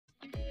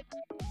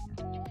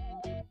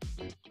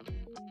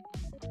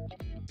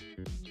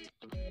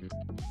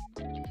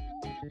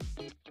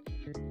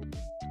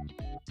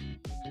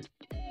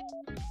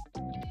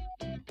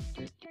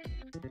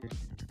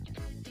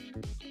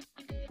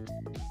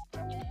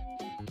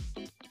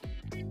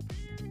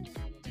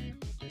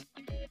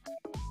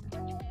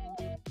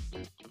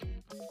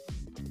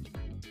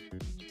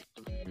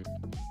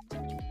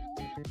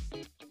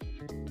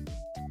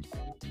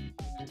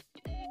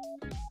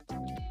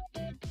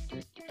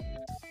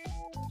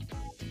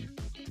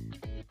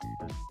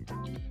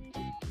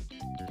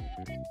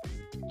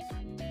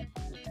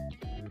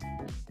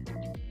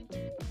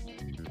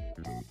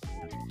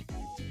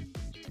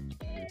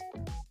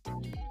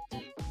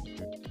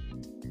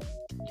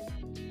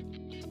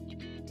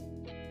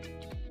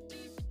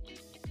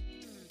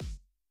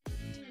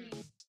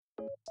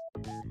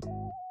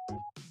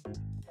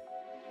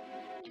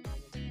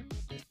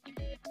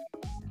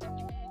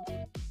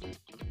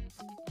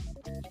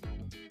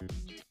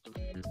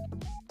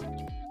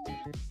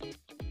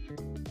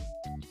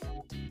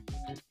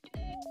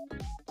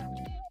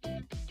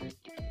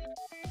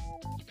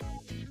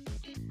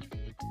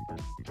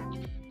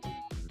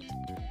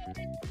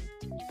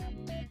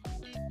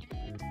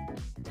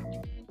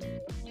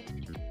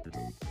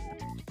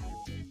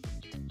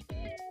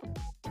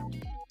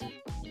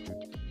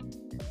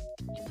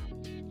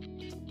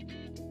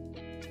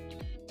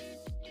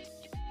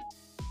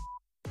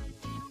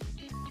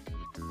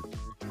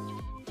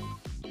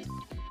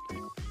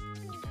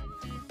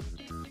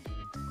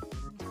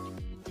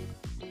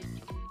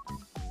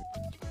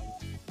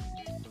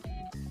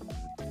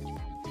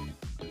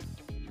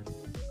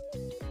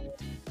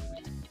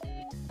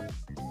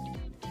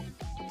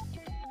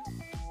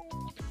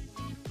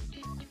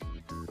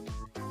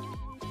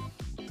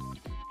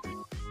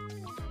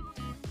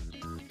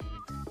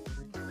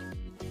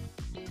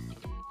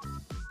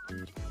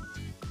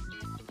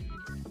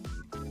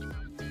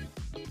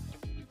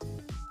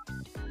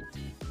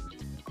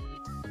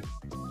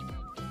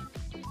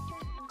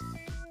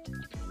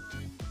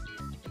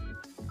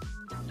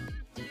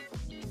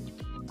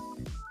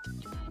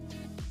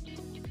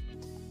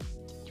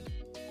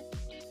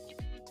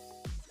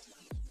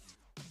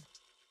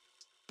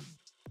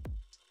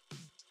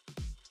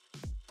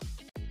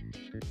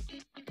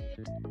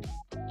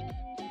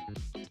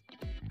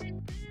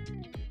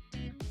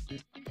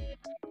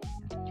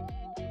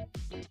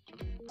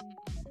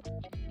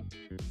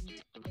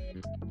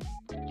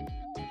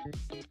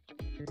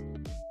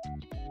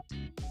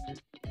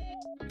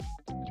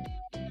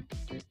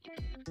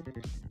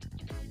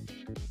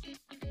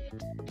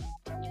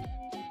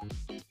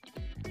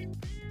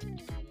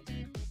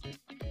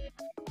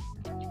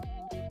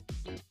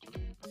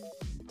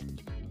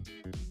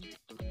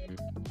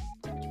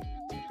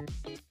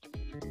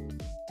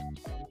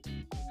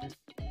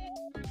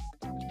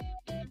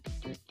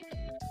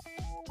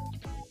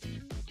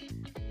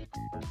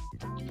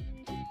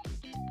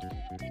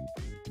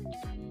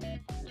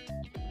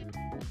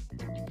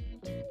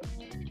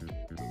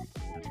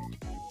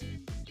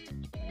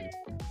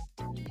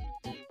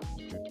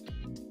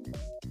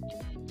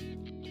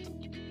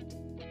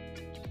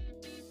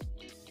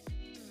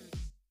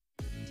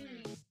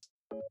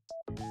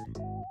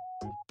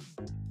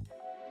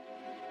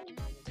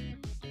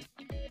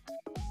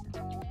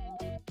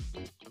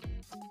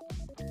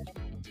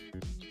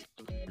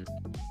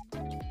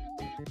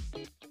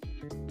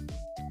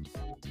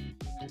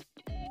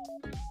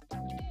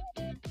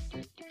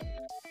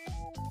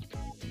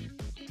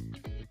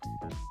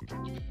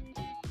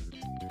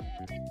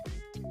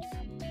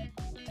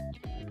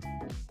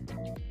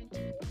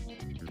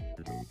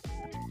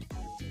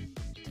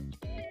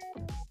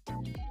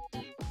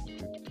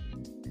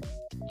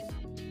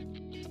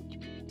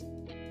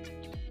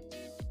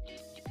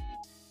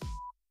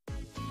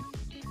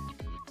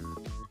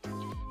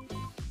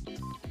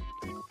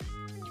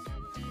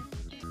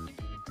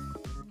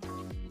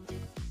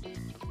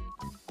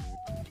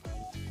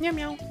Meow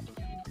meow.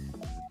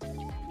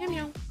 Meow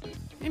meow.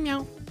 Meow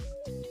meow.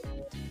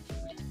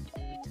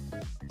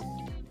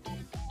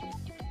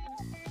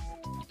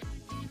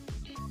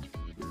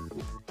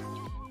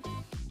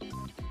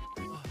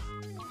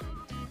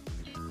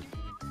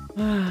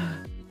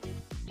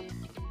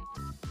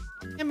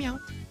 Meow meow.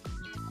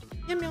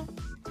 Meow meow.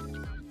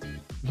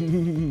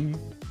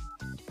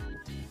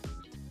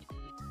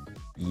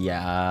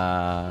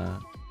 Yeah.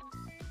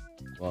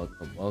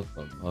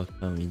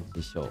 Welcome into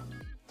the show.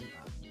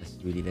 Let's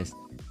really listen.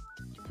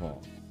 Come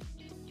on.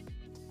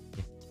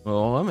 Yeah.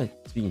 Oh, I'm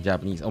speaking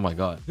Japanese. Oh my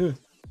god.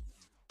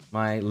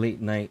 My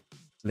late night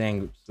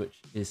language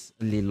switch is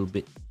a little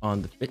bit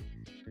on the fit,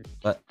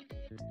 but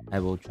I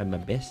will try my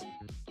best.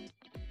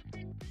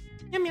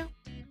 Meow meow.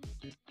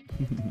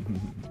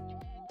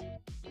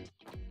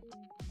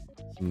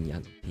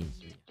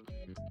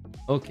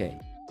 Okay.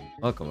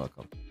 Welcome.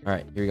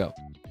 Alright, here we go.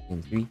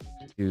 In 3,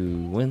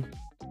 2, 1.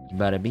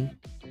 Bada bing.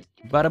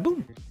 Bada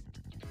boom.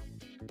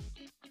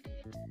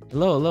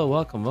 Hello,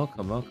 welcome to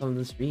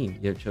the stream.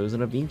 You have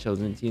chosen or been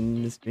chosen to tune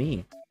in the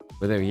stream.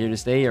 Whether you're here to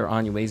stay or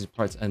on your ways to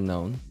parts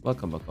unknown,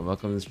 welcome to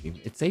the stream.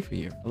 It's safer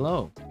here.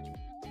 Hello.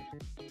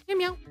 Meow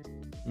meow.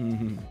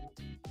 Meow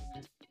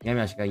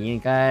meow shika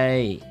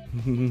yenkai.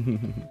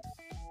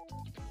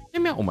 Meow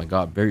meow. Oh my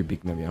god, very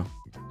big meow meow.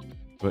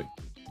 But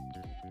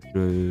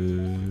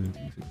meow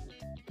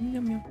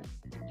meow.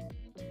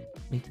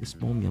 Make the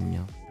small meow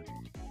meow.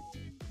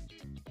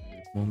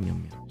 Small meow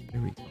meow.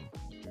 There we go.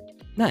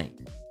 Nice.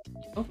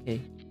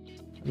 Okay.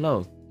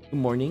 Hello. Good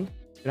morning.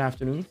 Good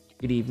afternoon.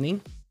 Good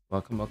evening.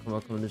 Welcome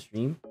to the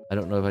stream. I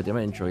don't know if I did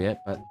my intro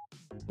yet, but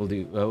we'll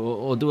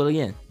do it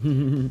again.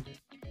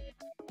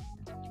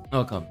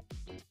 Welcome.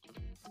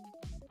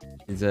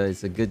 It's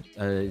a good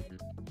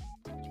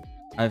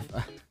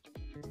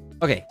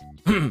okay.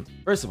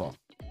 First of all,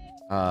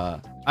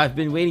 I've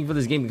been waiting for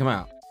this game to come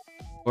out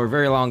for a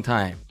very long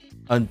time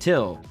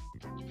until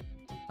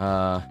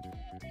kind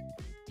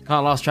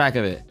of lost track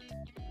of it.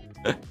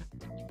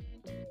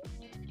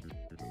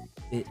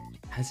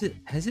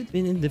 Has it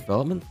been in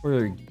development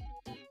for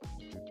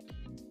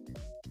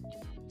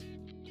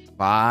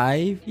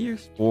 5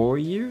 years, 4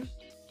 years,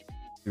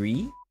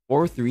 3?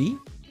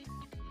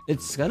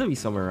 It's gotta be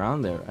somewhere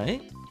around there,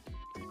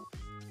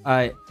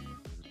 right?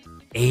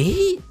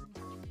 8?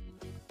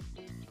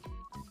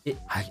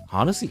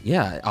 Honestly,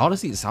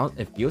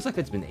 it feels like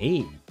it's been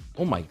 8.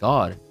 Oh my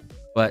god.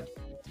 But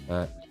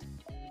the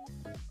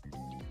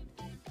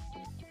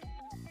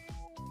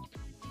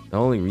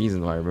only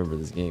reason why I remember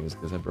this game is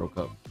because I broke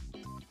up.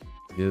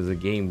 It was a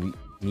game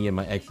me and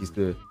my ex used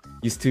to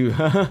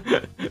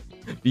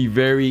be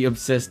very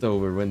obsessed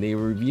over when they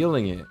were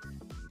revealing it,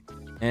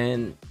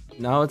 and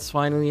now it's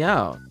finally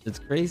out. It's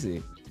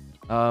crazy.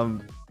 No,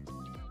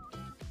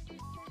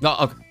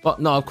 of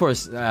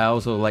course, I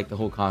also like the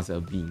whole concept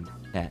of being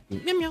cat,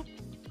 meow meow,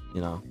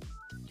 you know.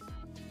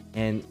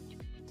 And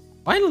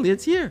finally,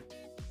 it's here.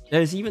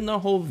 There's even the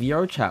whole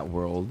VR chat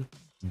world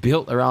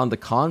built around the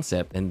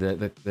concept and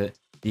the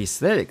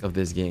aesthetic of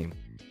this game.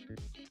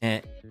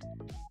 And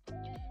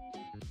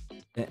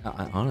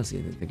I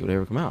honestly didn't think it would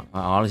ever come out.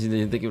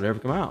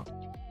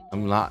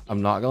 I'm not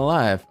gonna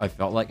lie. I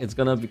felt like it's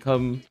gonna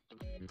become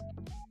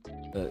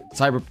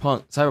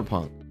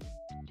cyberpunk.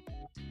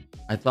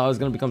 I thought it was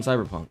gonna become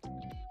cyberpunk,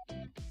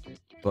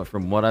 but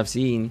from what I've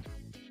seen,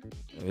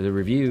 the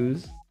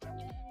reviews,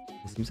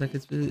 it seems like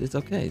it's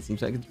okay. It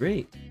seems like it's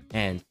great,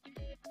 and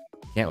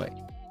can't wait.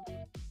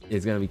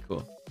 It's gonna be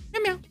cool.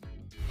 Meow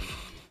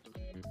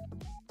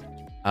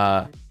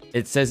meow.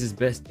 It says it's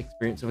best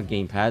experience of a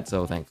gamepad,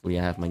 so thankfully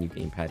I have my new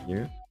gamepad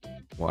here,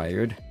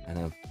 wired, kind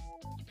of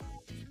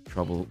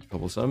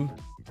troublesome,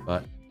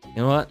 but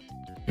you know what?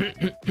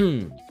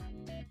 You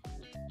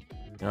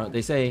know what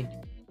they say?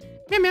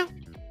 Meow meow.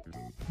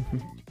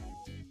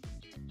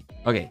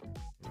 Okay.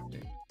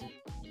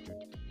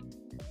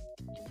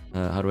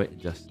 How do I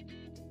adjust?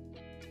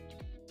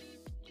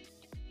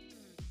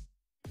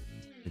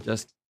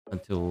 Adjust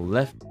until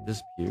left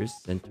disappears,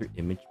 center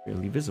image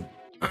barely visible.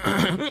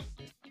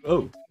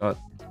 Oh god.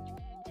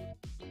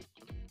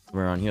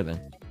 We're on here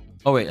then.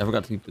 Oh wait, I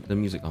forgot to put the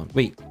music on.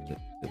 Wait, the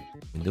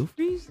window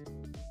freeze?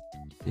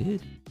 Did it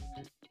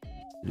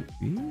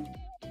freeze?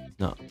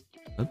 No.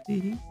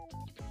 Updating.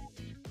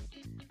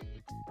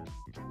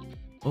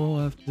 Oh,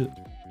 I have to.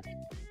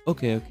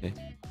 Okay.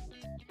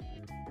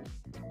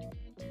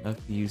 I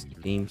have to use the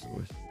game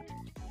source.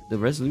 The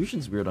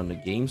resolution's weird on the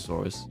game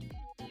source.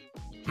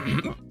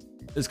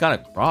 It's kind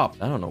of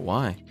cropped. I don't know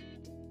why.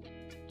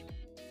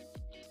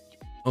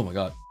 Oh my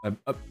god, I'm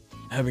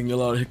having a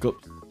lot of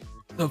hiccups.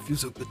 That feels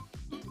so good.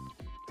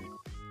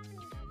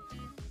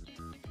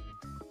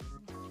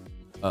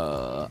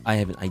 I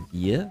have an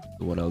idea.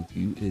 So what I'll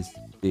do is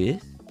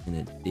this and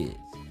then this.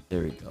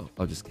 There we go.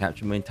 I'll just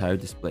capture my entire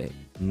display.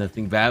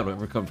 Nothing bad will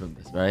ever come from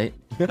this, right?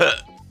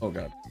 Oh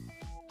god.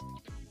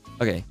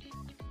 Okay.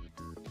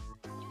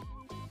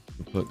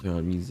 Turn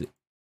on music.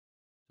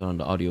 Turn on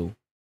the audio.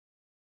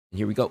 And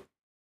here we go.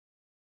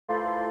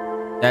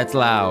 That's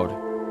loud.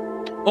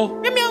 Oh,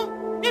 meow meow,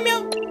 meow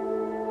meow.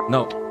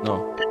 No,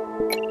 no.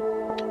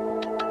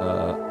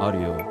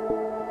 Audio.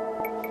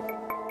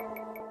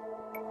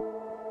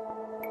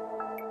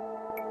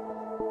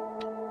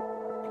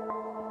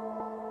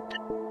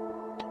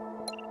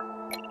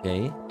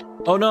 Okay.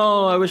 Oh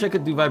no, I wish I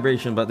could do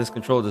vibration, but this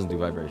controller doesn't do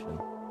vibration.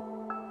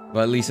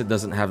 But at least it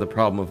doesn't have the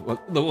problem of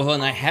the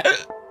one I had,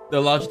 the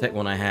Logitech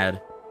one I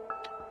had.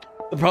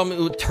 The problem,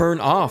 it would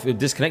turn off, it would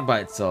disconnect by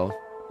itself,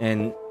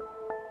 and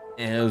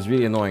it was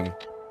really annoying.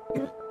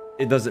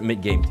 It does it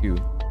mid-game too.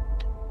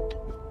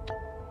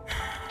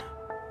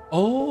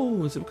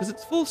 Oh, is it because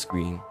it's full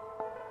screen?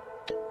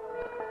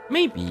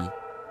 Maybe.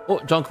 Oh,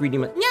 John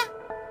reading it. Yeah.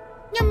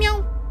 Meow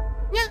meow.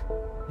 Yeah.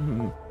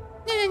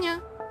 Yeah, yeah.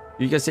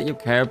 You can set your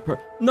camera.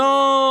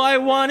 No, I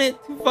want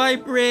it to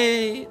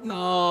vibrate.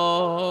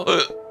 No.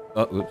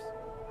 Oh, oops.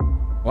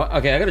 What?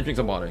 Okay, I gotta drink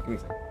some water. Give me a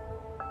second.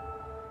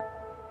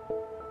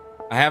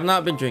 I have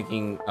not been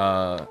drinking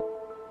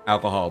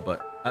alcohol,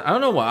 but I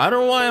don't know why. I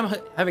don't know why I'm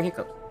having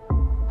hiccups.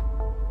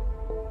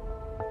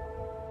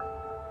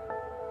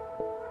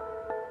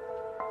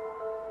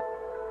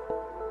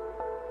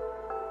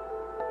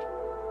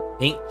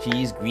 Pink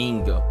cheese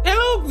green go.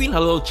 Hello green,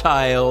 hello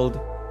child.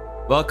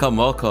 Welcome,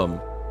 welcome.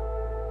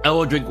 I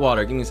will drink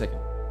water. Give me a second.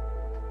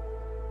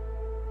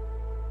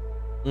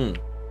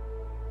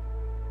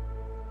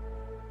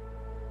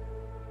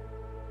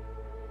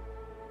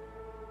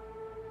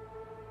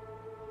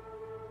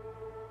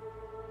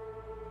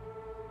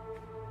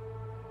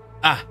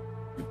 Ah.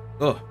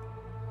 Oh.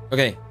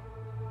 Okay.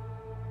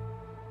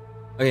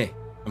 Okay.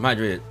 I'm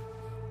hydrated.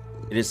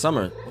 It is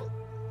summer.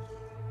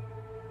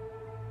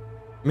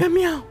 Meow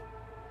meow.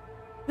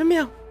 Meow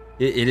meow.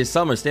 It is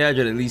summer. Stay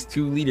hydrated. At least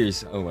 2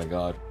 liters. Oh my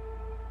god.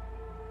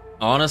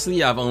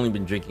 Honestly, I've only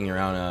been drinking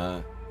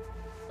around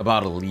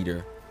about a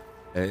liter.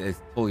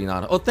 It's totally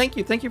not. Oh, thank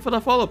you for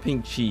the follow,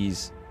 Pink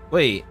Cheese.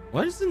 Wait,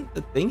 why isn't the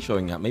thing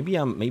showing up? Maybe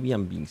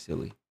I'm being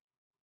silly.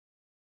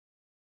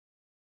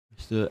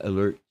 Where's the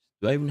alert?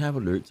 Do I even have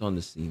alerts on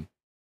the scene?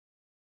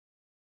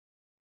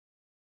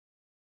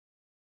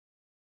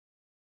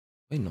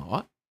 Wait,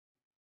 not.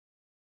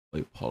 I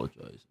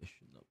apologize. I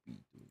should not be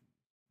doing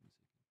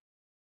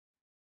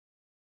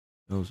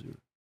this. Those are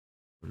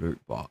alert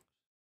box.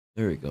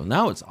 There we go.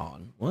 Now it's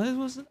on. Why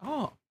wasn't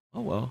off?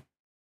 Oh well.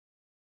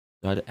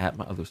 I had to add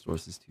my other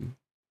sources too.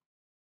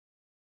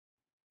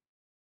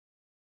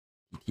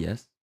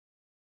 BTS.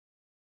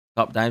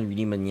 Top Dive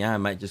Redeemer. Yeah, I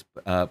might just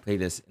play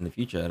this in the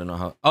future. I don't know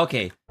how.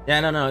 Okay.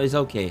 Yeah, no, it's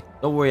okay.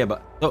 Don't worry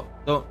about. Don't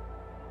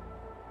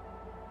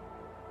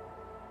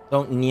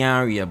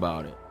nyari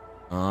about it.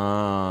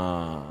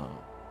 Ah.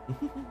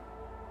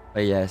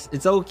 But yes,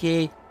 it's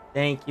okay.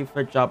 Thank you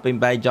for dropping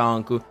by,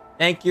 Jonku.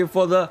 Thank you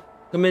for the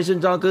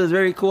commission, Jonku. It's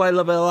very cool. I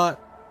love it a lot.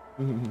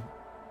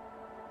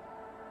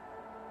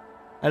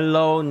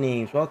 Hello,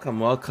 names.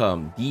 Welcome.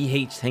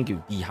 DH, thank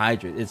you.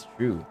 Dehydrate. It's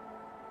true.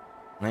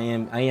 I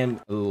am a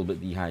little bit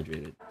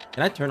dehydrated.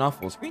 Can I turn off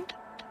full screen?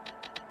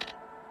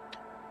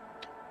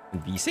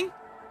 And desync?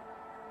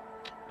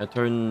 I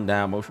turn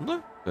down motion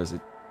blur because it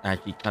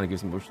actually kind of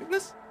gives me motion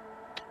sickness.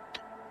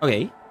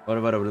 Okay. What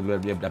about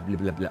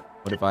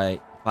what if I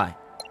apply? Is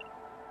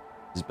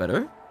this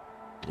better?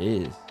 It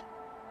is.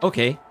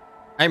 Okay.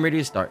 I'm ready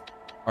to start.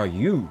 Are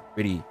you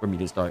ready for me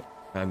to start?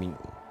 I mean,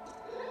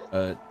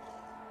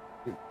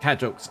 cat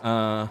jokes.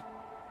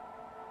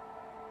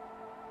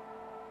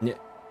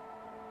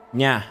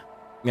 Yeah.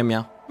 Meow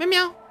meow. Meow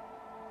meow.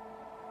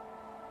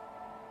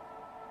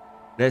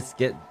 Let's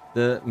get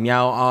the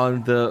meow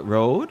on the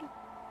road.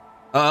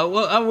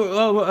 Well,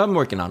 I'm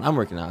working on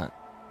it.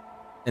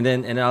 And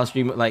then I'll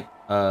stream it like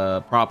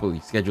properly,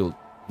 scheduled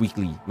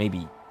weekly,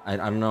 maybe. I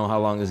don't know how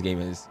long this game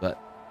is, but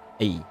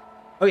hey.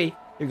 Okay, here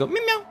we go.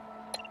 Meow meow.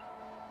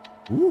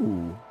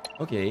 Ooh,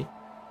 okay.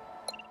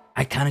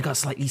 I kind of got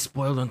slightly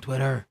spoiled on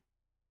Twitter.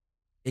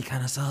 It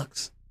kind of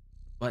sucks.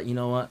 But you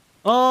know what?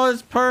 Oh,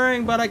 it's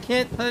purring, but I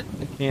can't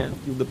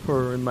feel the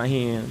purr in my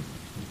hand.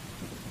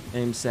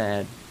 I'm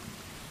sad.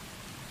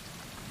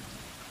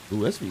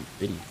 Ooh, that's really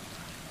pretty.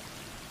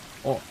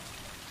 Oh.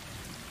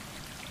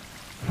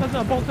 Because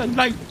about the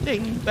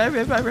lightning,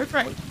 very, very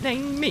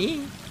frightening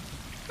me.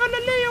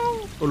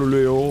 Galileo.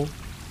 Galileo.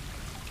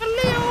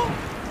 Galileo.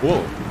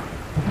 Whoa.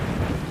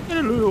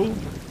 Galileo.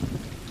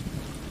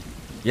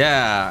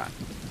 Yeah.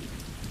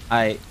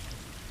 I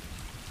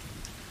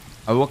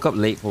woke up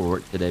late for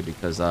work today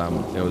because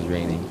it was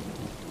raining.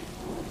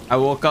 I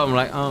woke up, I'm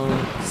like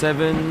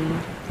 7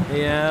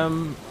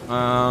 a.m.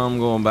 I'm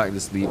going back to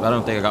sleep. I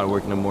don't think I got to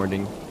work in the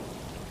morning.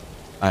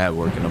 I have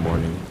work in the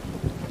morning.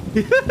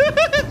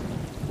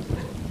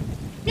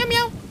 Meow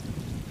meow.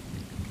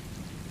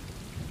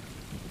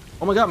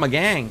 Oh my god, my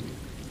gang.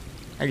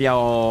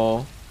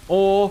 Hello.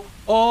 Oh,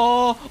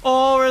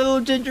 we're a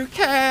little ginger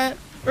cat.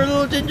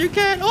 Oh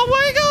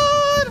my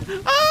god.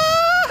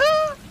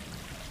 Ah!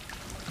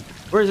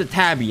 Where's a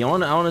tabby? I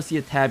wanna see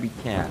a tabby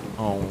cat.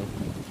 Oh,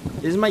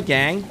 this is my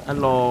gang.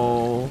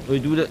 Hello. We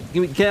do the.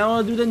 Can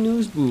I do the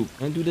news boop?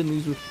 Can I do the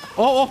news boop?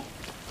 Oh!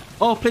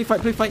 Play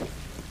fight.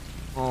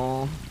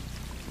 Oh.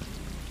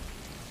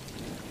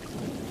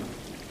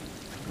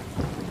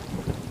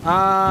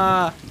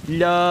 Ah,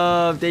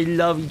 love. They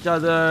love each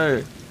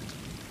other.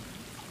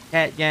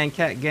 Cat gang,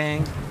 cat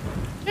gang.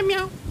 Meow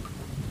meow.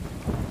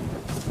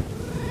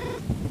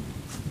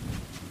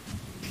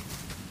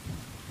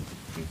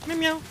 Meow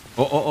meow.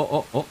 Oh, oh,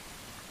 oh, oh, oh.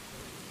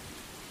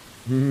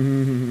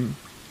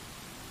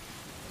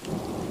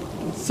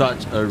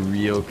 Such a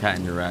real cat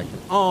interaction.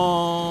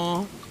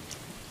 Aww.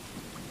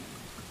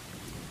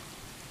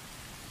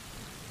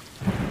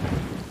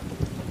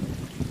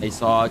 I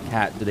saw a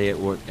cat today at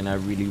work and I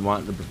really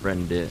wanted to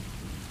befriend it,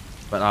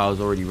 but I was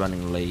already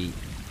running late.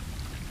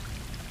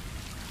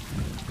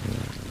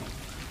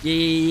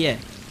 Yeah,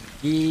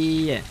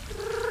 yeah,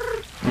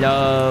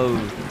 love.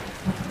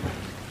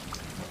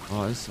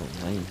 Oh, it's so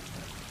nice.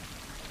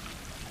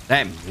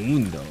 That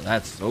moon though,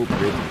 that's so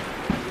pretty.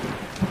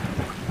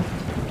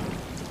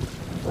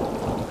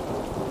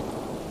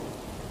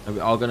 Are we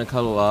all gonna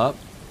cuddle up?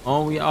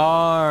 Oh, we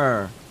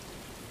are.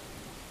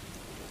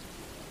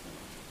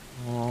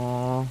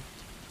 Oh,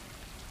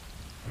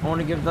 I want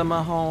to give them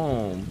a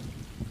home.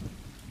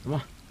 Come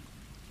on,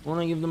 I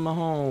want to give them a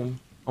home.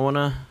 I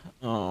wanna.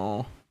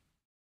 Oh,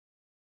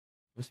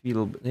 must be a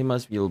little bit. They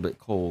must be a little bit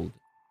cold.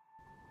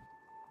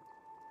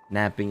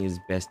 Napping is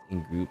best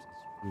in groups.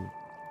 It's true.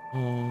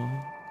 Oh.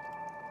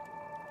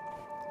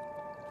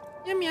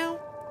 Meow meow.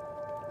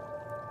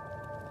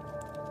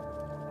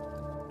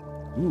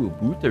 Ooh,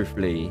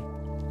 butterfly.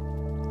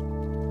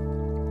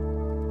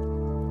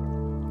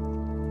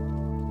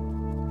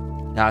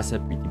 That's a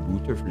pretty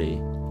butterfly.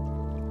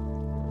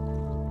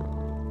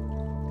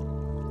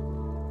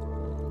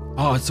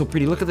 Oh, it's so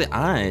pretty. Look at the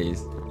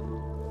eyes.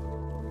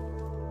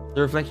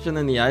 The reflection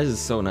in the eyes is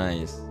so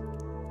nice.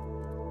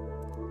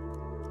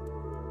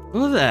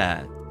 Look at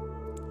that.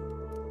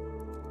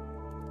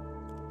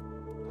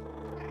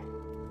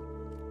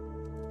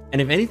 And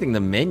if anything, the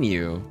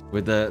menu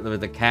with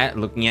the cat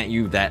looking at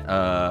you, that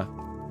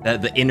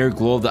the inner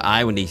glow of the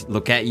eye when they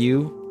look at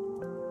you,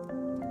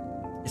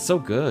 it's so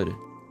good.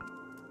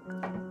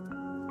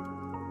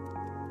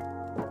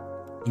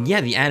 And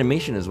yeah, the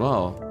animation as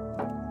well.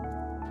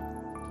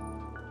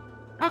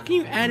 How can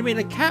you animate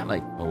a cat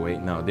like? Oh wait,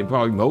 no, they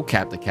probably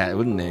mocap the cat,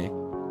 wouldn't they?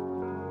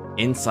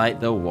 Inside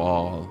the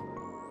wall.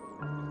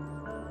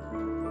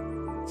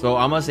 So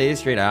I'm gonna say it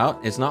straight out.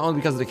 It's not only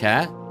because of the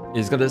cat.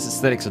 It's got this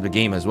aesthetics of the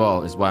game as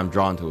well. Is why I'm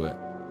drawn to it.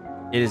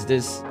 It is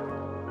this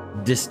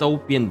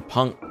dystopian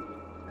punk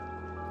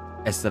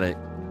aesthetic.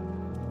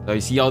 So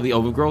you see all the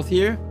overgrowth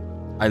here?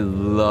 I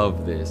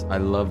love this. I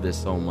love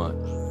this so much.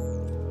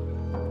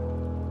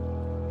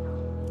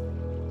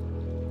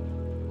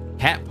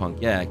 Cat punk,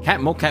 yeah. Cat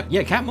mocap,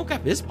 yeah. Cat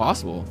mocap is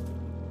possible.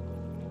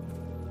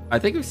 I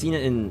think we've seen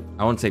it in.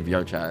 I won't say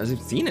VR chat.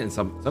 I've seen it in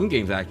some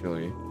games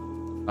actually.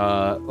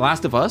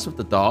 Last of Us with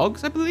the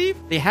dogs, I believe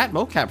they had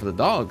mocap for the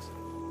dogs.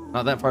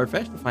 Not that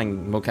far-fetched to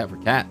find mocap for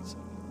cats.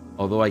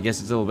 Although I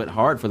guess it's a little bit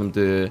hard for them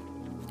to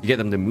get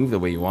them to move the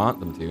way you want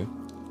them to.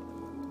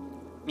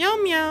 Meow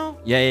meow.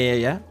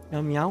 Yeah.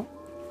 Meow meow.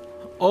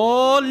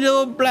 Oh,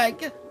 little black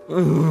cat.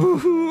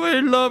 Ooh, I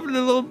love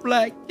little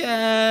black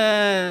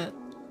cat.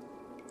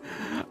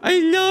 I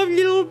love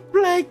little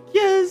black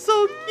cat.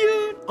 So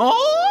cute.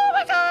 Oh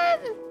my god.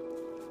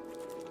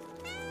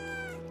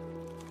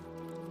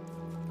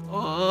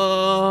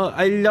 Oh,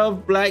 I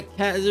love black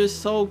cats. They're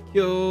so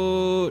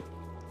cute.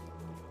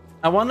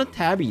 I want a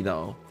tabby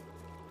though.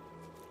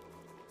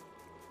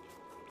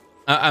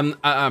 I'm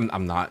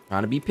not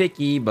trying to be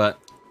picky, but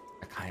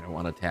I kind of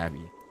want a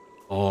tabby.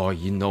 Oh,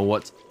 you know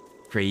what's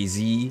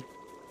crazy?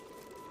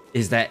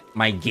 Is that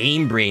my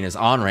game brain is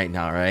on right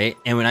now, right?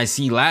 And when I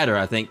see ladder,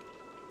 I think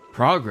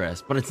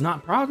progress, but it's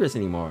not progress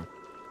anymore.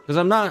 Because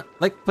I'm not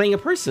like playing a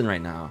person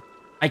right now.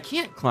 I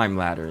can't climb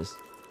ladders.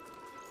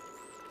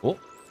 Oh.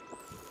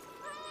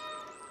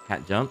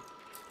 Cat jump.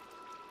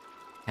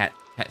 Cat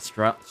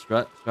strut.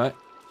 Oh.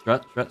 Is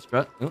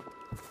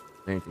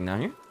there anything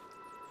down here?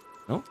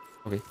 No?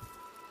 Okay.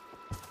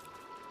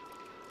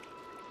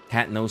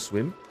 Cat no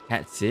swim.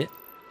 Cat sit.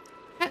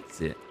 Cat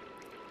sit.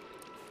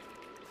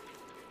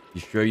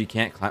 You sure you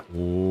can't climb?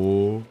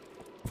 Oh.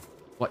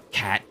 What,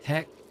 cat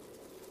tech?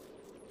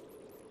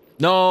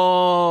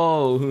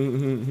 No!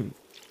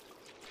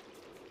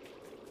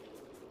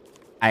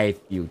 I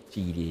feel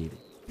cheated.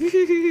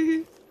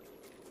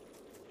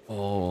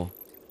 Oh.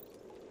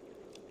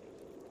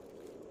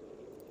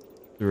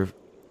 The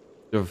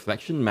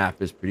reflection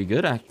map is pretty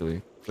good,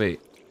 actually.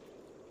 Wait.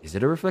 Is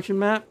it a reflection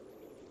map?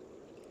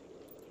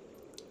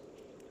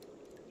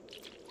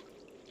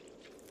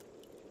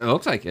 It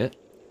looks like it.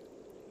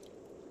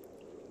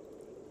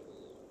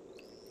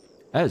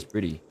 That is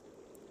pretty.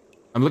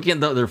 I'm looking at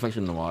the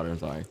reflection in the water, I'm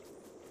sorry.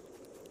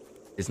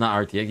 It's not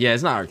RTX. Yeah,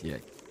 it's not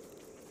RTX.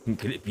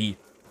 Could it be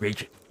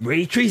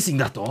ray tracing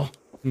that though?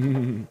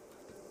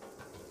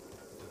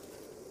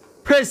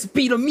 Press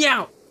B to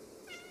meow!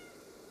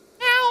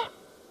 Meow!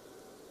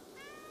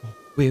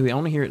 Wait, I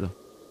want to hear it though.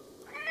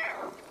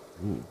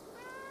 Ooh.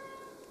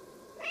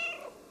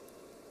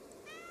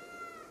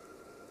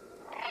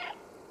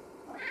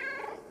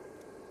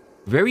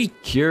 Very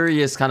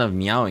curious kind of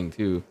meowing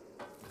too.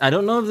 I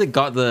don't know if they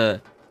got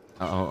the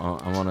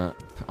I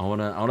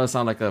wanna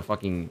sound like a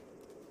fucking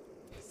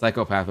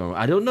psychopath.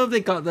 I don't know if they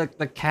got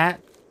the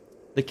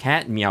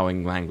cat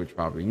meowing language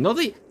probably. You know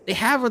they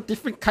have a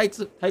different types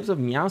of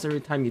meows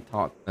every time you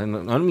talk. And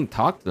I don't mean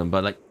talk to them,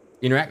 but like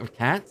interact with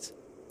cats.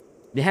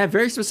 They have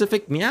very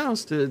specific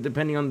meows to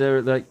depending on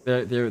their like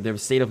their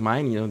state of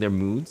mind. You know, their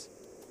moods.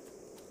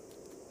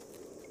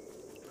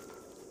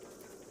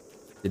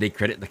 Did they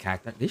credit the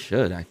cacti? They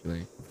should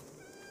actually.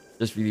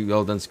 Just really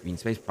well done screen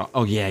space.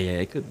 Oh yeah,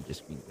 it could be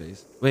just screen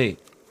space. Wait.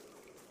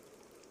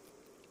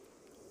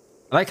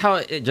 I like how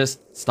it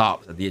just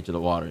stops at the edge of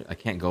the water. I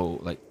can't go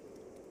like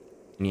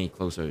any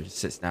closer. It just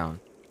sits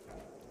down.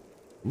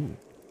 Ooh.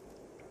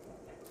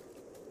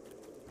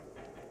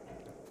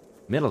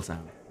 Middle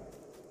sound.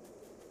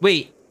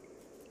 Wait.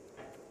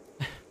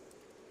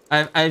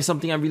 I have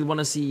something I really want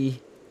to see.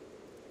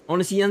 I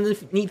want to see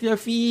underneath their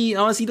feet.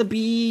 I want to see the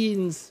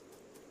beans.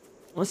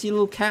 I want to see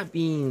little cat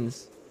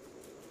beans.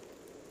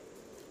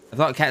 I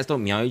thought cats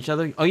don't meow at each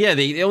other. Oh yeah,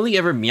 they only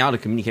ever meow to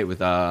communicate with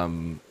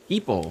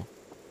people.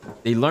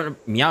 They learn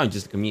meow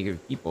just to communicate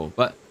with people.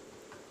 But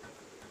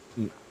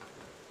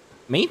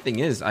main thing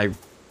is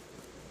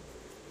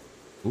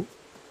Ooh.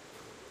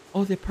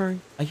 Oh, they're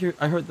purring. I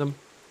heard them.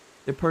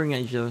 They're purring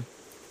at each other.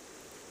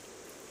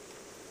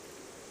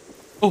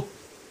 Oh,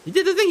 he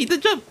did the thing. He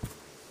did jump.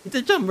 He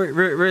did jump.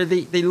 Where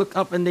they look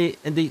up and they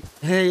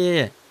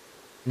yeah.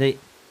 And they.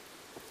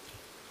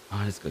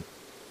 Oh, that's good.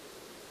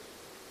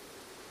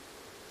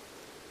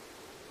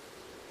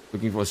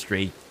 Looking for a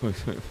stray.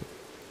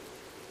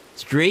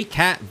 Stray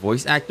cat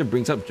voice actor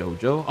brings up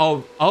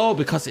JoJo. Oh,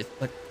 because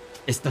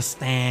it's the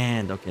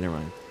stand. Okay, never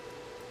mind.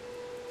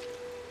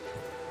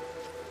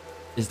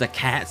 It's the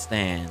cat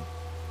stand.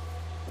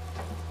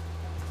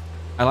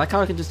 I like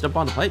how I can just jump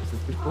on the pipes.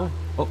 It's pretty cool.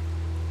 Oh,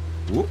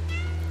 whoop,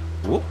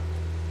 whoop,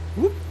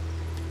 whoop.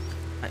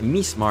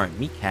 Me smart.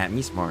 Me cat.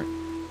 Me smart.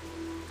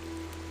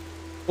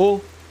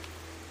 Oh,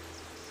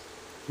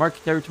 mark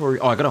territory.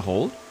 Oh, I gotta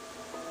hold.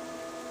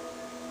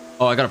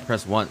 Oh, I gotta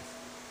press once.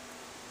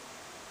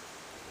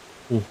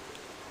 Ooh.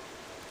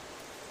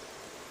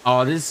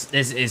 Oh, this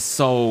is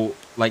so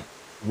like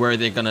where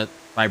they're gonna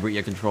vibrate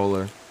your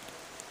controller.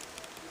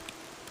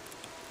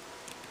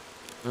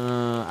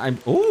 I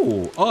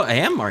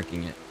am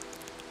marking it.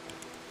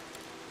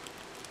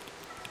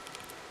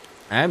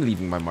 I am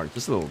leaving my mark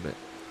just a little bit.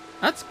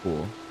 That's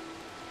cool.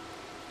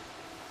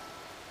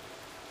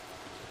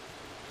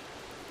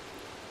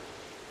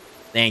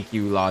 Thank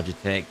you,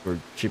 Logitech, for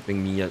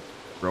shipping me a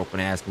broken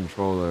ass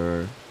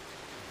controller.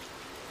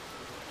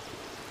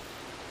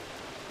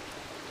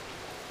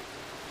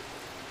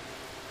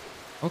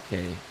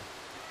 Okay.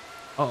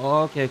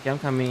 Oh, okay, I'm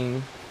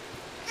coming.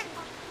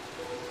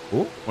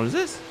 Oh, what is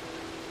this?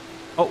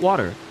 Oh,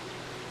 water.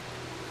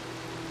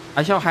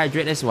 I shall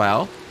hydrate as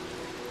well.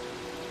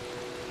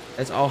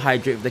 Let's all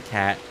hydrate with the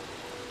cat.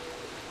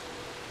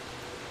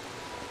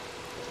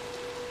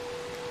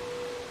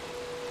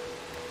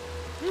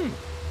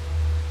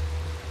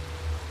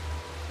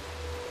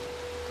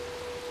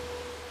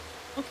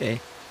 Okay.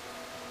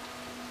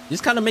 This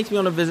kind of makes me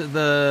want to visit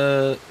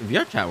the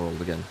VR chat world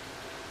again.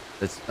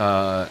 It's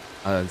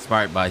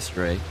inspired by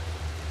Stray.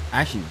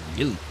 Actually,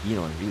 really,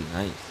 really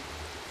nice.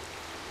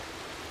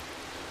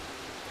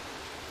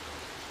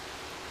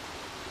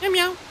 Meow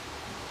meow.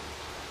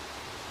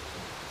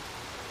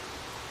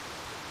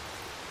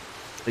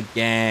 The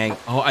gang.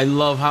 Oh, I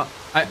love how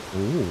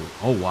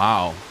oh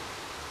wow.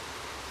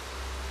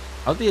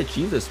 How'd they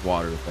achieve this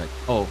water effect?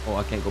 Oh,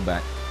 I can't go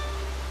back.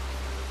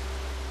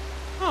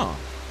 Oh.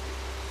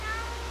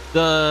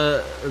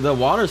 The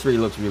water spray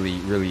looks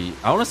really,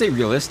 I want to say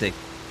realistic.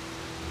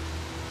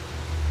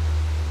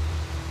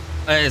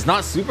 It's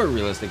not super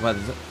realistic, but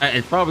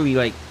it's probably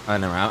like, I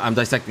don't know, I'm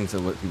dissecting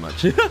too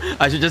much.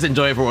 I should just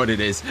enjoy it for what it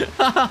is.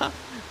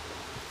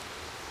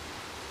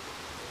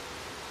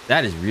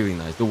 That is really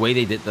nice. The way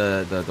they did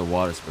the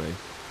water spray.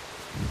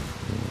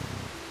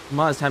 Come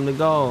on, it's time to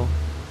go.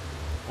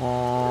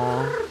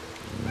 Aww.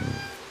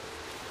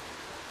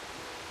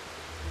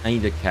 I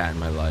need a cat in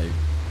my life.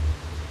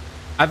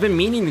 I've been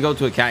meaning to go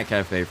to a cat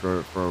cafe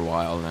for a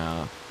while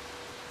now.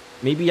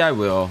 Maybe I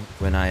will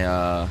when I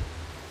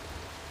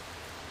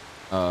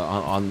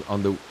on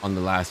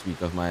the last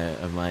week of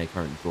my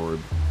current job.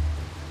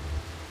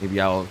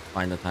 Maybe I'll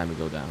find the time to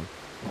go down.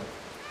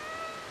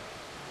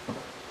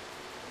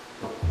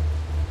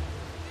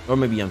 Or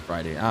maybe on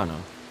Friday. I don't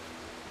know.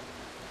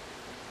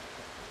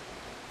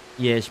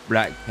 Yes,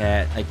 Black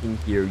Cat, I can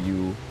hear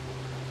you.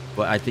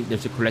 But I think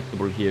there's a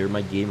collectible here.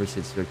 My gamer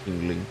sits there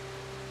tingling.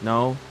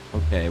 No?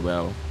 Okay,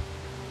 well.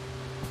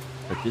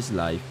 Such is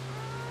life.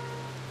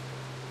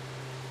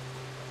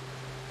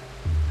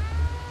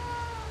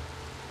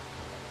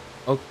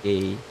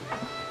 Okay.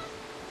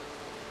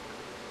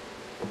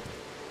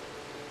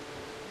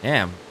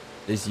 Damn.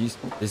 This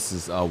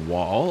is a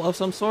wall of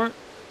some sort?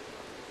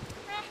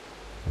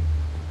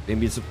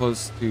 Maybe it's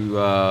supposed to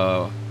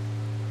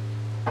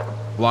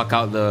block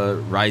out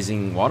the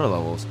rising water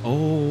levels.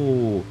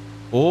 Oh,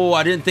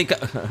 I didn't think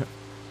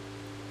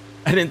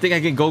I didn't think I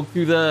could go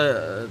through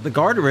the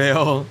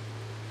guardrail.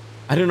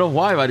 I don't know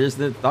why, but I just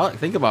didn't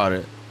think about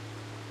it.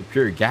 The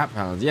pure gap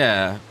balance.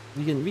 Yeah,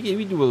 we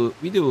do a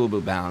little bit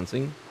of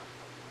balancing.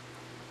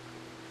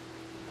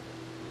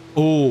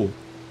 Oh,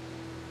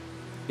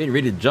 getting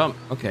ready to jump.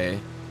 Okay.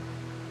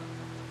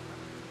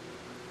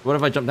 What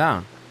if I jump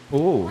down?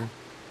 Oh.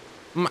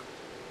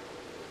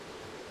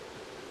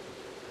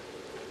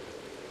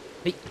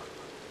 Hey.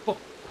 Oh.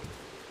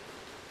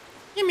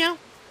 Meow meow.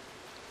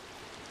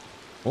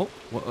 Oh,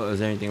 what, is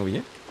there anything over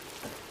here?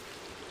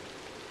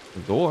 The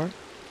door.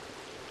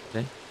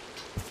 Okay.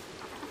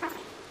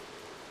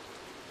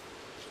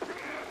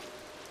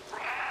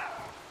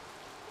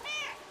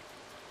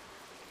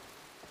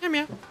 Meow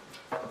meow.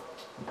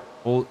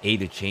 Hold A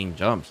to chain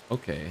jumps.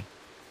 Okay.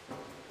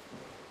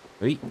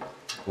 Wait.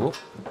 Oh.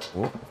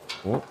 Oh.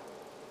 Oh.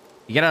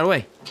 You get out of the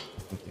way.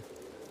 Thank you.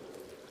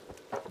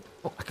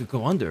 Oh, I could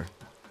go under.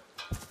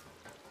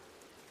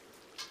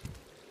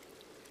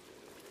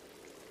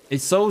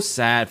 It's so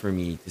sad for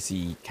me to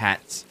see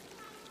cats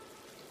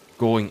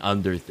going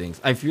under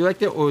things. I feel like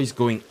they're always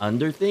going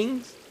under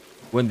things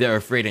when they're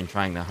afraid and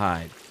trying to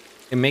hide.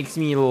 It makes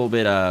me a little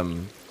bit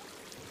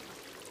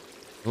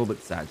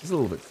sad. Just a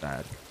little bit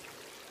sad.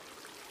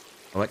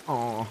 I'm like,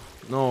 oh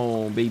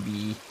no,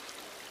 baby.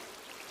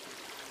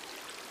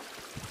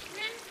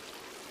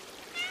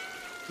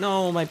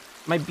 No, my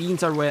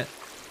beans are wet.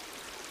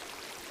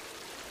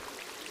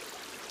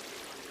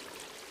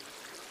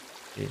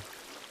 Okay.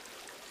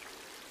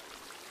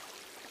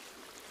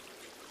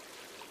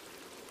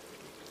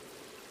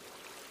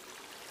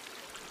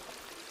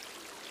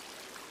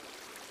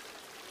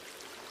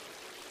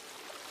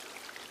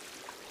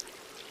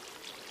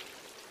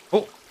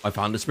 Oh, I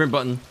found the sprint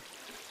button.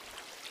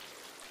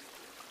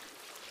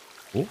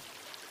 Oh,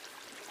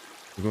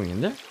 we're going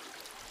in there?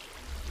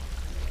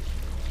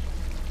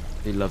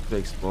 They love to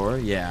explore.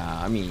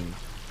 Yeah, I mean,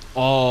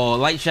 oh,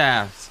 light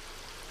shafts,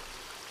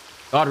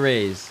 God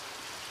rays.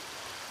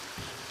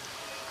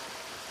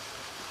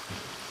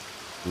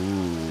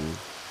 Ooh,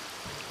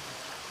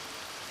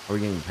 how are we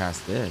getting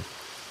past this?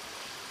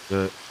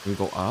 Can we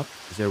go up?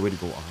 Is there a way to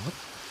go up?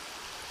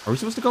 Are we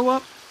supposed to go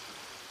up?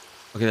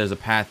 Okay, there's a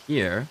path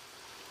here.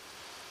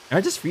 Am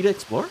I just free to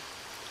explore?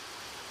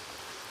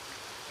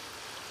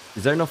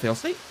 Is there no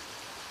failsafe?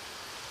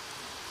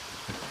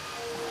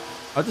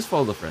 I'll just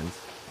follow the friends.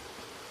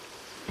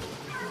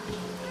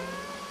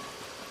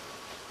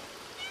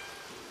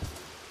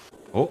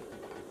 Oh.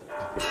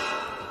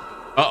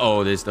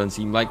 Uh-oh, this doesn't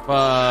seem like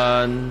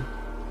fun.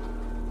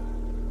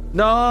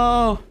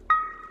 No!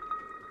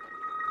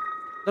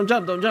 Don't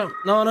jump, don't jump.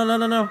 No, no, no,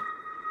 no, no.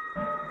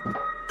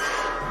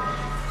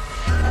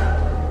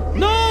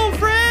 No,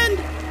 friend!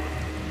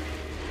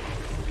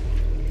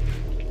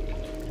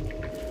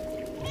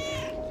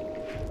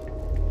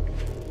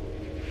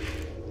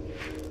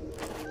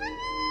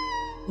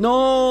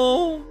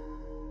 No!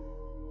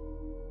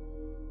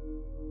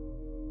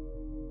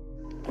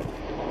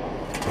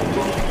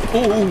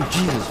 Oh,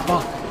 Jesus,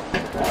 fuck.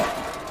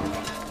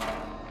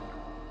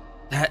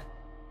 That...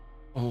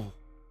 Oh.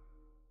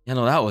 Yeah,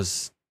 no, that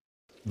was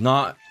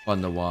not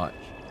fun to watch.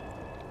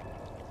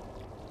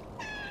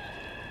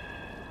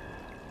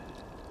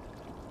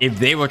 If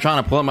they were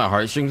trying to pull at my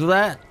heartstrings with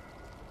that,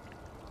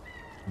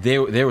 they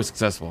were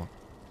successful.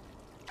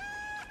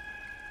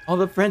 Oh,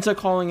 the friends are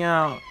calling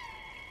out.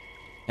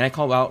 Can I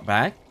call out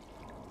back?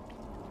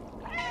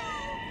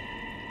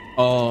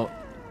 Oh.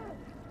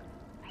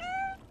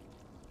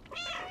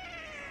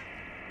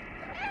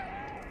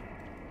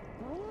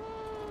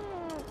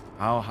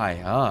 How high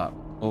up?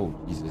 Oh,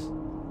 Jesus.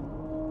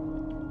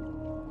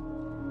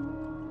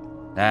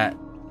 That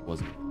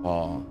was a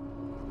fall.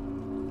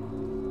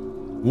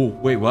 Whoa,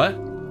 wait, what?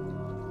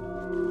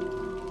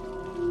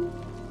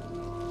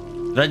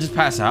 Did I just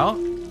pass out?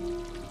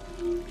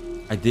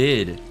 I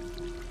did.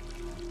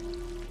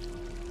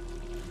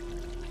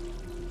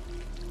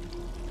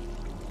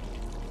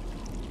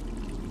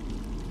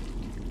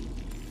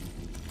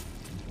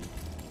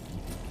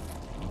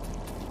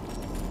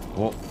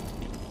 Oh.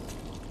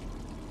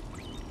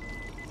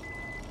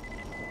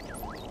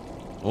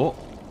 Oh.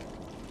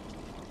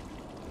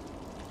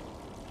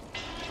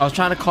 I was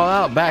trying to call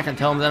out back and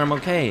tell them that I'm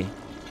okay.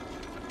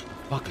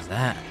 What the fuck is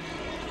that?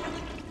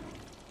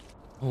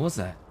 What was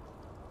that?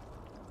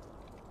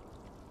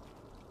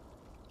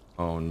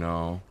 Oh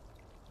no.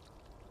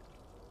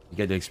 You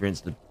get to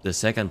experience the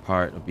second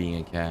part of being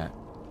a cat.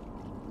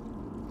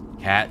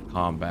 Cat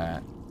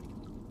combat.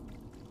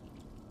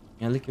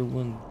 Yeah, look at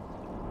one.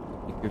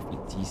 Lick your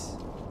feeties.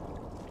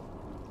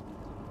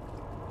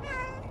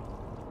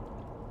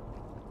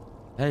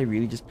 Did I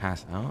really just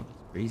pass out?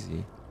 That's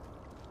crazy.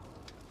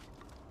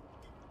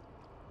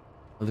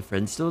 Are the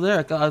friends still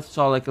there? I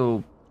saw like a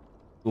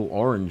little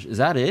orange. Is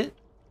that it?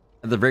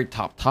 At the very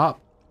top.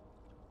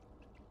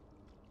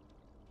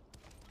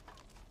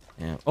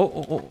 Yeah.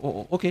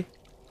 Oh, okay.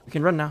 We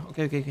can run now.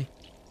 Okay.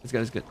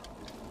 That's good.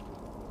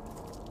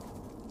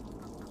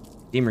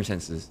 Gamer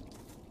senses.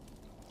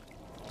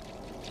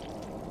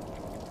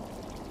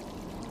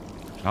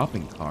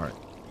 Shopping cart.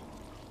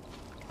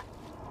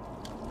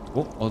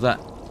 Oh, that.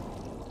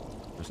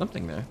 There's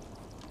something there.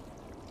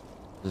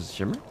 Does it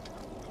shimmer?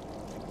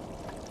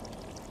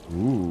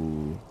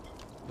 Ooh.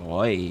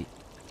 Boy.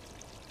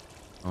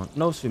 Oh,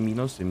 no swimmy,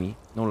 no swimmy.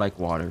 No like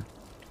water.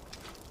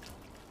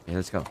 Okay,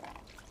 let's go.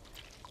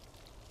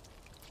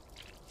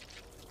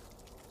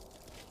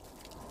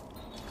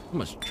 So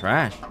much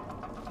trash.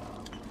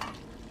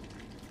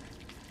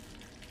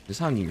 This is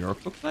how New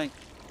York looks like?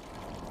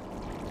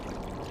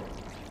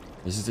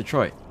 This is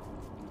Detroit.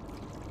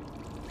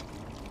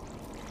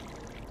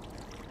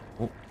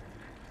 Oh.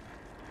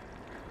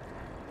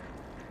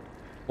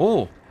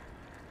 Oh.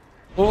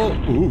 Oh.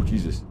 Oh,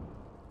 Jesus.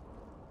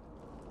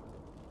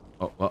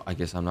 Oh, well, I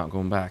guess I'm not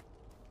going back.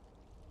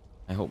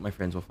 I hope my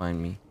friends will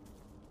find me.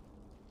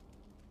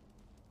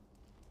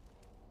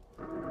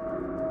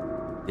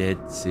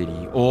 Dead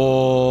City.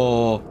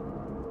 Oh.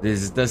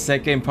 This is the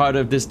second part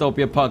of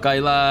Dystopia Park I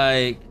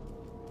like.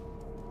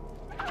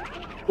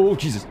 Oh,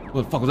 Jesus.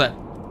 What the fuck was that?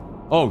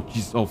 Oh,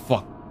 Jesus. Oh,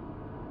 fuck.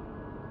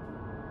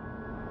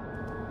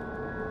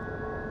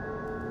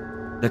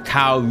 The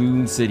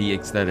Kowloon City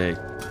aesthetic.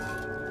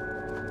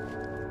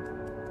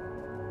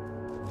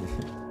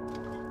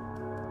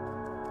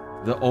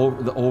 the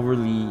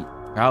overly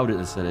crowded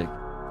aesthetic.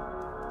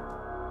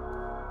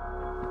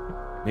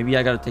 Maybe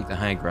I gotta take the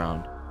high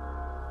ground.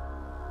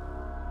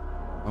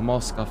 I'm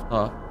all scuffed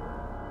up.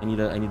 I need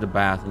a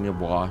bath. I need a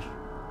wash.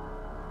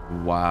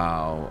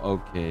 Wow.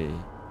 Okay.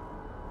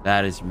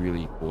 That is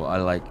really cool. I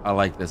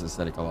like this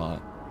aesthetic a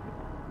lot.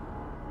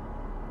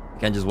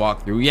 Can't just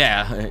walk through.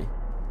 Yeah.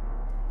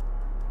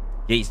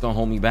 Gates don't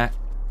hold me back.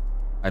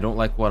 I don't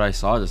like what I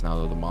saw just now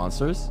though. The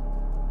monsters.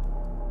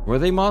 Were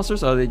they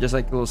monsters or are they just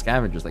like little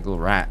scavengers, like little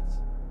rats?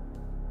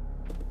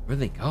 Where'd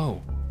they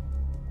go?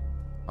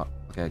 Oh,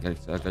 okay, I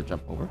gotta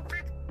jump over.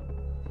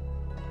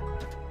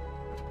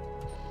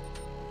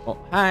 Oh,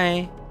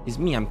 hi. It's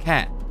me, I'm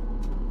Cat.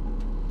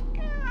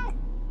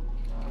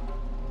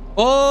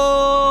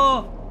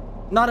 Oh!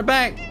 Not a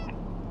bag.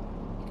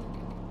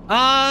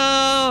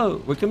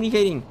 Oh! We're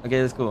communicating.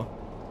 Okay, that's cool.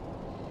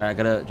 Alright, I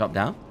gotta drop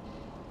down.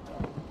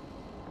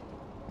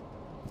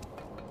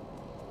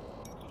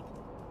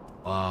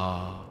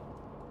 Wow.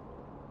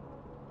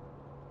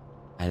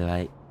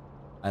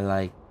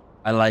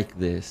 I like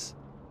this.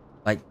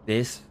 Like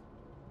this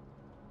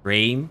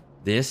frame,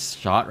 this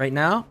shot right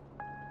now.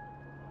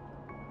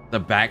 The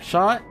back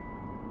shot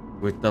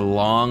with the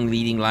long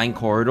leading line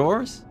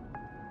corridors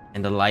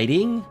and the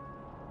lighting.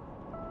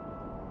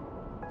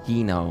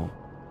 Kino.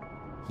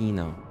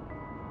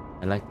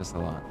 I like this a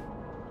lot.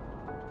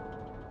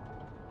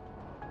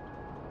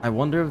 I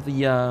wonder if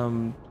the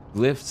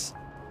glyphs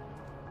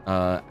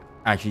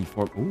actually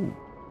form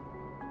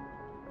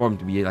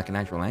to be like an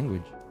actual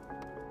language.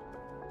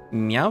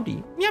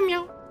 Meowdy. Meow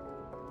meow.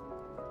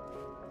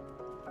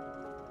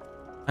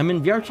 I'm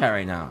in VR chat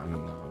right now. I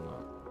mean, no, I'm not.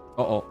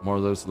 Uh-oh, more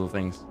of those little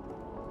things.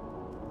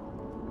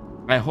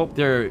 I hope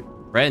they're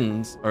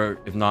friends, or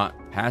if not,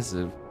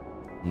 passive.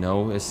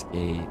 No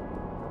escape.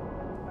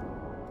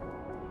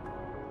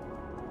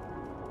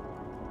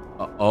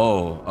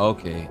 Oh,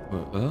 okay.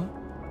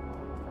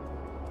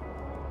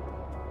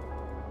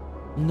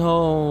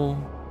 No.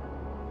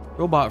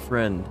 Robot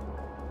friend.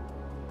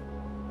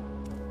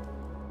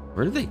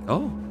 Where did they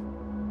go?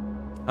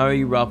 How are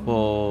you,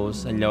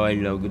 Ruffles? Hello,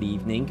 hello. Good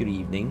evening. Good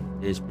evening.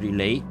 It is pretty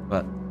late,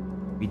 but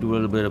we do a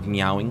little bit of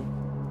meowing.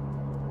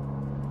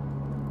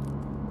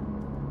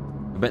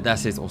 I bet that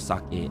says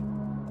Osake.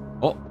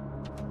 Oh.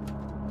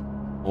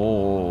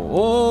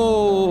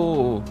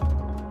 Oh.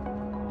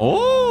 Oh.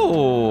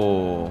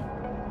 Oh.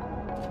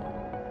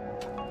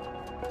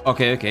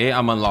 Okay.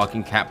 I'm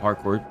unlocking cat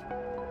parkour.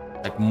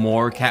 Like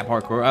more cat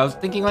parkour. I was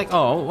thinking like,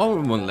 oh,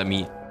 it wouldn't let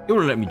me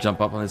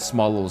jump up on this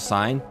small little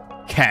sign.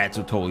 Cats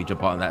would totally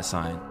jump on that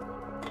sign.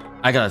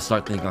 I gotta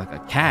start thinking like a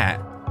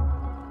cat.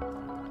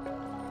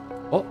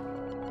 Oh.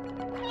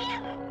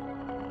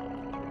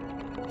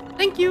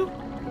 Thank you.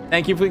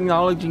 Thank you for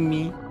acknowledging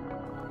me.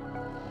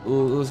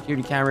 Ooh,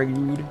 security camera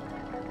dude.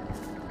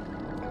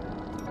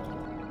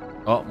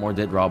 Oh, more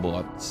dead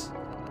Roblox.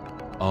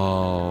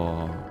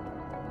 Oh.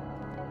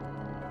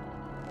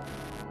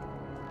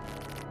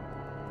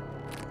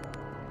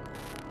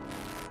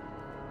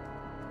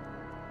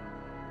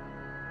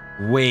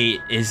 Wait,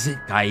 is it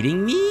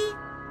guiding me?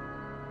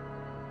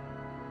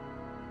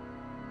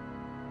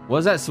 What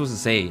is that supposed to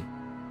say?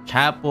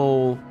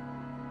 Chapel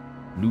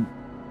loot.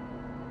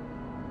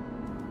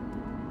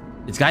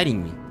 It's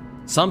guiding me.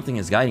 Something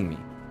is guiding me.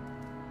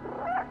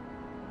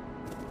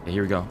 Okay,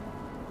 here we go.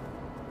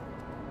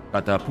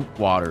 Got the poop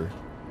water.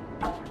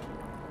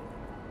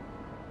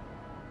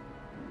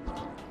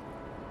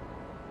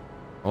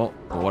 Oh,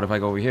 well, what if I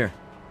go over here?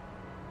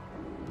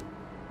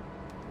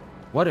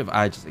 What if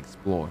I just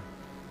explore?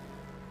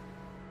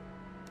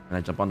 Can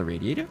I jump on the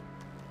radiator?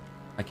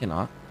 I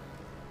cannot.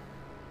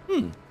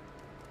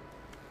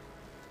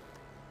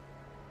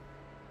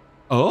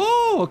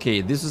 Oh, okay.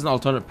 This is an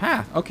alternate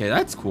path. Okay,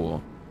 that's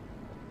cool.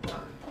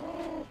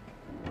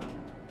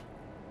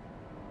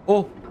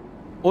 Oh,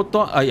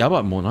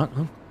 yaba, もうな、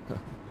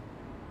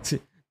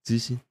通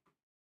信。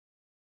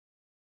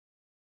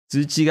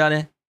通知が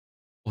ね。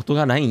音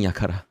がないんや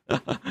から。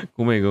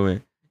ごめんごめん。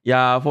い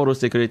やー、フォローし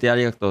てくれてあ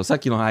りがとう。さっ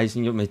きの配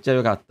信めっちゃ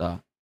良かった。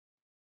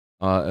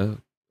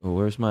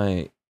Where's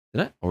my...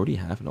 Did I already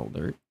have an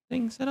alert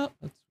thing set up?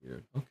 That's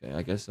weird. Okay,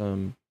 I guess,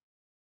 数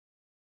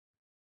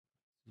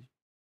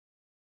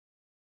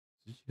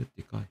字が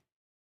でかい。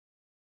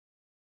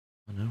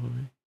あ、なるほど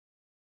ね。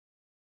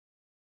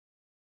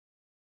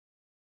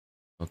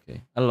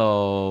Okay.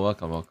 Hello,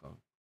 welcome, welcome.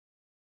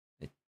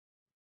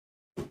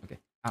 Okay.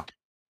 Ow.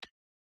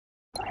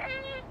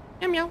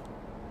 Meow meow.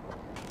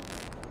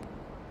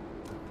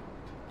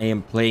 I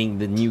am playing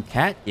the new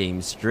cat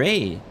game,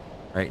 Stray,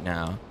 right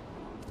now.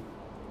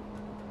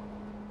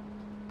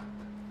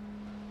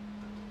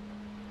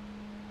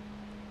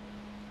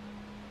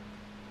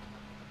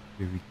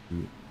 Very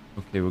cute.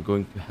 Okay, we're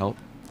going to help.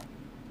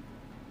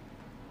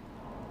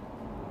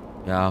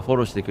 いやー、フォ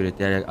ローしてくれ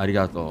てあり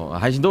がとう。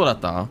配信どうだっ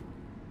た？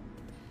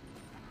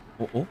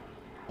お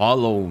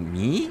Follow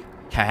me?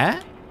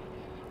 Cat?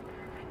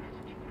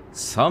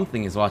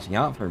 Something is watching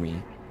out for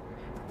me.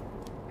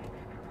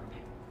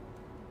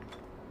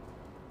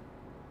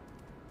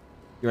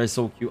 You are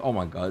so cute. Oh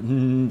my god.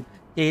 照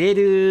れ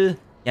る。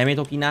やめ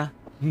ときな。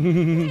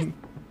照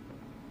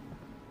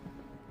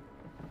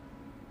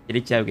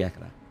れちゃうや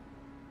から。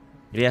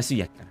照れやすい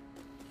やか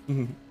ら。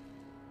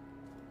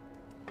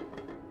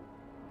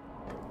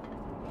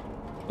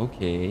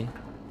Okay.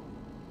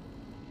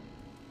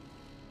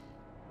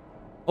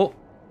 Oh,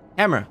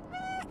 camera.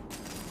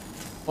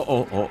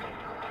 Oh.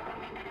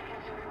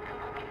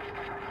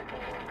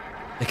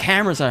 The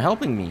cameras are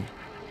helping me.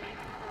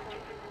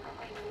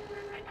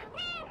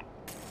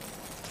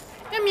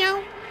 Meow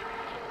meow.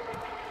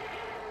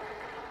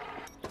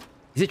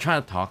 Is it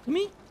trying to talk to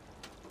me?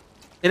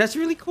 Hey, that's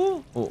really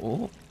cool.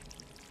 Oh.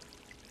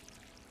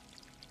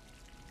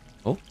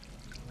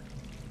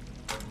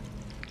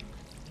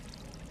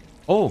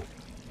 Oh.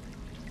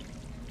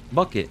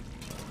 Bucket.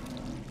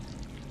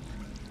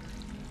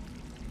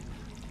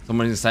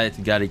 Someone decided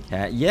to get a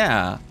cat.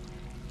 Yeah.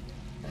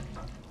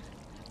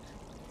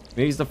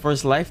 Maybe it's the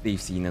first life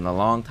they've seen in a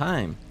long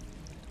time.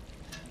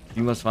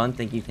 Stream was fun.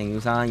 Thank you,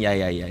 san.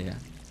 Yeah.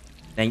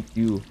 Thank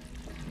you.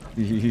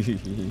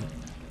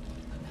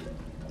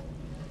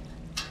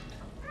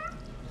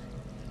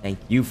 Thank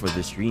you for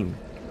the stream.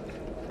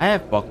 I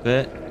have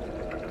bucket.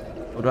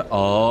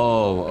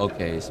 Oh,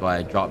 okay. So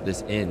I dropped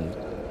this in.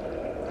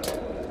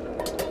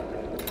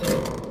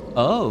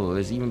 Oh,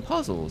 there's even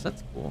puzzles.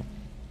 That's cool.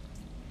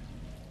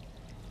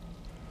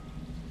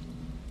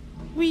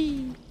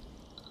 Whee!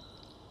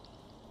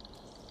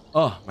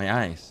 Oh, my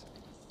eyes.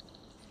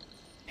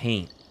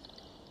 Paint.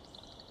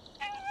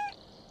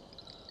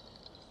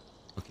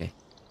 Okay.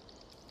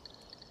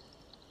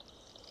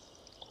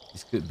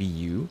 This could be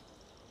you.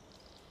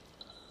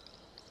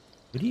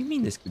 What do you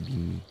mean this could be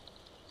me?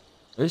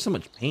 There's so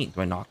much paint.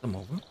 Do I knock them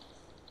over?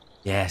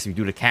 Yes, we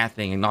do the cat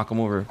thing and knock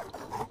them over.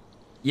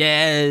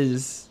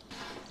 Yes!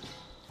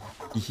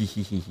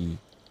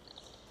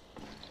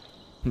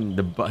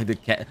 the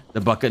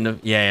bucket.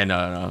 Yeah,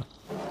 no.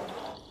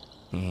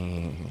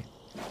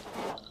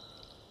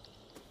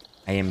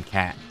 I am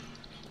cat.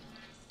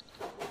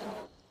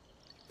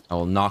 I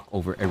will knock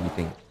over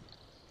everything.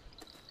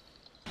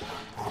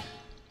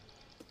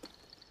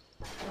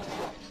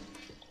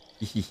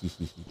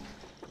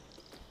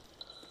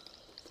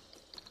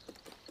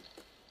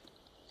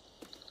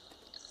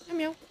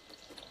 Meow.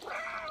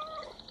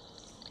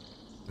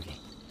 Okay.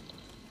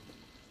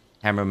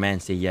 Cameraman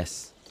say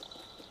yes.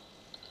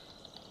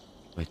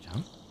 Wait,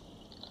 jump?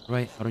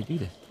 Right, how do I do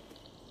this?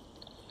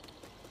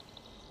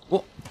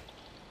 Oh.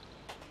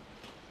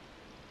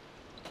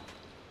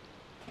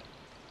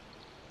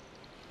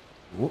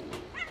 Whoop.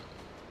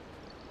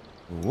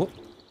 Whoop.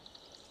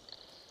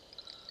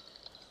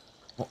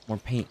 Oh, more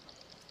paint.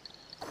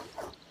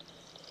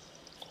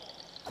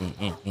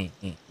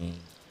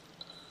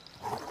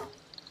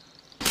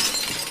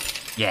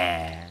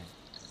 Yeah.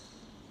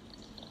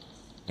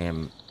 I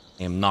am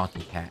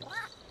naughty cat.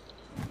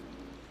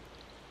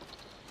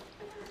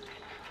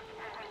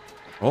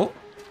 Oh.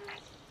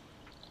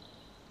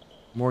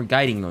 More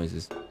guiding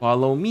noises.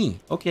 Follow me.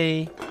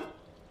 Okay.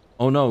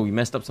 Oh no, we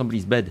messed up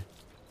somebody's bed.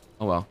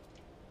 Oh well.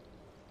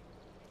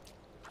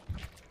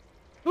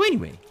 So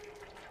anyway.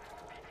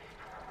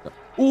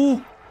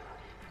 Ooh.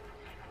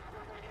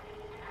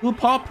 Little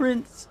paw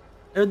prints.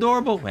 They're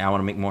adorable. Wait, I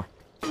want to make more.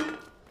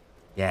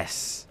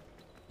 Yes.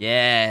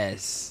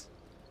 Yes.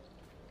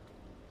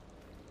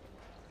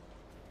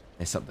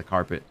 Mess up the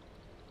carpet.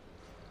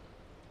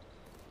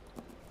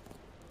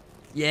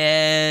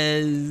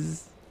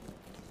 Yes.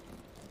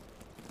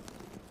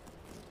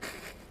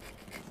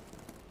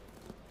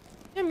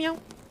 Meow meow.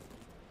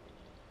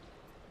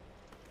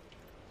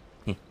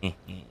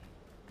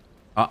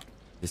 Ah,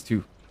 there's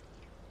two.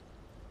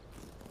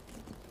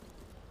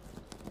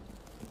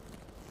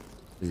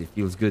 Because it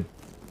feels good.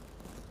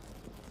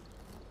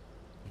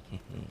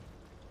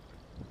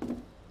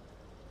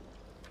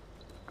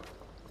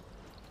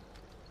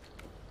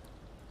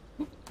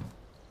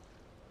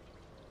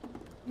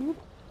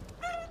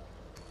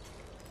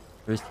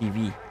 Where's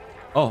TV?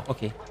 Oh,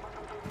 okay.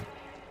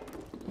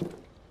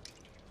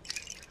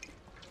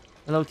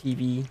 Hello,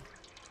 TV.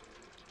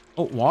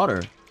 Oh,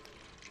 water.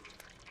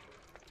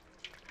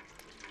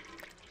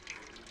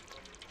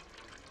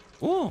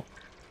 Oh.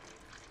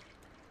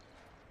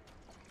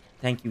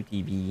 Thank you,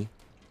 TV.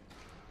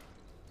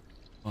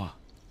 Oh,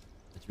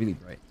 it's really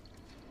bright.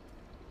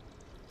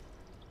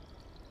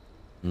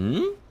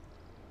 Hmm?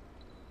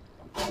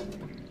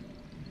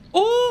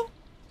 Oh!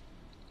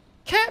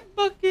 Cat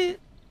bucket!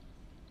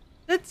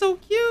 That's so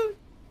cute!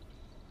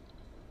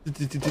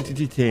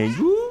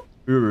 Tango?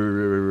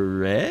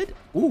 Red?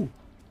 Ooh.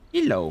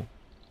 Hello.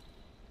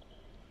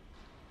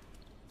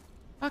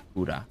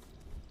 Sakura.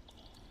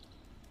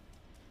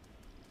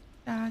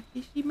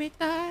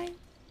 Takeshimetai.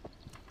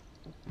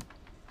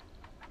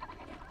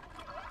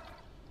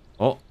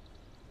 Oh.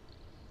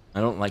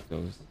 I don't like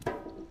those.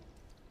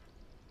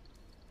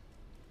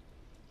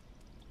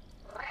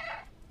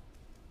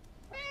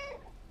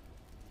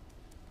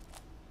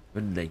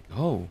 Where did they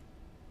go?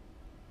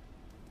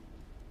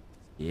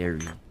 Scary.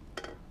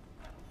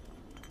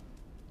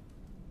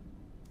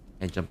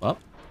 Can I jump up?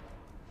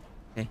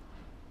 Okay.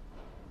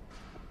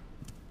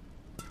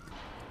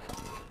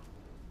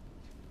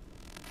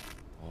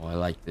 Oh, I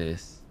like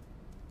this.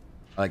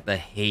 I like the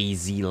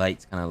hazy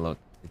lights kind of look.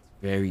 It's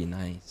very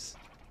nice.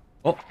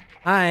 Oh,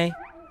 hi.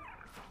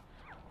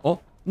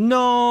 Oh,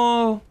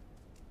 no.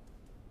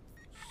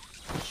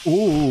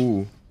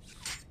 Ooh.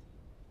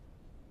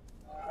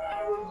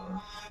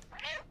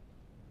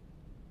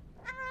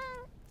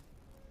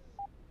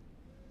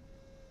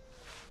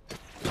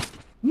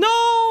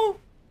 No.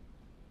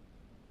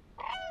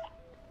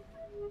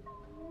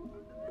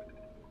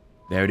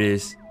 There it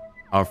is.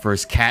 Our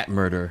first cat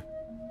murder.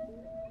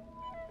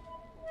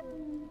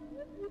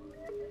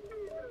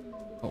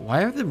 But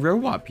why are the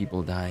robot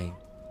people dying?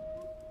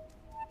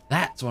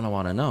 That's what I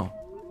want to know.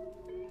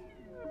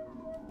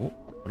 Oh,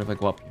 what if I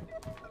go up here?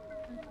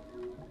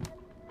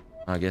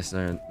 I guess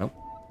nope.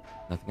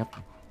 Nothing up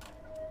here.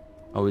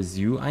 How is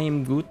you? I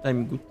am good.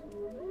 I'm good.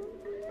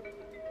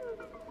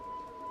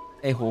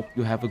 I hope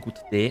you have a good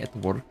day at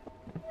work.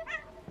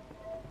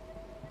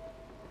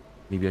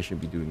 Maybe I should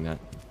be doing that.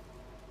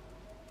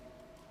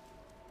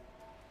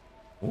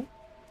 Oh.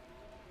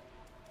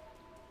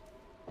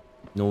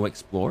 No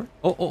explore?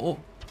 Oh, oh, oh.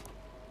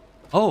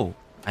 Oh,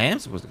 I am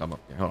supposed to come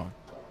up here. Hold on.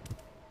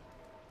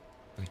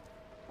 Okay.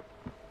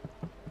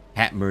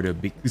 Cat murder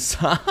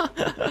Bikusa.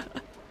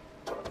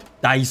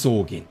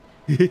 Daisogen.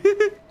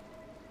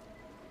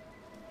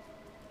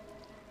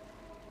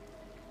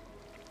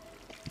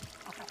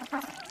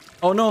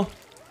 Oh no.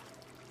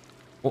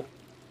 Oh.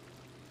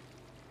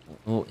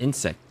 Oh,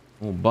 insect.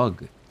 Oh,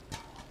 bug.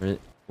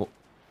 Oh,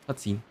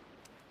 cutscene.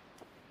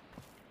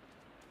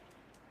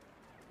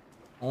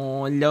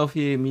 Oh, I love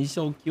him. He's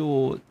so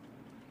cute.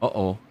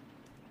 Uh-oh.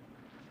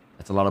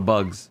 That's a lot of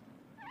bugs.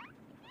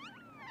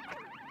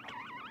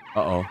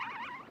 Uh-oh.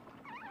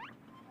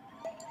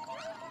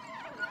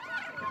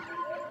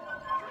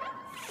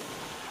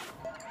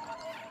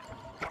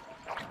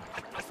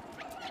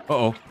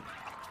 Uh-oh.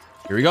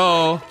 Here we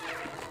go.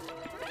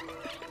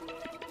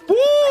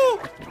 Woo!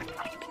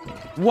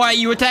 Why are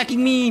you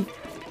attacking me?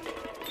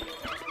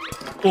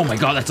 Oh my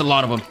god, that's a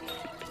lot of them.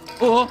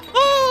 Oh,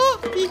 oh,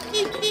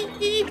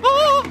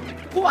 oh,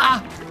 wah.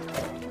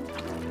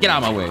 Get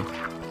out of my way.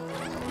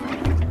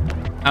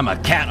 I'm a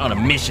cat on a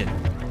mission.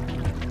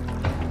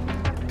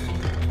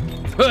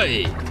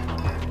 Hey.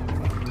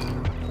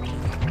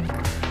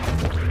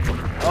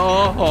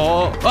 Oh,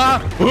 oh, ah,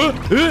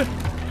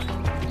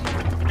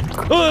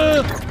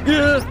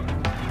 yeah.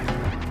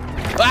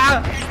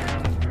 Ah.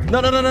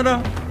 No, no, no, no,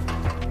 no.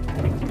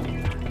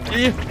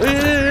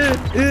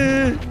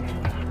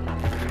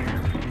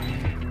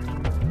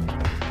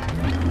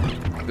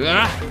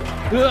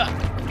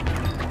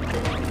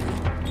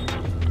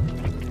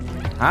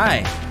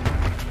 Hi.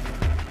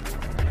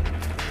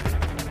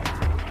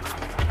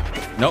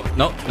 Nope,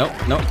 nope, nope,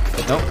 nope,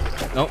 nope,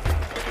 nope,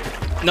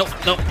 nope,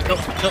 nope,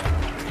 nope, nope.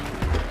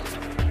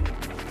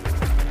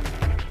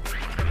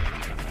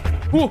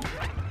 Woo!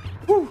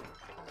 Woo!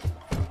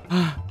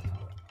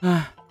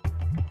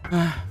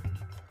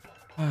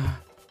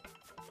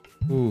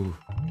 Ooh.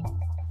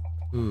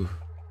 Ooh.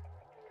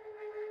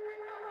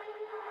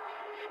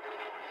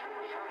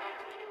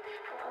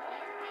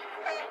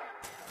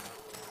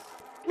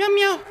 Meow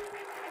meow.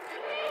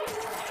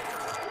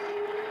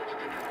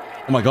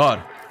 Oh my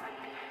god.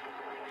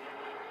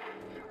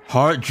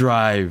 Hard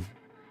drive.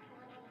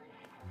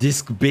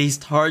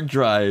 Disk-based hard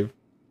drive.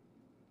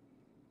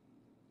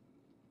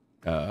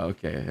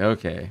 Okay,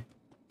 okay.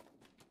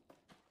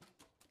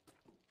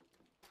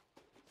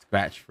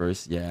 Scratch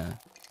first, yeah.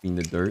 Clean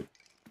the dirt.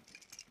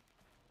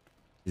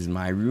 This is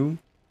my room.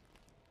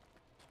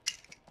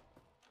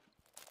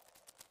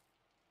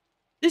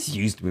 This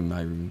used to be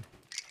my room.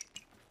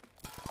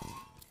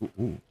 Ooh,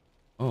 ooh.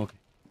 Oh, okay.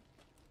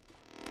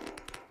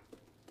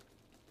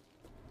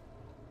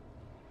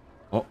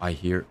 Oh, I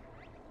hear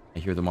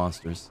the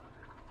monsters.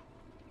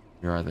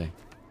 Where are they?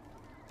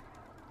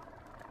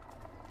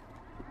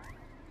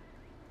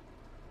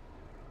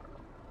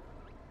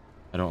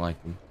 I don't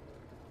like them.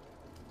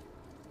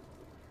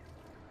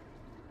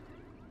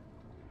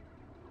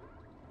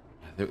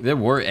 There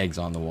were eggs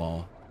on the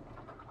wall.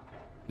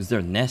 Was there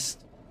a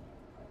nest?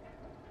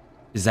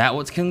 Is that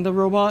what's killing the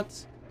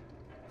robots?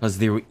 Because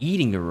they were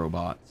eating the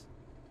robots.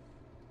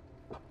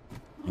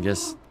 I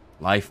guess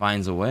life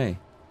finds a way.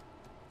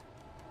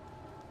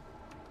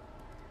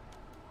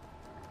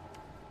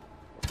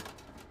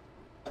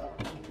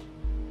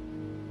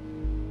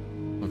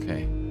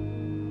 Okay.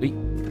 Wait.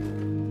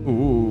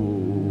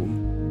 Ooh.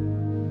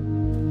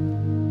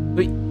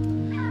 Wait.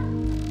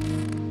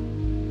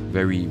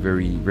 Very,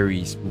 very,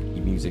 very spooky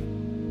music.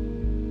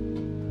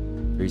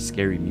 Very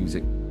scary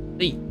music.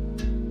 Hey.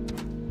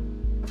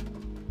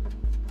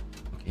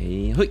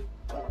 Okay. Hey.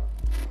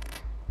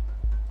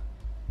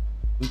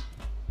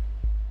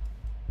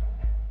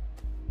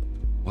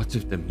 What's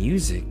with the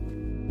music?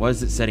 What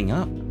is it setting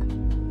up?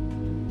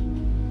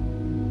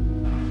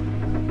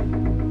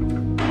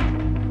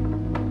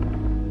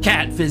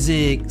 Cat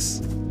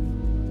physics.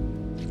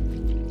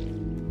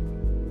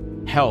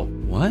 Help.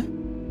 What?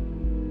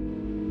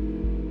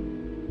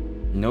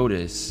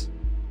 Notice.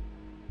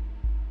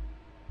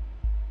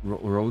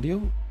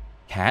 Rodeo?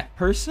 Cat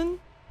person?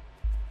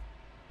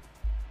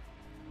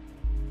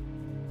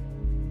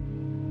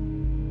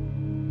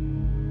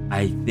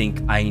 I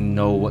think I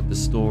know what the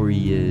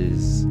story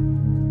is.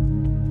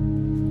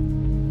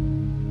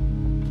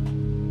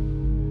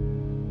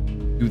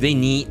 Do they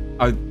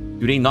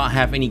not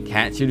have any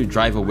cats here to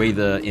drive away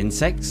the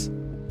insects?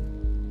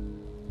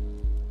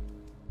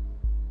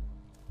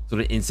 So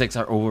the insects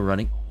are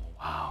overrunning. Oh,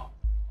 wow.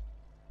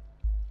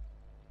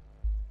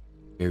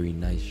 Very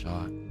nice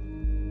shot.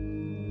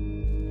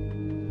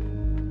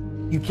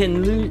 You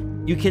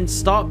can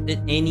stop at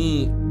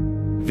any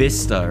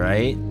vista,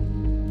 right?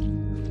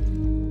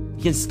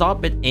 You can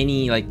stop at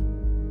any like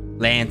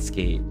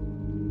landscape.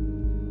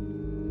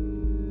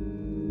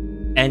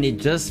 And it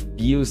just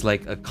feels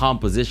like a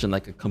composition,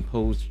 like a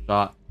composed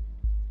shot.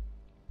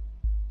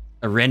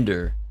 A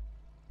render.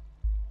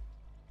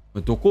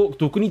 どこ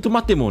に止ま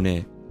っても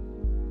ね、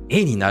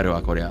絵になる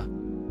わ、こりゃ。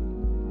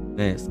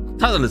ね、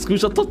ただのスクリーン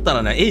ショット撮った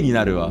らね、絵に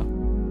なるわ。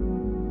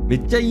め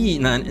っちゃいい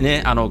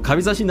ね、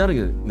紙差しになる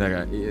けど、なん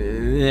か、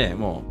ね、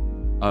も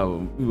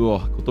う、う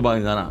わ、言葉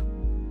にならん。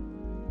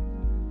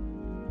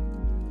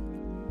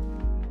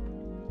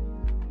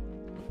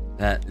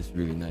That is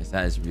really nice.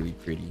 That is really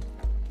pretty.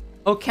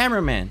 Oh,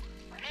 cameraman.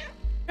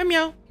 Meow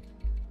meow.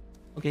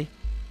 Okay.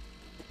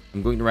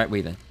 I'm going the right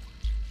way then.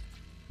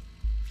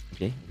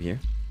 Okay, over here.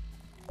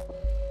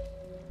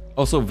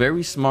 Also,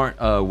 very smart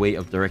way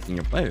of directing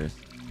your players.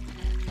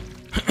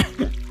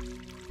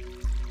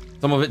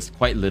 Some of it's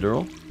quite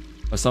literal,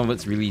 but some of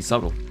it's really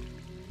subtle.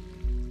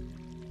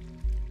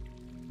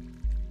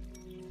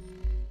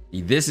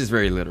 This is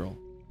very literal.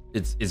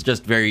 It's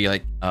just very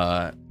like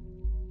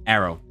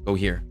arrow, go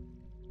here.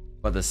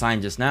 But the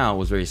sign just now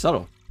was very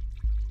subtle.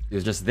 It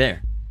was just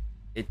there.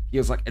 It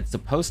feels like it's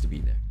supposed to be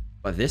there.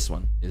 But this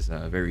one is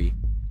very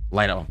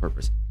light up on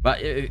purpose. But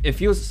it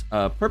feels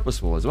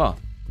purposeful as well.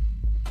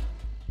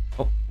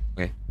 Oh,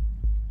 okay.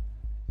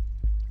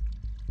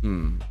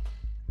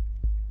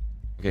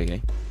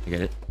 Okay, I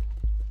get it.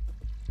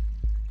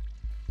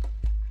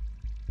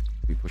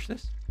 Can we push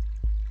this?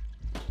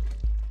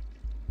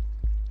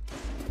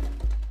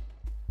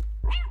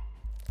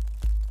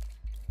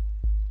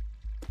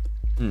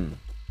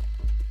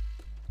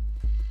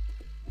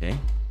 Okay,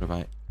 what if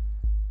I...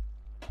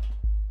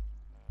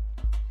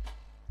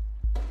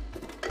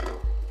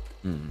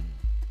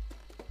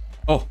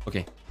 Oh,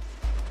 okay.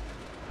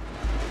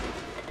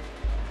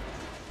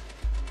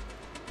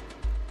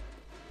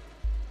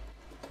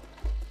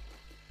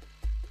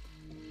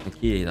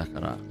 Okay, だか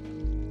ら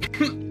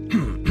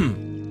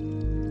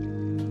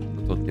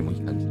とってもい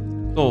い感じ。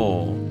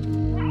そう。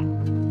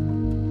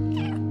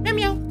ミャ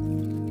ミャオ。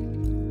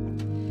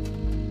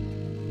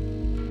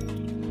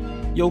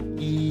よ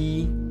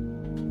きー。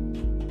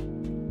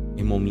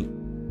エモミ。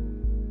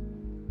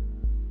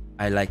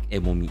I like エ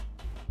モミ。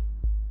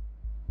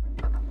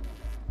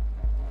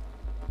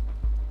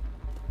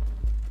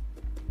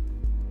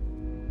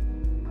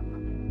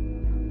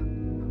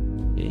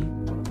Okay.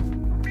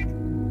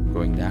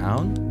 Going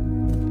down.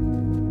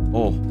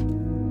 Oh.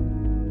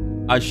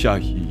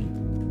 Asahi.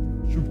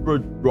 Super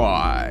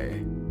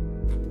dry.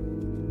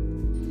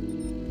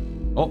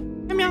 Oh.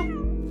 Meow meow.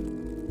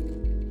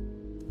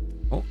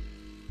 Oh.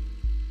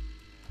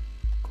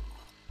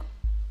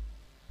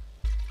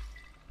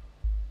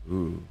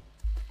 Ooh.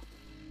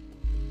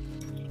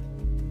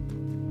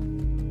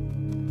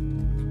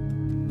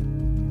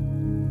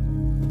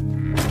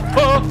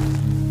 Oh!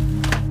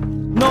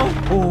 No!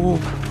 Oh!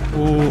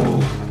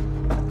 Oh!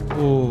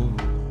 Oh!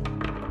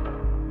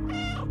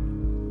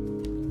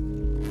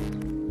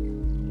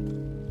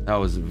 That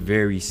was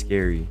very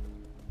scary.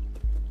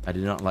 I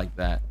did not like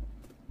that.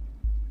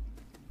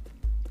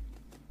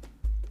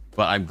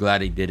 But I'm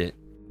glad he did it.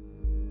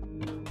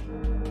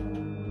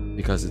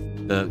 Because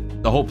the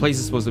whole place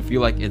is supposed to feel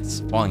like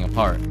it's falling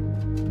apart.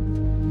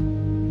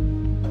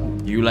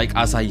 You like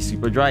Asahi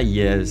Super Dry?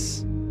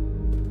 Yes.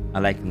 I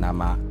like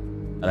Nama.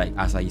 I like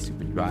Asahi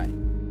Super Dry.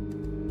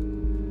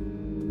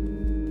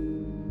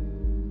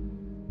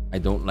 I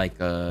don't like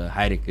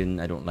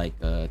Heineken. I don't like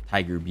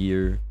Tiger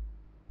beer.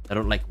 I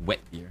don't like wet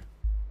beer.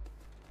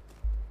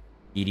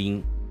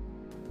 Eating.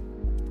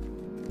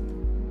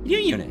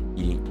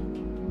 Eating.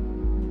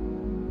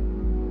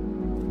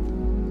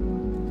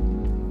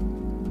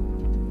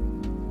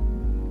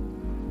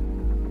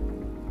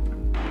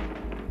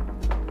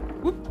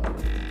 Whoop.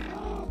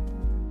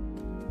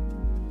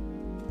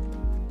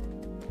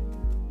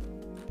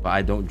 But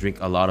I don't drink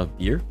a lot of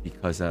beer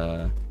because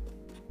I'm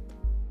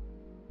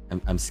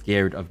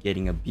scared of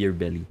getting a beer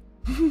belly.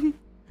 So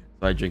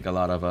I drink a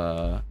lot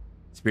of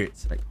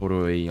spirits like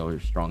Horoi or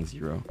Strong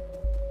Zero.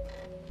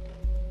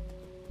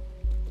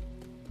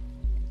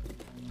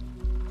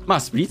 まあ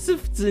スピリッツ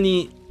普通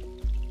に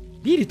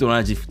ビールと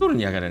同じ太るん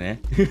やからね。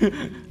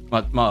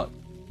まあ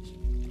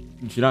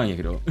知らんや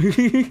けど。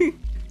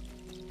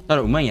た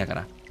だうまいんやか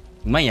ら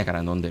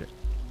飲んでる。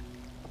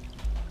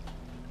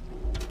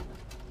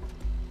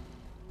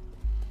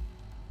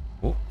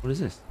お、what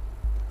is this?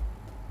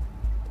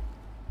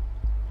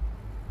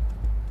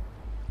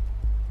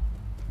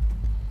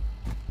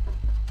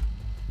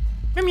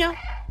 Meow meow.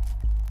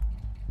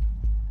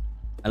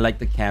 I like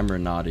the camera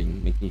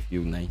nodding. Makes me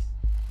feel nice.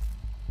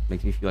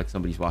 Makes me feel like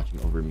somebody's watching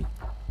over me.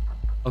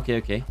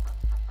 Okay.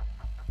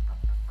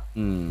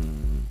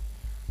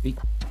 Sweet.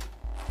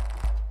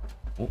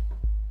 Oh,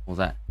 what was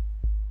that?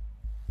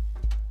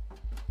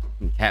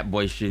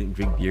 Catboy shouldn't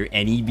drink beer.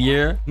 Any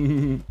beer?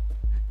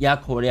 いや、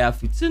これは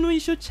普通の衣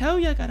装ちゃう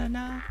やから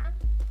な。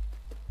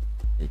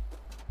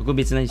特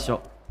別な衣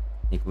装。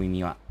猫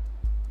耳は。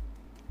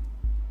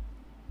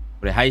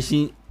これ配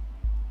信。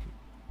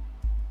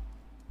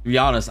To be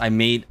honest, I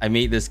made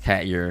this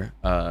cat ear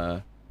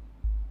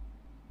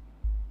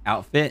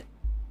outfit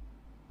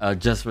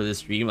just for this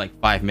stream, like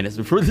 5 minutes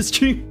before the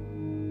stream.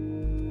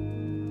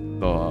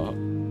 そ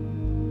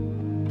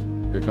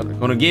う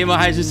このゲームを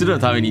配信する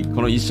ためにこの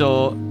衣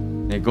装、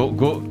ね、こ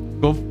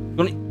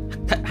の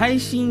配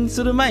信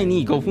する前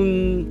に5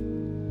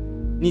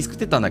分に作っ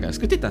てたんって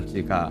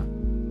いうか、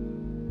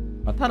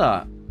まあ、た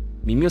だ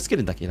耳をつけ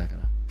るだけだか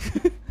ら。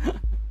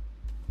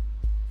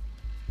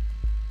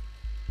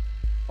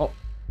お、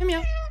み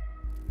や。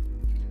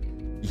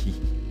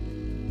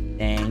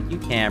Thank you,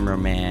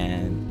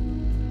 cameraman.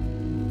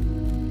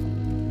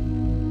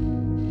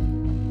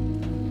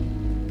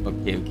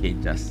 Okay,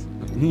 just.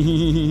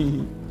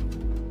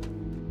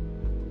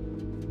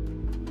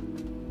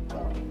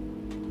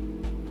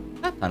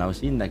 楽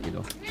しいんだけ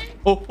ど。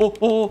お。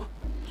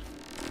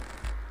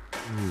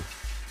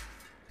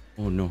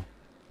Oh no.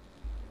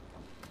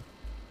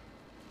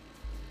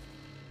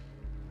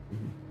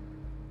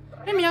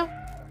 Meow.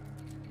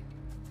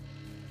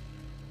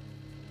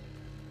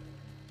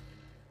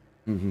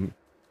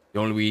 The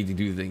only way to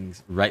do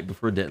things right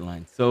before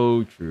deadline.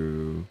 So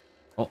true.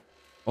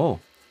 Oh.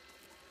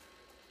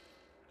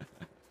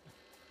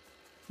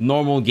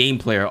 Normal game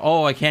player.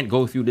 Oh, I can't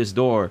go through this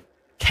door.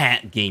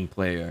 Cat game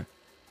player.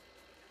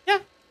 Yeah,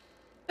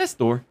 that's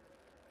door.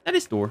 That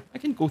is door. I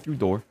can go through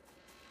door.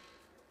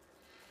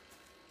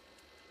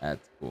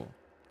 That's cool.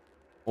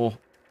 Oh,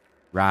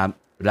 ramen.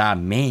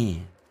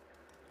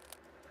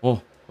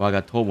 Oh,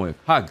 wagatomo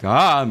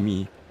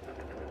kagami.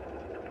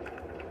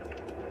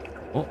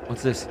 Oh,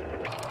 what's this?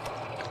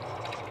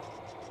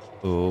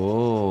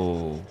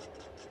 Oh.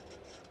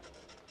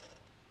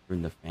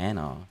 Turn the fan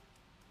off.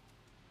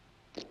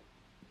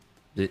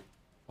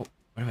 Oh,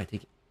 where do I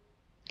take it?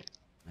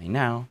 Right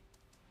now.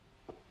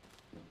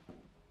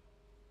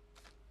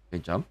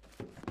 Good job.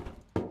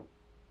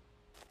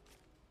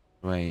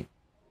 Right.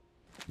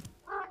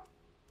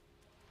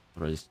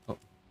 What is? Oh.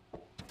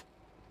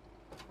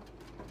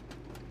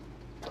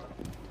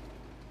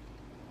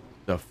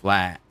 The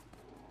flat.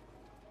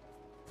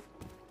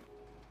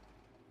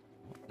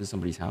 This is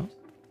somebody's house?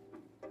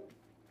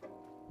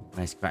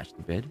 Can I scratch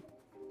the bed?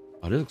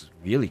 Oh, this looks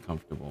really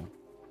comfortable.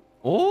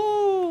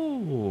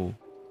 Oh!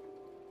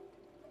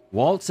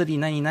 Walled City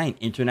 99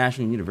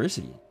 International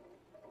University.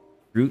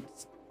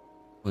 Roots.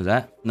 What was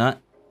that?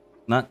 Not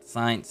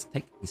Science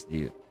Tech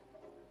Institute.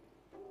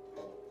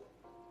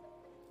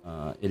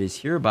 It is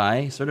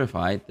hereby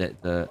certified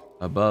that the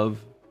above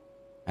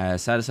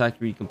has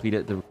satisfactorily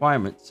completed the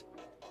requirements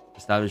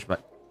established by...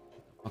 What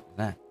the fuck was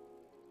that?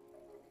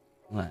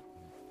 What?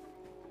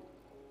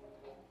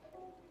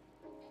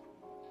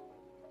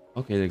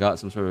 Okay, they got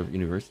some sort of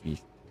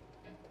universities.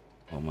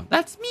 Oh my,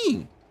 that's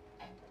me!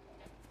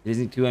 It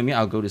isn't 2 a.m.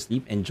 I'll go to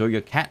sleep. Enjoy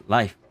your cat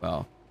life.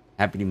 Well,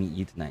 happy to meet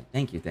you tonight.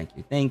 Thank you.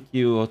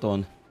おと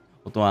ん。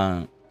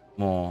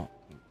も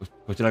う、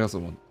こちらこそ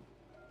も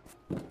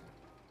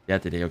やっ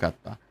ててよかっ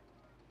た。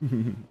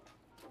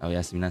お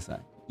やすみなさ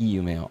い。いい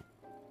夢を。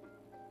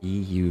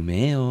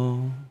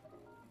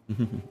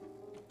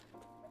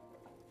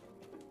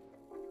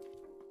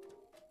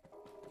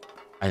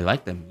I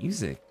like the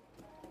music.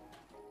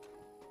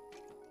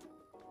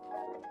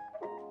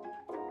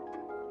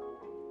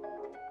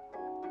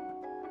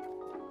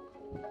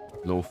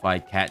 Lo-fi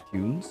cat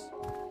tunes.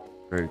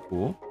 Very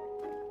cool.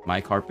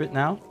 My carpet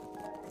now.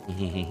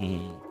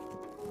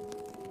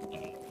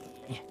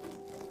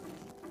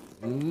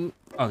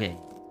 Okay.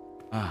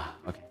 Ah,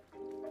 okay.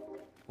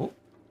 Oh.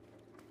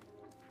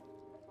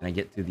 Can I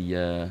get to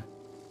the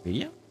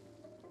radio?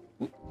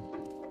 Ooh.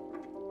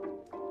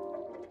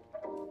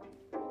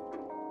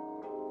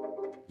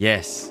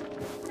 Yes.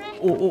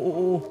 Oh, oh, oh,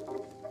 oh.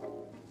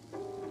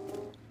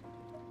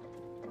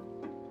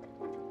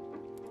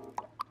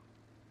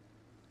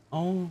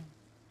 Oh.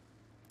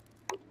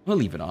 We'll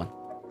leave it on.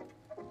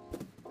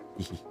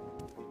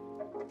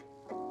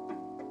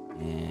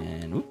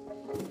 And oop.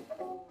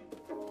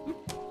 Oop.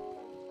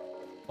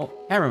 Oh,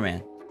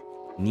 cameraman.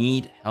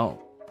 Need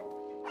help.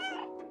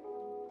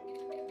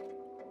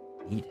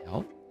 Need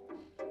help?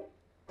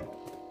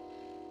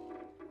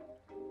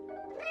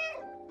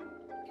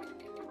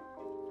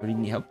 What do you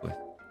need help with?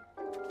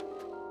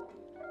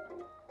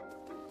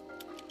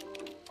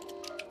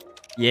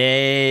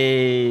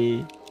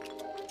 Yay!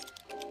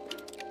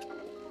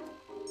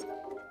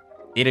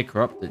 Data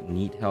corrupted.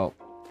 Need help.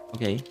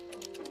 Okay.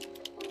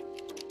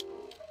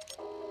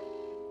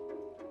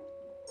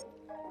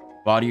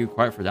 Body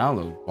required for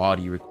download.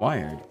 Body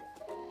required.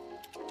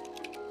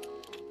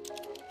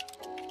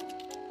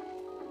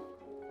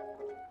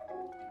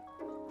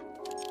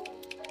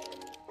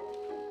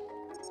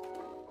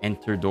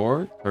 Enter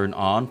door. Turn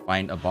on.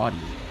 Find a body.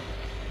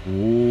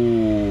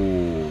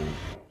 Ooh.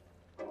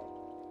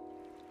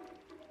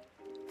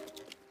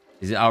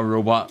 Is it our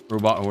robot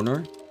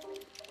owner?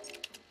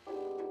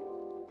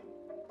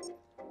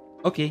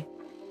 Okay.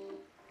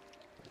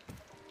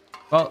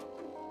 Well,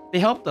 they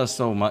helped us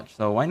so much,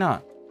 so why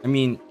not? I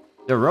mean,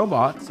 they're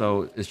robots,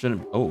 so it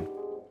shouldn't... Oh.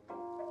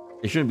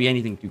 It shouldn't be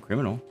anything too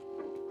criminal.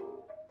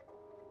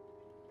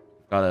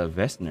 Got a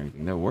vest and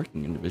everything. They're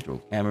working individual.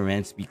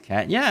 Cameraman, speak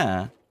cat.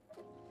 Yeah.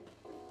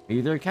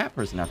 Maybe they're a cat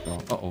person after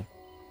all. Uh-oh.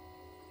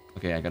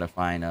 Okay, I gotta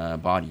find a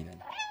body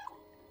then.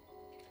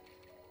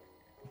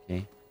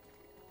 Okay.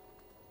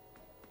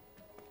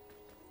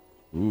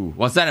 Ooh,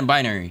 what's that in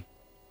binary?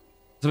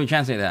 Somebody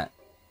translate that.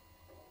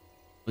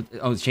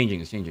 Oh, it's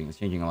changing. It's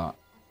changing a lot.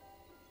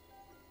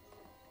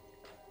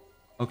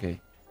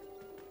 Okay.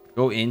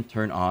 Go in,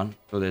 turn on.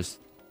 So there's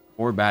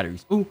 4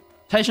 batteries. Ooh,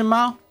 Taishan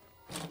Mao.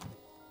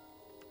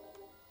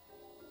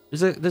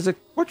 There's a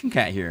fortune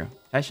cat here.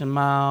 Taishan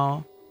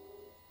Mao.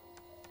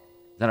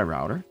 Is that a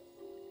router?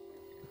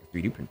 A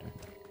 3D printer.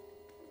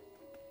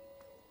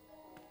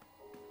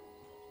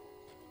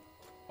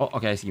 Oh,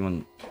 okay. I see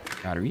one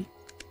battery.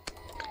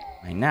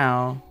 Right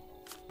now.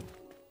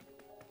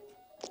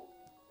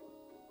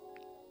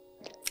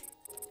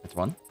 That's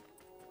one.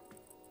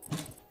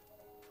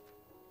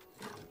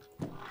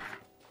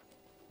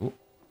 Oh,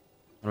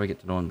 how do I get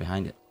to the one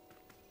behind it?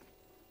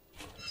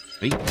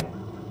 Wait.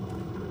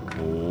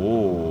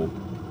 Oh,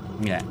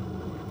 give me that.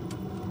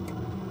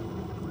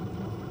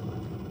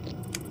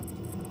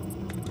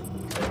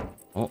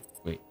 Oh,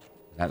 wait.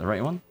 Is that the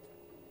right one?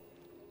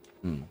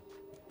 Hmm.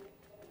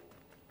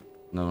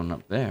 No one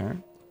up there.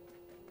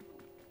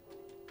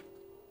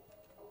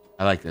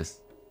 I like this.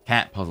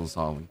 Cat puzzle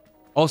solving.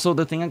 Also,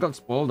 the thing I got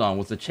spoiled on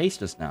was the chase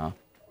just now.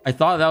 I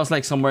thought that was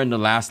like somewhere in the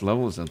last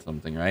levels or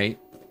something, right?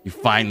 You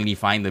finally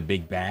find the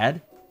big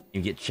bad.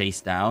 You get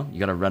chased down. You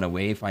gotta run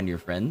away, find your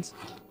friends.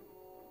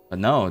 But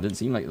no, it didn't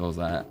seem like it was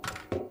that.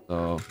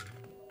 So,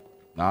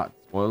 not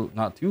spoiled,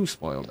 not too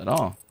spoiled at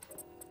all.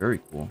 Very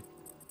cool.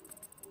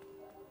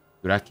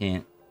 But I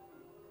can't.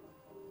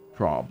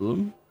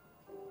 Problem.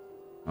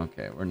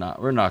 Okay, we're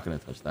not gonna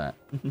touch that.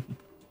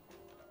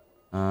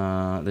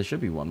 There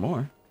should be one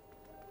more.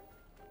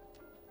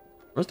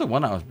 Where's the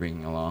one I was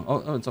bringing along?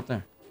 Oh, it's up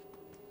there.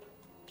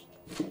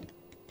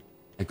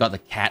 I got the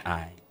cat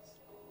eyes.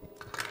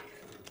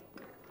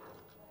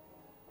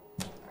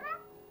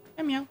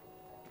 Meow meow.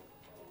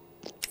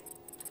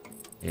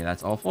 Okay,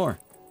 that's all 4.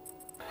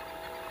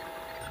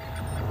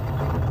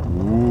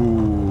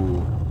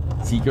 Ooh,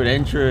 secret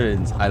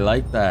entrance. I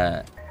like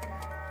that.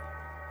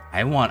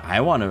 I want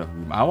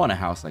a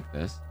house like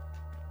this.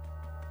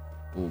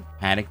 Ooh,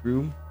 panic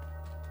room.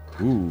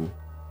 Ooh,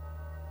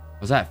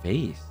 what's that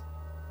face?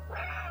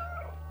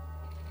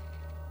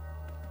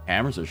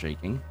 Cameras are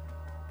shaking.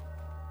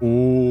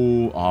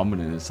 Ooh,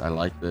 ominous. I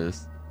like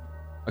this.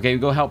 Okay, we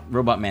go help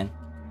Robot Man.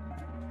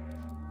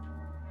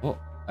 Oh,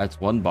 that's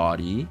one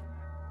body.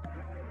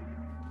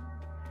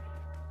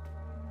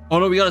 Oh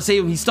no, we gotta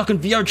save him. He's stuck in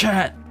VR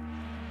chat.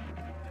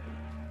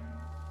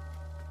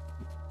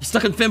 He's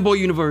stuck in Femboy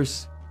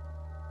universe.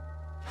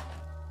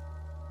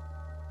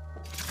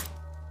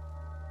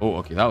 Oh,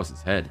 okay, that was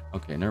his head.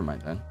 Okay, never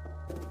mind then.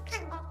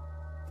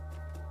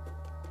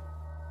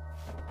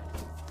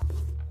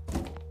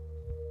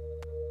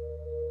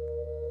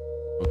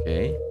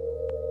 Okay.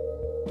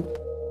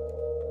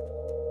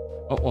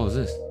 Oh, what was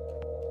this?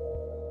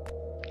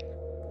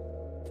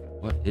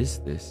 What is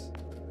this?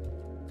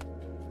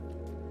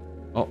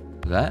 Oh,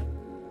 that?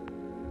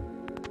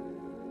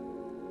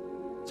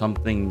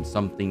 Something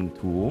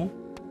tool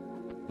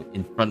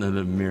in front of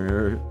the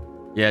mirror.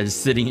 Yeah,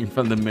 just sitting in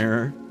front of the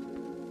mirror.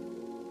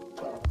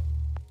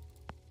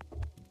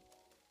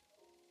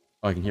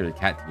 Oh, I can hear the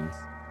cat tunes.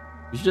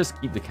 We should just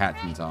keep the cat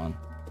tunes on.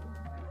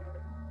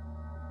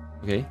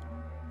 Okay.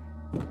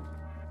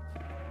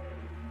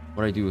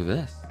 What do I do with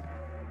this?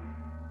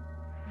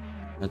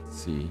 Let's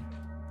see.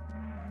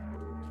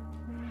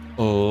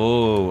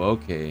 Oh,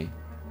 okay.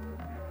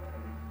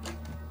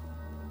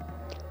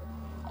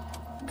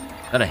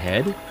 Is that a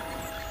head?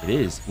 It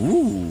is.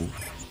 Ooh.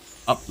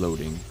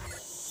 Uploading.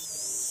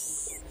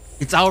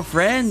 It's our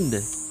friend.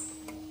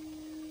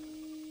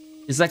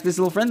 It's like this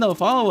little friend that'll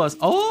follow us.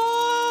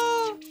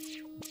 Oh!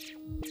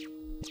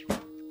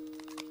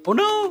 Oh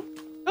no!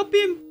 Help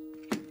him!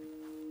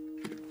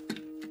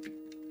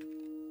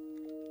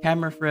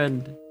 Camera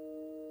friend.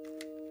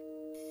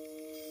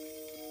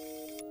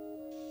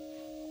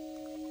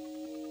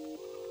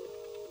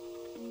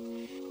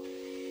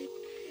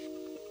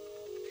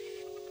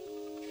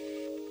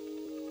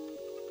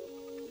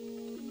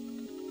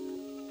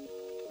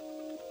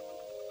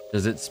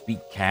 Does it speak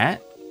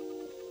cat?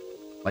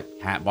 Like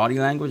cat body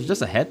language?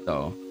 Just a head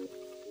though.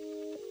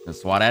 Gonna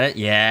swat at it?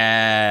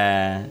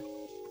 Yeah.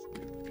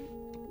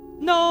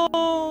 No.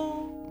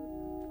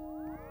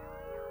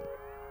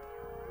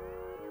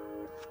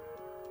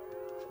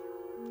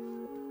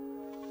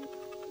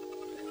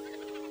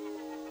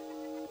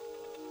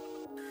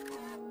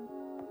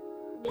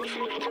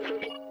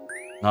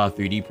 Oh,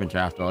 3D printer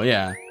after all.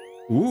 Yeah.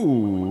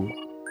 Ooh.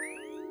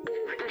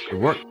 It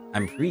worked.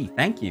 I'm free.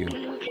 Thank you.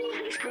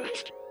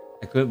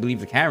 I couldn't believe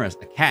the cameras.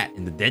 A cat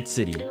in the dead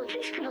city.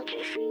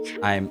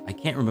 I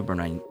can't remember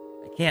my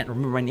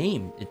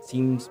name. It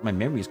seems my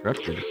memory is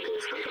corrupted.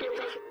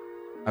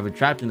 I've been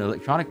trapped in the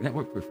electronic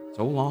network for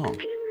so long.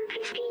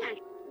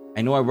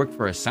 I know I worked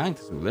for a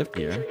scientist who lived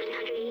here.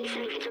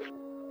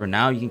 For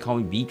now, you can call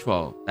me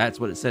B12. That's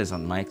what it says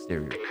on my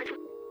exterior.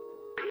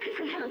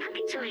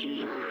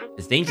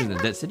 It's dangerous in the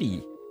dead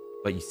city,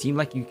 but you seem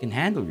like you can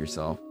handle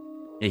yourself.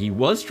 Yeah, he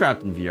was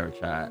trapped in VR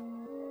chat.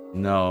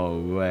 No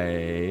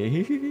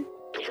way.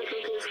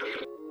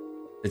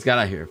 Let's get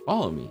out here.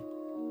 Follow me.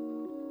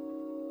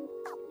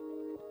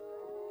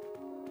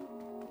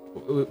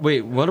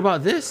 Wait, what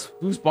about this?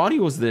 Whose body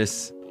was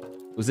this?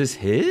 Was this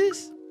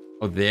his?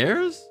 Oh,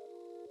 theirs?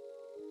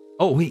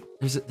 Oh, wait.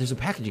 There's a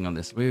packaging on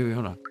this. Wait,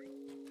 hold on.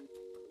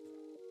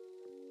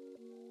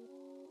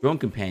 Drone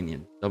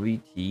companion.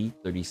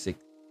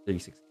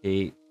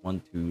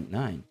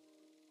 WT36K129.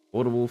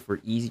 Foldable for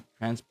easy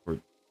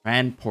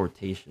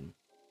transportation.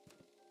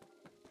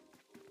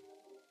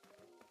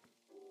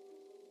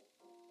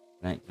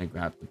 Can I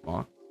grab the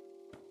box?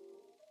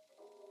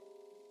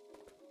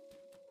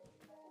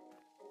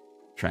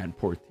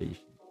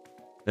 Transportation.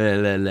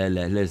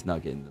 Let's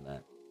not get into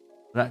that.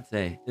 What did I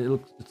say?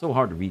 It's so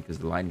hard to read because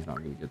the lighting's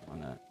not really good on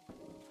that.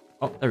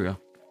 Oh, there we go.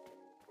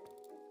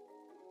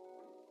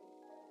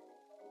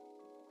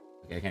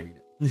 Okay, I can't read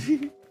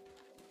it.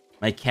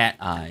 My cat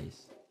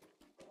eyes.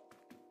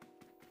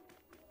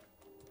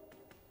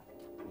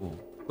 Whoa.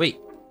 Wait.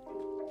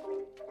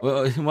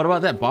 What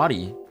about that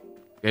body?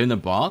 Get in the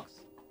box?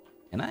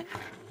 Can I?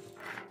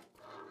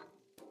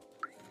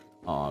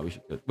 Oh, we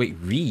should go. Wait,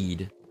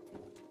 read.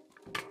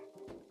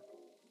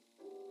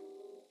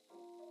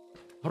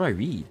 How do I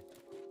read?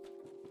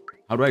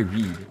 How do I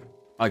read?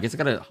 Oh, I guess I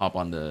gotta hop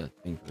on the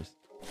thing first.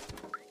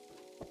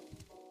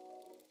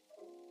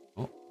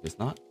 Oh, guess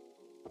not.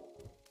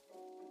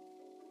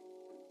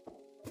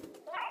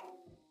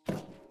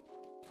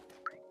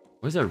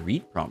 Where's a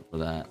read prompt for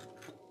that?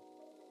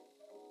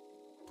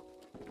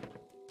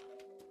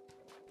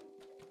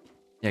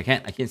 Yeah, I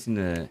can't seem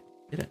to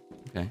hit it.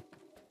 Okay.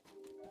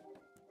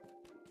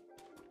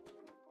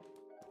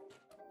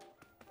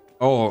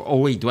 Oh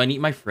wait, do I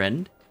need my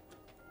friend?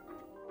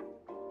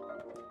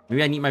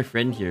 Maybe I need my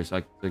friend here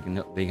so they can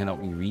help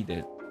me read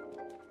it.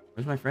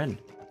 Where's my friend?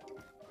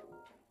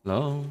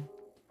 Hello?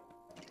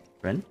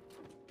 Friend?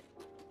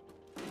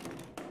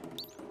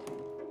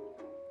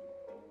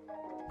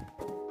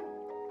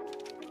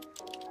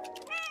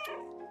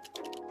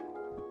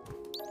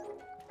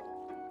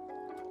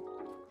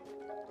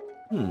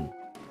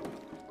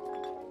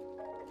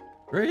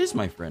 Where is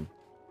my friend?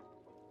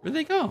 Where'd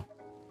they go?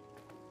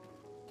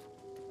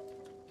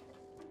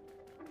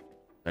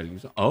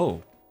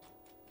 Oh.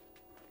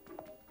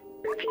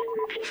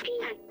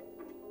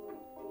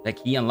 That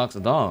key unlocks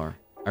a door.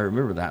 I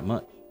remember that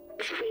much.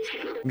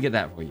 Let me get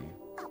that for you.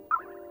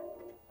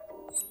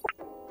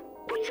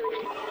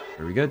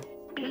 Very good.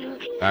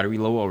 Battery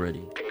low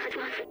already.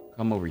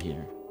 Come over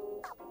here.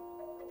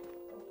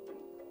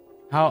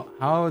 How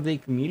are they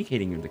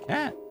communicating with the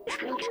cat?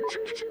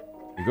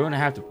 You're going to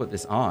have to put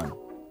this on.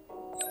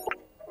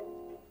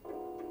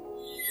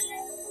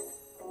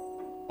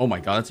 Oh my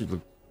god, that's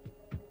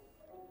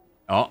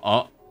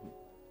oh.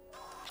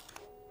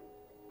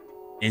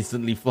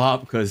 Instantly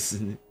flop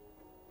because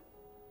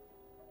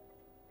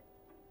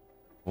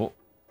oh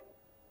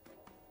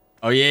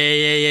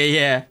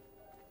yeah.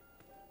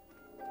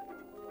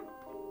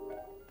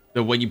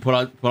 So when you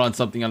put on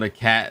something on a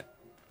cat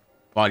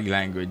body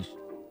language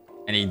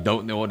and they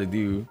don't know what to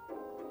do.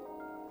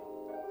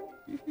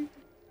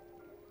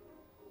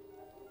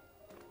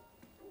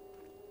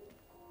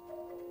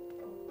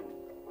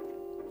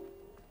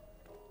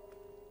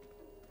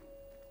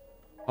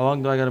 How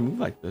long do I gotta move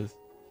like this?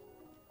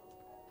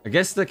 I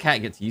guess the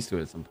cat gets used to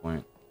it at some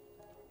point.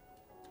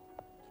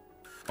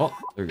 Oh,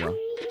 there we go.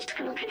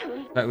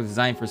 That was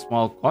designed for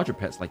small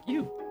quadrupeds like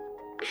you.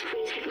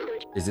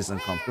 Is this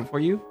uncomfortable for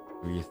you?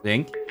 What do you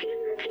think?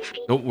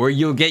 Don't worry,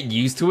 you'll get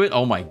used to it?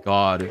 Oh my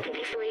god.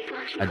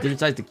 I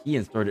digitized the key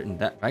and stored it in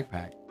that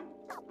backpack.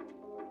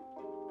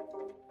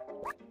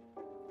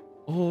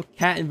 Oh,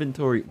 cat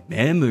inventory.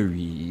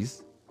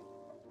 Memories.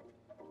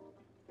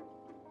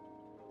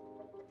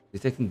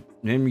 Detecting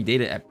memory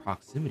data at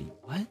proximity.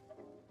 What?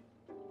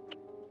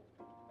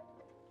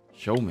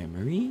 Show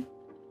memory?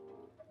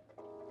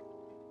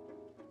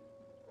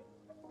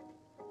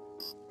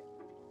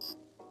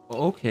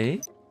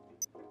 Okay.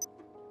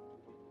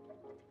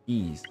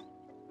 Keys.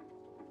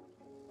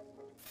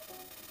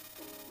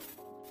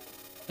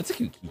 That's a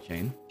cute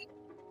keychain.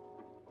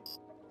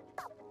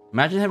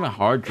 Imagine having a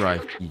hard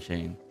drive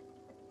keychain.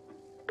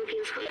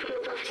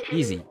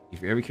 Easy.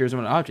 If you're ever curious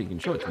about an object, you can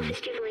show it to me.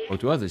 Or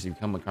to others if you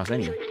come across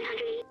any.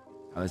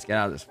 Now let's get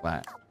out of this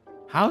flat.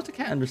 How's the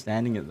cat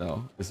understanding it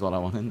though? Is what I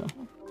want to know.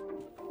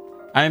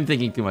 I'm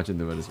thinking too much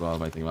into it as well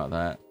if I think about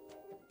that.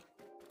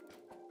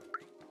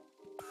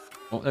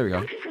 Oh, there we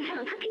go.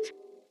 It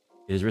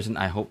is written,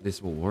 I hope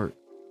this will work.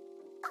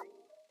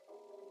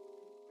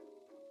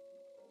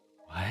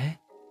 What?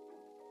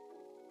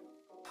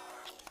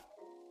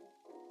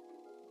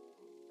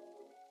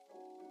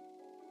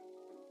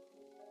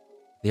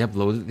 They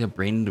uploaded their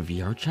brain into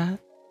VR chat?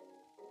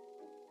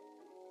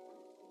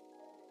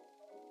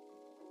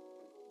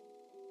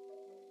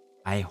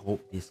 I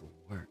hope this will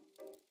work.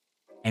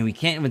 And we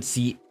can't even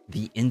see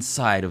the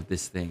inside of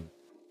this thing.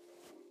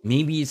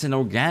 Maybe it's an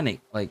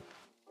organic, like,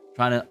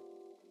 trying to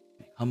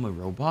become a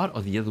robot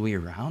or the other way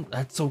around.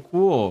 That's so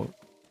cool.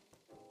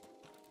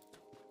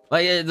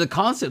 Like, the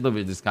concept of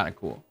it is kind of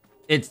cool.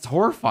 It's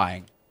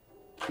horrifying.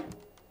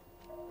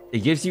 It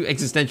gives you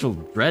existential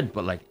dread,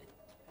 but like,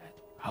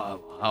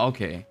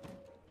 okay.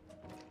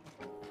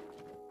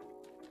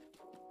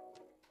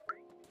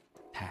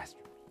 Task.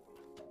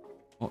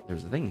 Oh,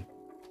 there's a thing.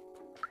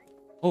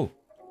 Oh,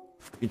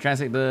 you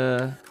translate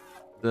the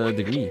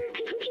degree.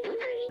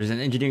 There's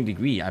an engineering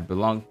degree. It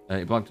belonged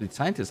to the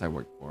scientist I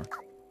worked for.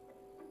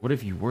 What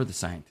if you were the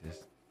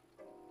scientist?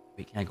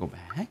 Wait, can I go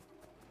back?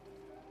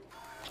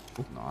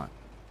 Hope not.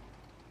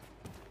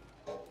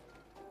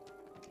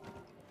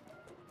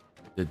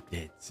 The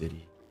dead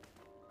city.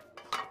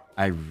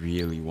 I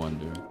really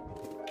wonder.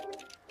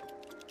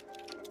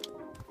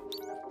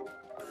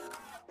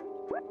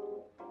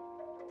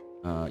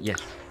 Yes.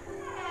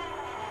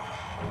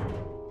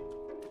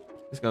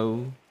 Let's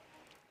go.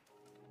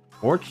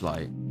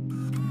 Torchlight.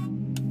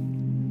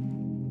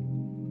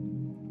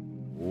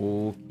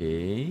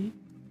 Okay.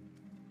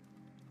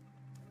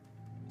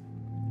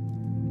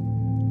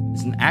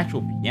 It's an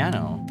actual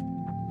piano.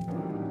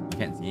 I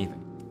can't see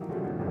anything.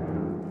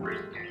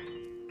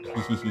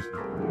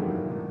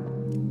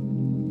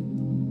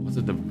 What's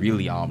with the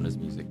really ominous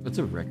music? What's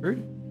a record?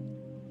 Is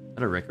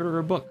that a record or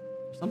a book?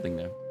 Or something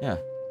there. Yeah.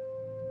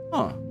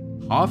 Huh.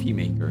 Coffee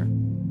maker.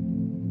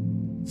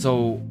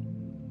 So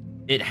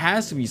it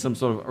has to be some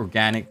sort of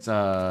organic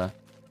a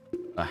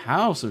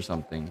house or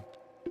something.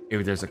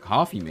 If there's a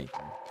coffee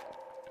maker.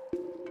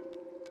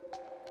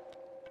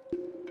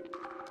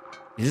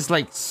 Is this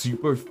like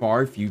super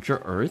far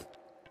future Earth?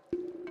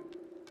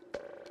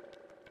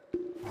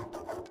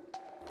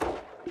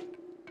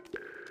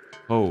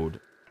 Code.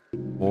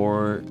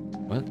 Or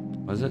what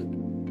was it?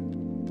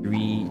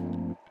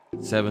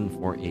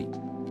 3748.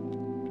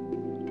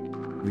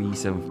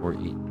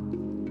 3748.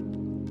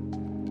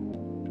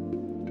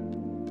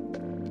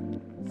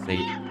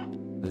 Save.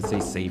 Does it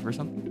say save or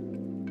something?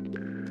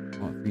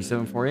 Oh,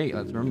 3748.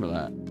 Let's remember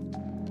that.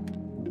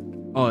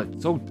 Oh,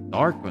 it's so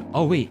dark. But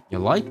oh wait,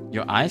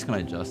 your eyes can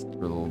adjust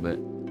for a little bit.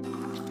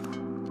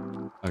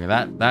 Okay,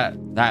 that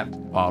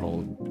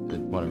bottle,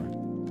 whatever.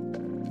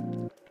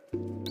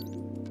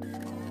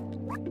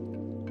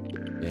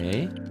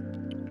 Okay.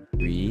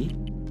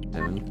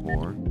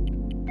 374.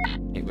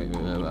 Hey, wait.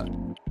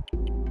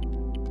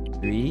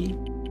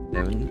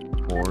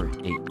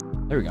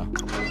 3748. There we go.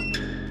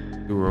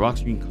 Do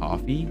robots drink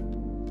coffee?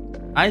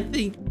 I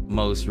think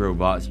most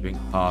robots drink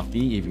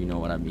coffee, if you know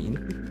what I mean.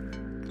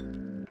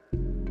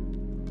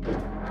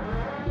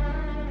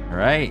 All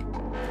right.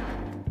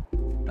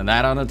 And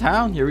that on the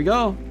town. Here we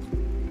go.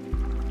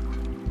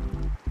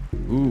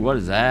 Ooh, what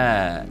is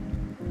that?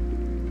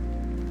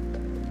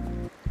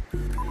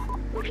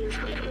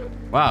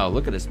 Wow,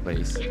 look at this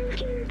place.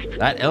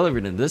 That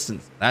elevator in the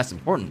distance, that's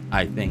important,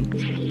 I think.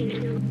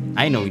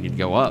 I know we need to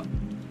go up.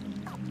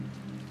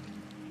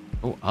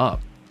 Go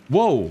up.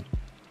 Whoa!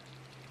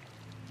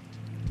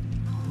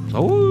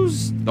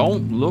 Those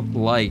don't look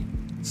like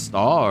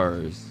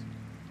stars.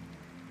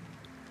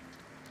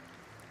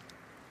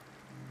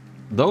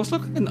 Those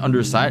look like an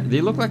underside.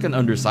 They look like an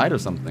underside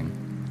of something.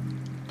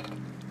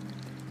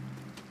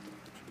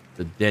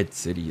 The dead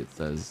city, it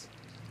says.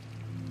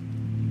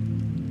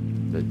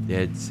 The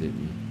dead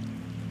city.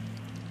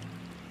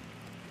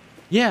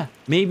 Yeah,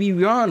 maybe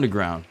we are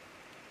underground.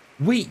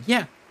 Wait,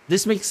 yeah,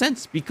 this makes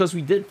sense because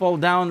we did fall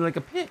down like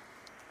a pit.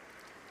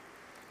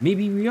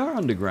 Maybe we are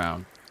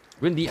underground.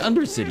 We're in the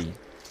Undercity.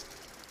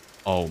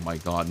 Oh my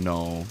god,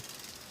 no.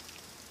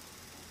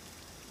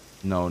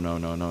 No, no,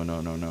 no, no, no,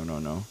 no, no, no,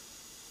 no.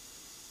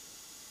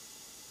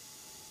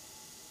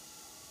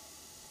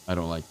 I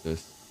don't like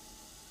this.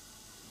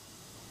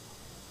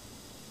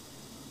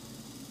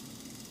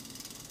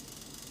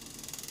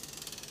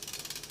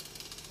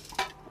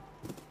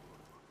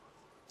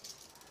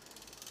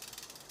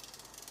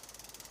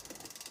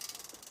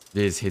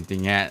 This is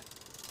hinting at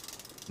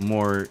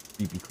more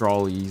creepy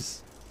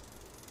crawlies.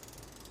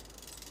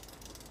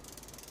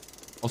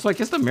 Also, I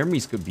guess the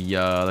memories could be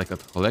like a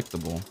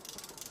collectible.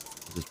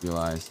 I just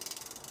realized.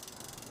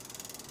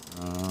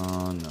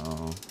 Oh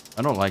no,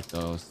 I don't like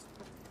those.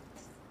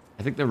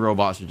 I think the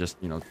robots should just,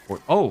 you know,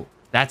 oh,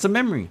 that's a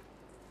memory.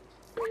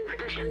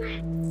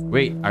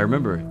 Wait, I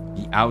remember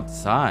the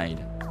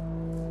outside.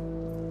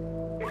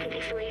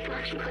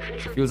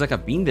 It feels like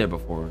I've been there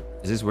before.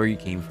 Is this where you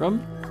came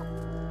from?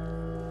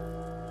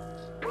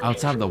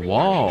 Outside the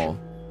wall.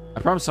 I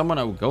promised someone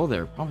I would go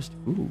there. Promised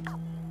who?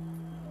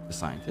 The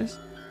scientist?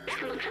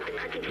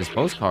 This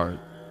postcard.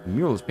 The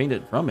mural is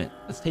painted from it.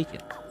 Let's take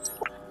it.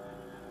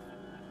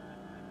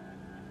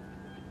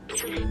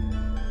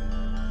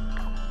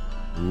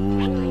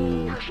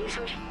 Ooh.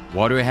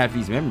 Why do I have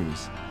these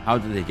memories? How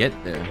did they get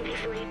there?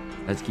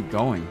 Let's keep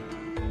going.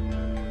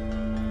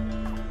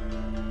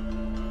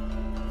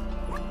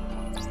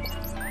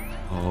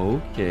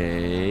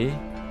 Okay.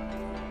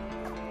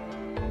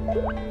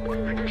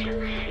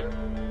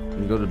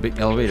 We go to the big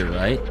elevator,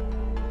 right?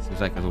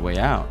 Seems like there's a way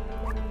out.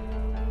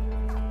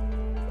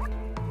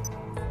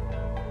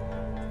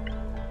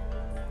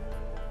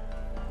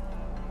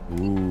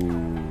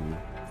 Ooh.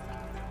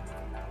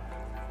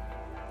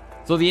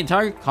 So the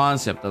entire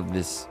concept of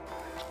this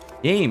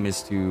game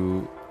is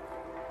to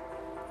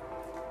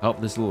help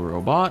this little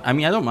robot. I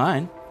mean, I don't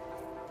mind.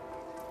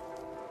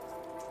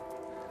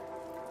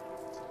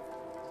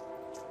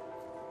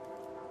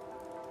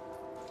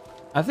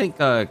 I think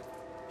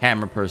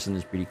camera person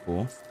is pretty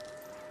cool.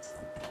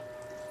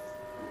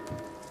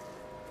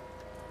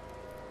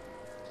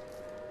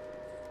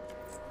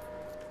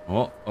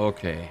 Oh,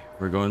 okay.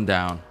 We're going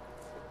down.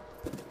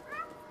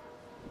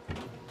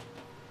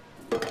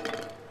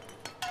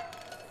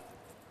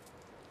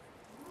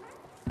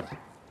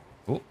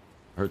 Oh,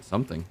 heard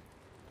something.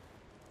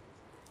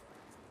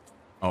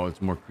 Oh,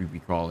 it's more creepy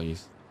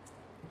crawlies.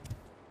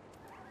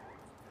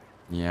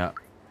 Yeah.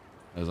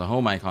 There's a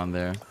home icon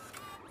there.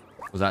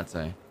 What does that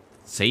say?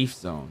 Safe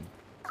zone.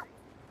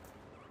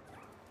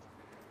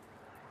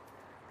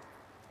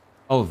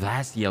 Oh,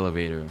 that's the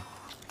elevator.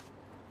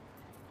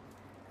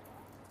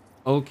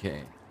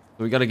 Okay.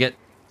 So we gotta get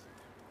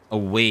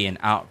away and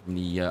out from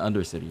the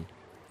Undercity.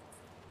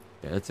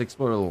 Okay, let's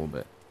explore a little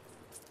bit.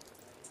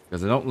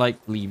 Because I don't like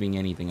leaving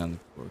anything on the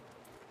floor.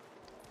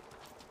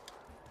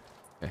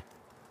 Okay.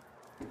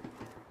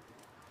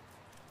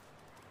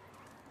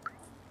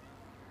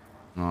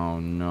 Oh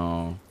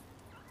no.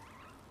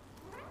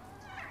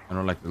 I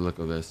don't like the look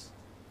of this.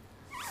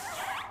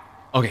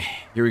 Okay,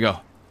 here we go.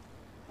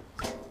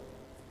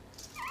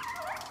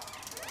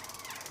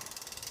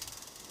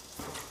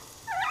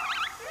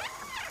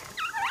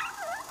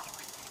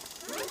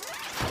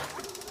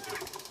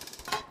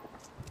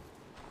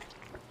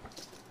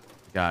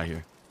 Get out of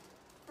here.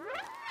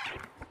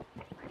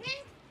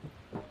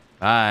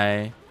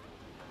 Bye.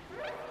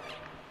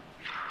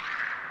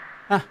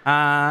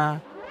 Haha.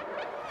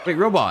 Wait,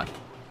 robot.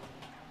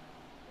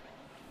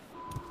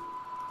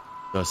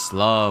 The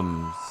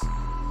slums.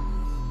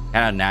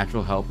 Cat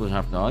natural helpers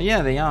after all.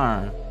 Yeah, they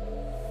are.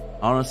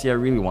 Honestly, I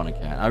really want a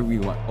cat. I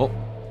really want. Oh.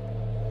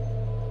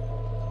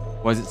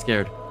 Why is it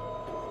scared?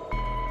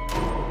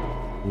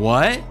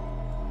 What?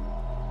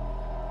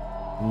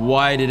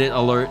 Why did it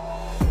alert?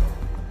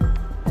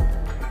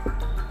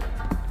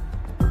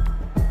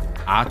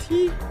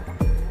 Ati?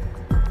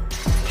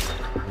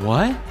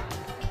 What?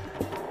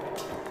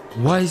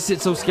 Why is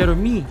it so scared of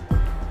me?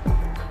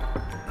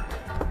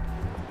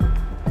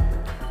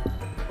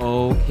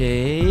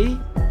 Okay.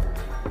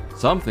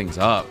 Something's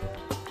up.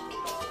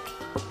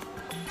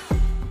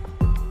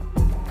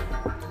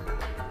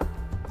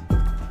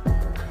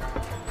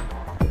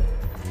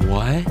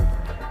 What?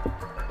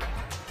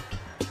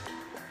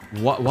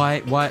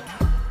 What? Why?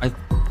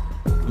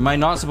 Am I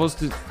not supposed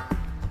to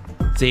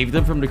save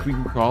them from the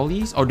creepy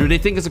crawlies? Or do they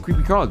think it's a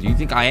creepy crawly? Do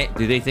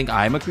they think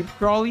I'm a creepy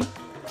crawly?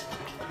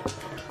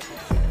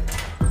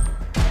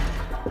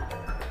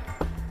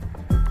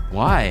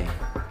 Why?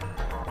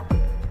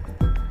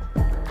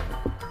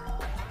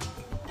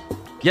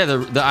 Yeah,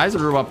 the eyes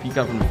of the robot peek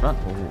out from the front.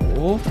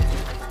 Oh.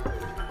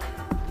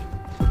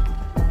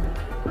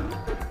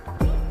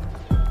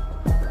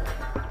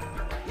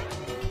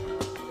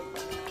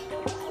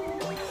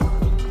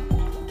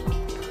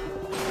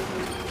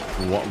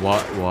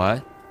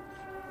 What?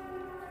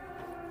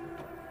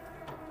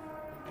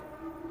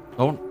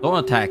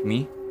 Don't attack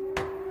me.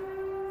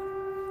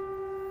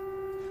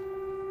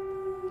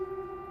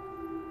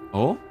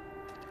 Oh?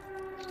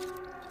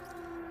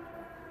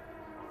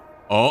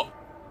 Oh.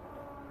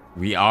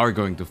 We are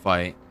going to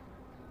fight.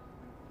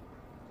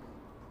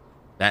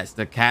 That's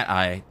the cat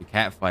eye. The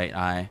cat fight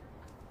eye.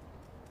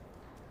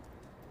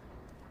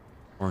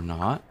 Or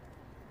not?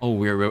 Oh,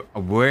 we're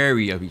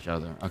wary of each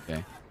other.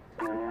 Okay.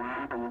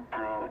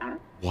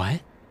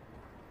 What?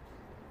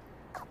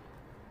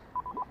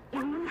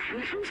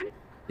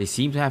 They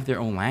seem to have their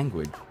own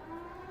language.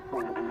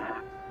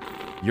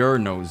 You're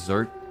no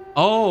Zerk.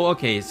 Oh,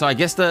 okay. So I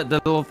guess the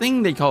little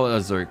thing they call it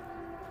a Zerk.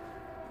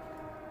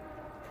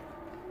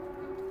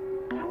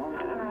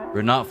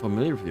 We're not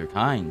familiar with your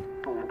kind.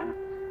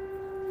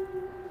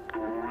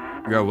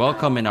 You are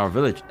welcome in our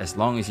village as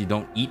long as you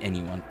don't eat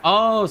anyone.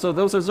 Oh, so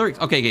those are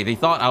Zerks. Okay, okay. They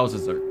thought I was a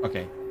Zerk.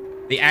 Okay.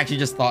 They actually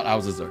just thought I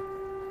was a Zerk.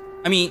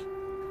 I mean,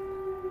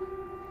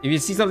 if you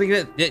see something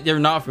that you're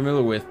not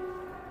familiar with,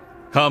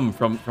 come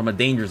from a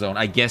danger zone.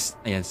 I guess.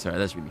 Yeah, sorry.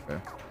 That's really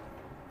fair.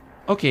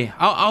 Okay,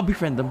 I'll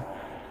befriend them.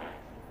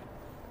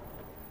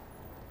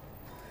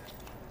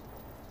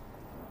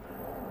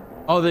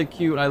 Oh, they're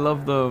cute. I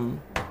love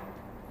them.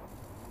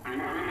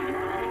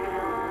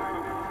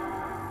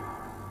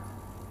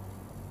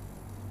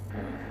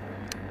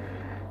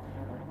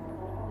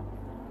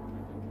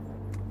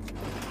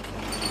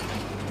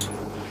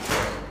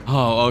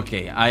 Oh,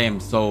 okay. I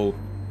am so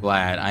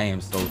glad. I am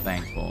so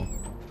thankful.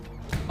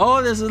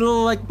 Oh, there's a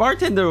little like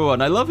bartender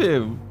one. I love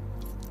him.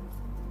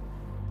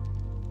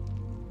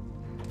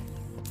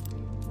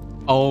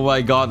 Oh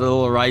my god, the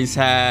little rice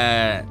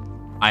hat.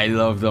 I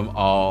love them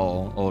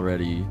all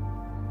already.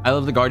 I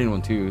love the Guardian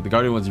one too. The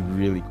Guardian one's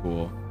really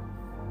cool.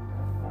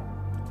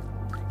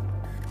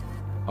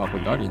 Oh,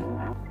 quick Guardian.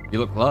 You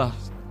look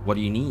lost. What do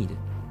you need?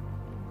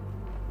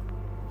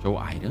 Show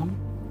item?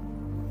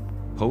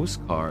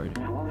 Postcard.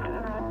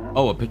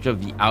 Oh, a picture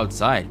of the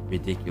outside.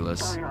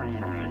 Ridiculous.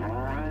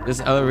 This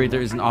elevator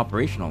isn't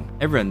operational.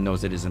 Everyone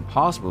knows it is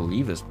impossible to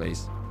leave this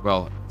place.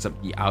 Well,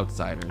 except the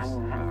outsiders.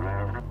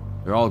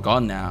 They're all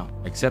gone now,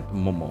 except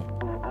Momo.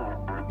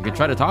 You can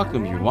try to talk to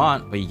him if you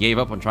want, but he gave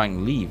up on trying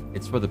to leave.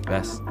 It's for the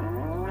best.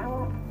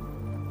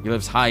 He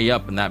lives high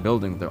up in that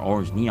building with the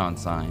orange neon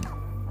sign.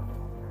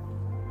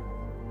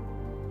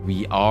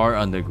 We are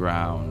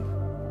underground.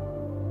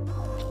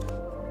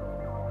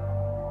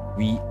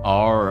 We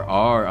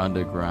are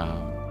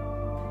underground.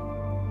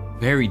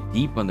 Very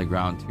deep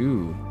underground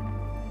too.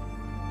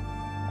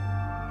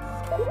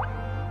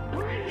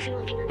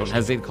 Don't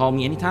hesitate to call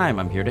me anytime.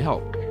 I'm here to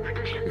help.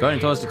 The Guardian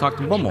told us to talk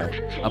to Momo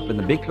up in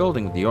the big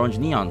building with the orange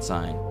neon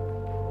sign.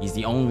 He's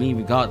the only lead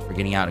we got for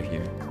getting out of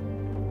here.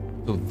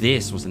 So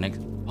this was the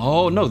next...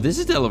 Oh no, this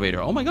is the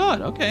elevator. Oh my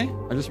god, okay.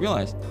 I just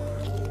realized.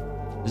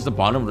 Is this the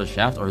bottom of the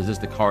shaft or is this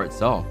the car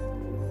itself?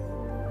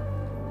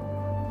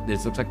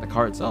 This looks like the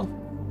car itself.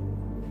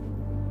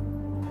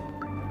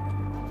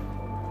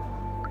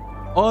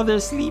 Oh, they're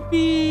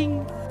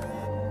sleeping.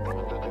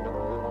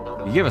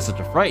 You gave us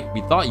such a fright.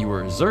 We thought you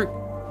were a Zerk.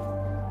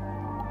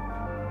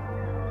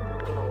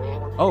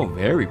 Oh,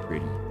 very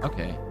pretty.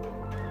 Okay.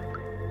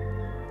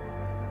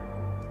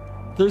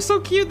 They're so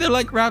cute. They're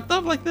like wrapped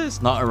up like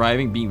this. Not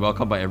arriving, being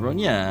welcomed by everyone.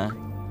 Yeah.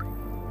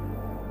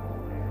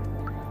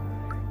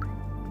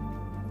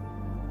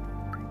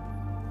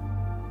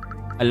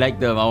 I like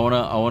them. I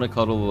wanna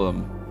cuddle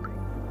them.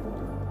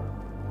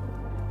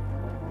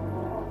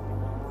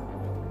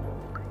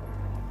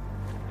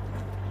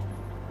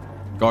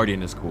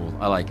 Guardian is cool.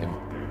 I like him.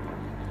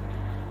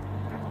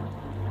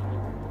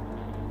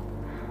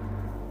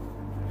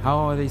 How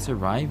are they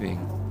surviving?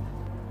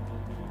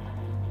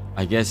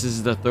 I guess this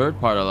is the third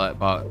part I like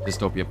about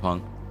Dystopia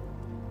Punk.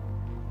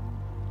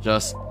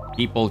 Just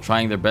people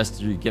trying their best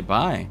to get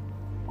by.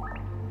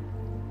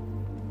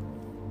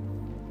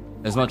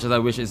 As much as I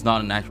wish it's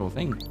not an actual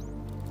thing.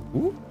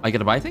 Ooh, I get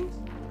to buy things?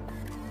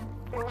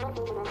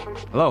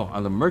 Hello,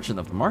 I'm the merchant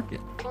of the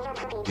market.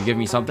 You give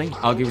me something,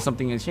 I'll give you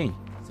something in exchange.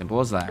 Simple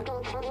as that.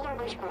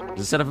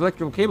 There's a set of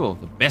electrical cable,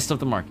 the best of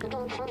the market.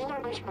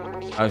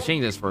 I'll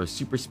exchange this for a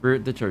super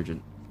spirit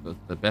detergent.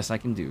 The best I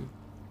can do.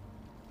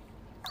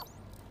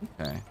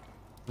 Okay.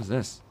 What's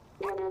this?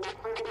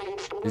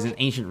 This is an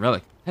ancient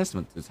relic,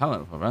 testament to the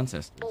talent of our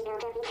ancestors.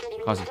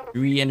 It causes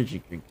 3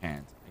 energy drink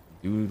cans. I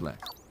can do less.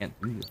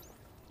 Can't do this.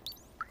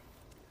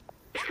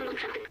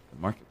 The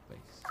marketplace.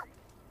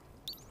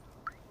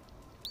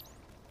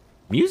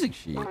 Music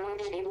sheet.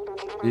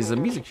 This is a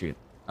music sheet.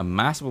 A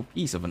masterful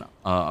piece of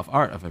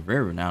art of a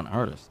very renowned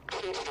artist.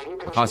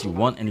 It will cost you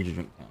 1 energy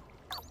drink can.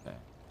 Okay.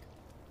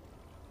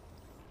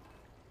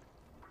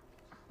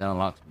 That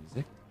unlocks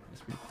music.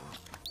 That's pretty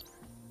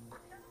cool.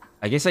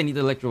 I guess I need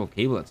the electrical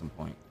cable at some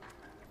point.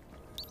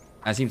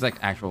 That seems like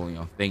actual,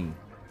 thing.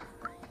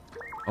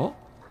 Oh.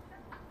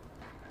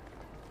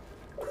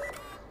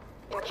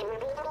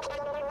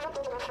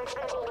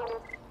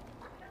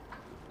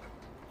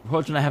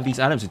 Fortunately, I have these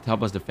items to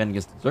help us defend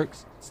against the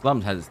Zerks.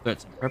 Slums has its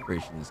threats and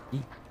preparation is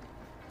key.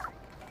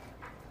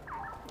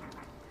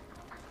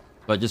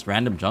 But just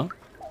random junk?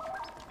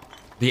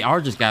 They are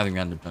just gathering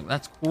random junk.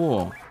 That's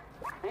cool.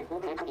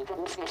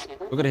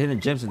 Look at the hidden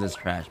gems in this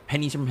trash.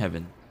 Pennies from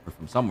heaven. Or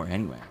from somewhere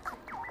anyway.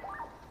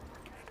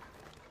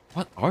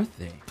 What are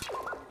they?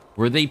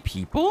 Were they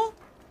people?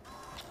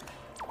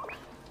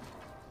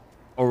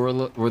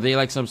 Or were they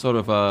like some sort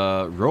of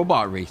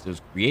robot race that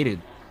was created?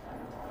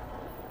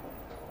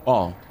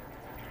 Oh,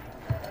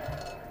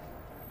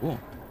 cool.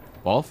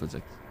 Ball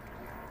physics.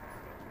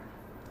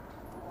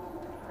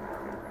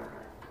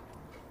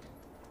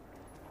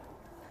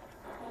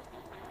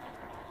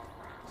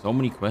 So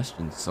many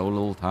questions, so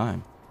little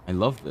time. I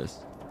love this.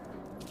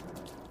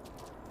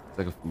 It's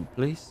like a food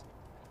place.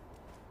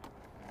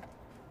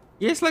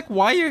 Yeah, it's like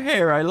wire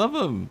hair. I love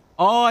them.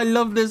 Oh, I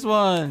love this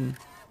one.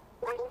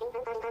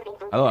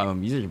 Hello, I'm a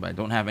musician, but I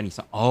don't have any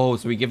song. Oh,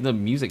 so we give them a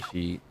music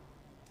sheet.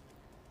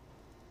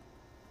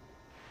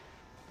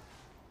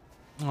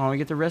 Oh, we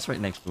get the rest right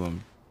next to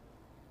him.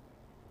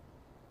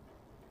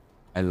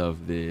 I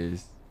love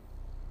this.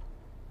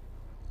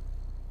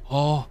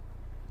 Oh.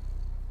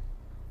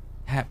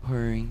 Cat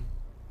purring.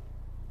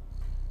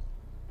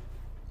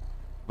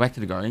 Back to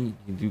the garden. You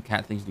can do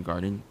cat things in the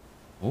garden.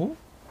 Oh.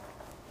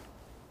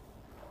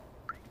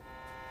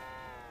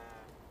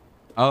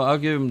 I'll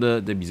give him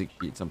the music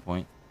sheet at some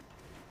point.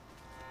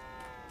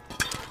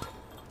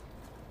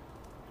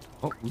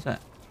 Oh, who's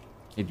that?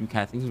 Hey, do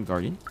cat things in the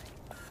garden.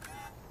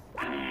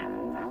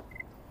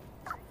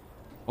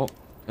 Oh,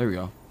 there we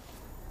go.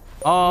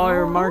 Oh,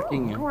 you're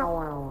marking him.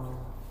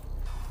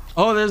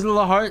 Oh, there's a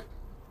little heart.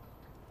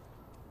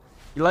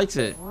 He likes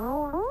it.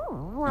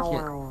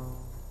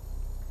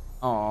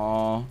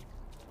 Aww.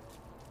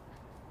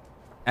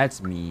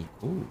 That's me.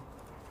 Ooh.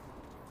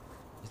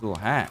 His little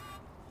hat.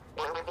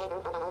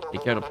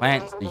 Take care of the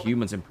plants. The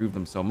humans improved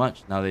them so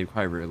much. Now they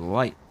require very little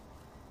light.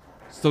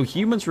 So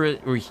humans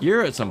were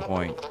here at some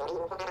point.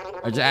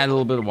 I just add a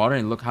little bit of water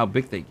and look how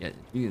big they get.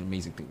 It's really an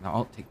amazing thing.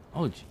 Now,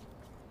 technology.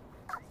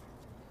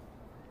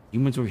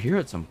 Humans were here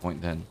at some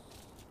point then.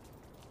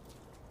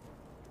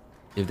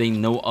 If they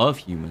know of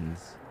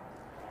humans.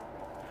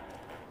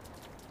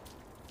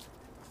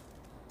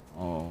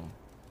 Oh.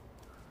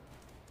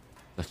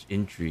 Such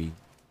intrigue.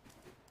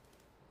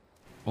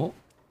 Oh,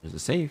 there's a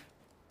safe.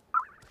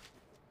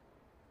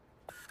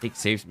 Take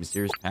safe's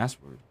mysterious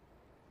password.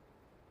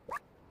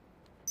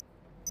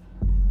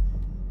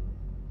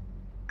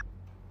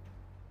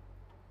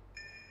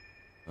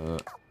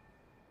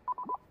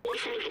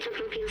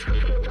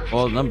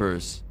 All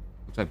numbers.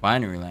 Looks like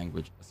binary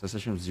language. A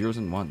succession of zeros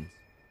and ones.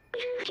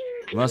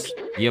 You must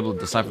be able to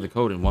decipher the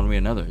code in one way or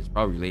another. It's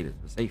probably related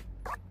to the safe.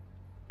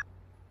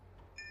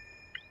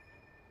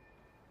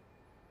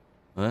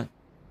 What?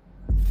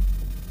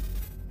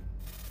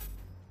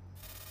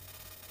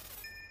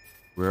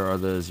 Where are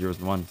the zeros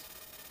and ones?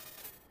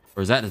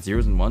 Or is that the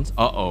zeros and ones?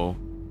 Uh-oh.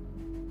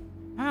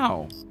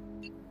 How?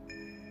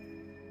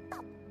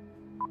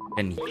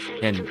 Can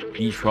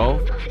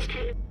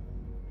B12?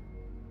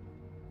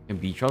 Can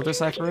B12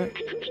 decipher it?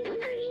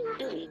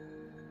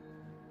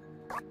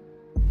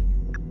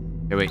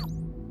 Okay, wait.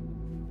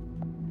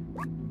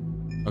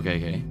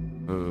 Okay.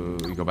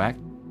 We go back.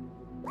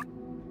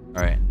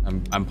 All right,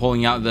 I'm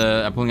pulling out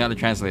the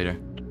translator.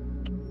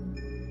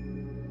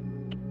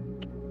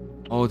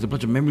 Oh, it's a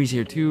bunch of memories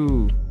here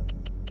too.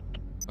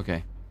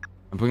 Okay,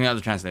 I'm pulling out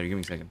the translator. Give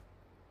me a second.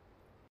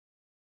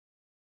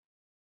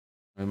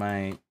 Where am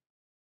I?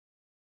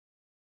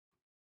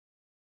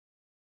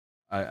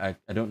 I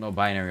don't know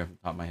binary off the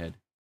top of my head.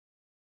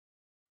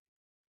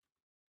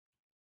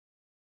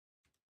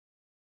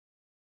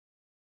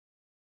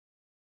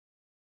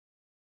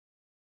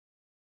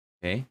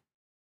 Okay.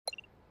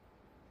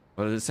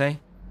 What does it say?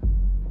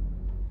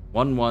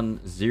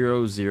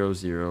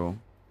 11000.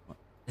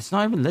 It's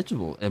not even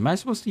legible. Am I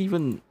supposed to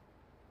even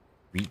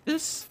read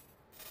this?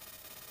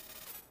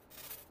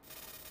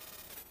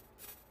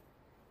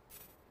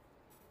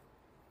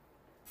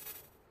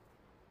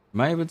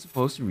 Am I even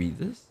supposed to read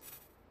this?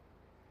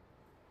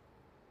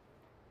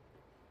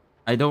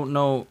 I don't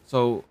know.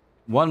 So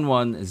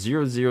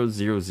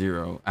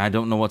 110000. I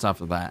don't know what's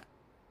after that.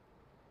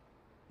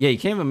 Yeah, you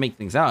can't even make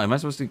things out. Am I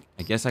supposed to?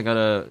 I guess I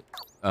gotta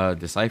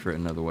decipher it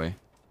another way.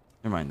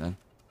 Never mind then.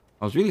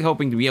 I was really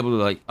hoping to be able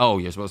to like, oh,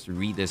 you're supposed to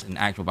read this in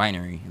actual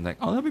binary, and like,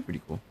 oh, that'd be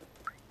pretty cool.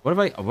 What if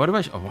I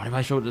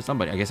show it to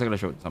somebody? I guess I gotta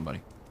show it to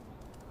somebody.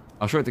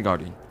 I'll show it to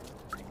Guardian.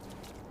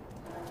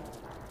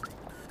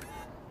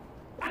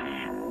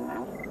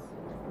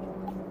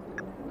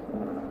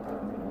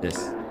 This.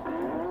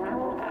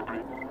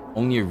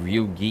 Only a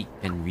real geek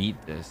can read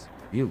this.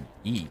 Real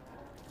geek.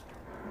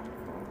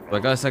 So I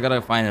guess I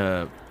gotta find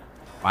a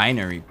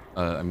binary.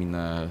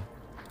 Some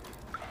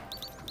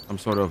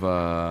sort of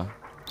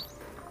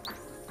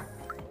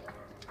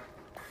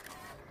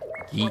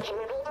geek.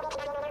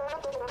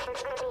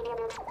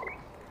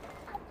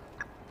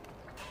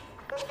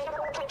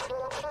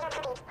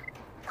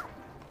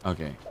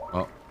 Okay,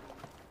 well,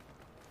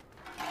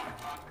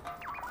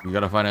 we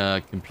gotta find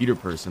a computer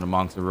person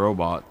amongst the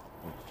robot.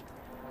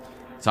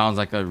 Sounds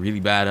like a really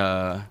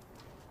bad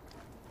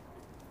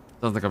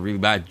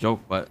joke,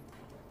 but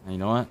you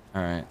know what?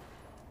 All right.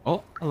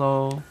 Oh,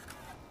 hello.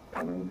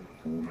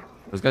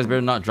 Those guys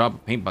better not drop a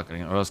paint bucket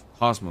again, or else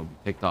Cosmo will be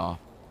picked off.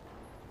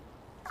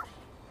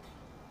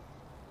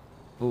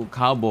 Oh,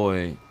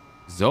 cowboy.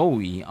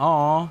 Zoe.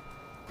 Aw.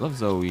 Love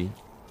Zoe.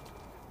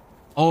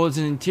 Oh, it's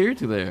an interior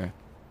to there.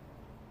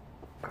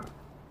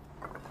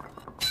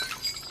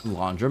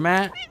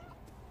 Laundromat?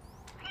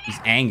 He's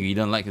angry. He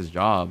doesn't like his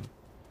job.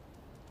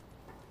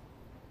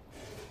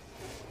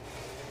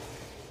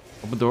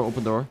 Open door,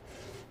 open door.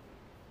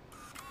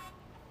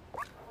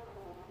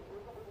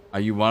 Are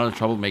you one of the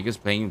troublemakers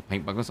playing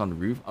paint buckets on the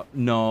roof?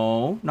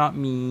 No, not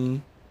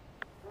me.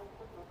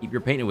 Keep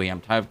your paint away. I'm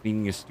tired of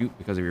cleaning your stoop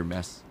because of your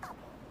mess.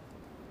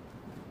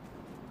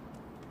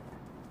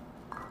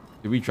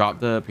 Did we drop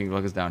the paint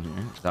buckets down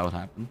here? Is that what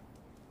happened?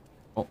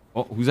 Oh,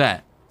 who's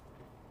that?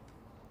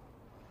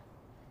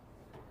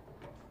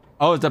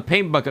 Oh, it's a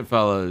paint bucket,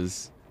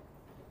 fellas.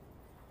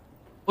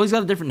 Oh, he's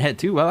got a different head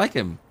too. I like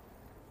him.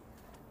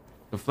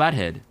 The flat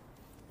head.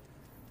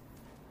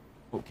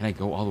 Oh, can I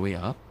go all the way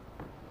up?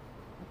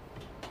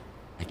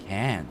 I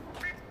can.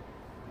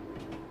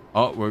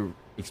 Oh, we're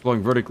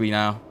exploring vertically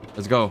now.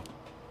 Let's go.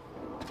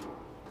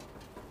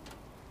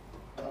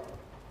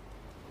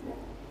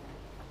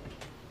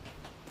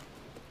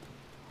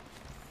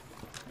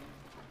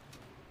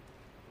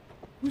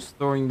 Who's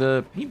throwing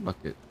the paint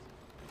bucket?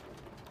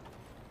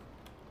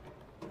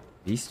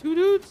 These two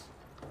dudes?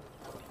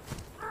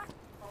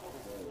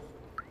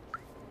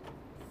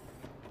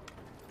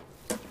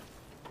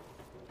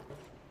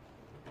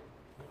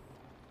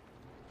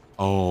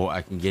 Oh,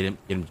 I can get him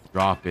to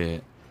drop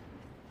it.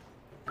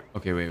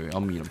 Okay, wait.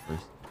 I'll meet him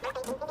first.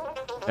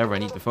 Ever, I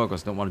need to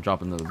focus. Don't want to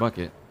drop another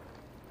bucket.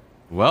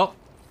 Well.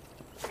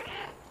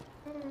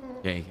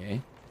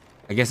 Okay.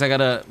 I guess I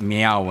gotta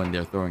meow when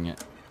they're throwing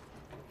it.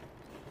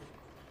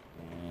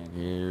 And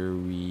here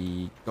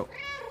we go.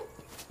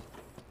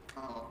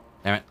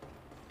 Damn it.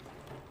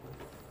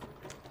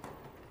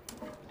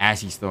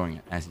 As he's throwing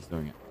it.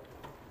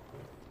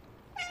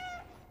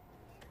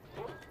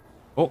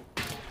 Oh.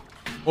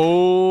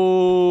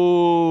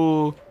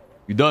 Oh.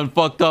 You done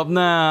fucked up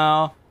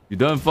now. You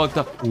done fucked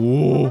up.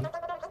 Oh.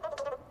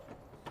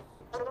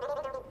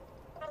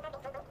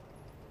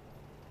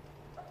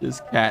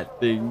 Just cat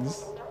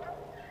things.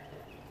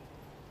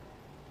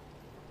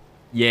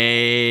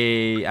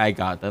 Yay. I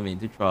got them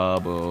into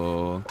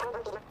trouble.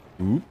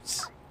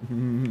 Oops.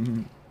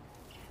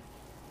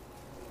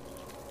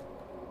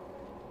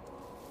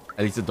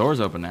 At least the door's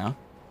open now.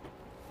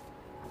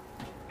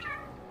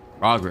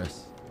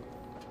 Progress.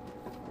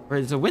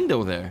 There's a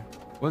window there.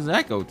 What does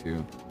that go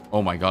to?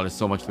 Oh my god, there's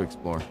so much to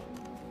explore.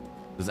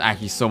 There's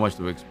actually so much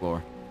to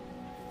explore.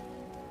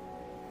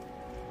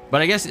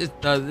 But I guess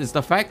it's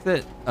the fact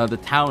that the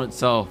town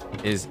itself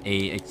is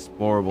a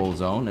explorable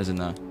zone, as in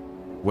a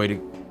way to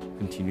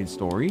continue the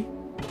story.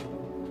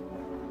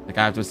 Like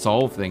I have to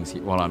solve things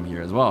while I'm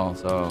here as well,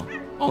 so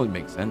only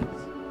makes sense.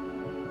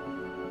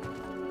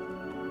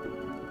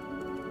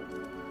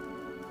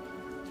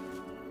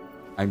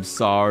 I'm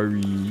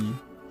sorry.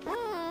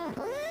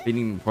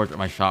 Painting the portrait at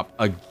my shop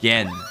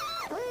again.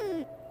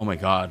 Oh my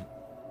god.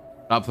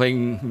 Stop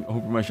playing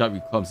over my shop,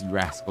 you clumsy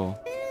rascal.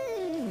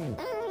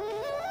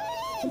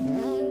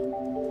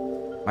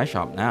 My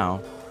shop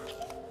now.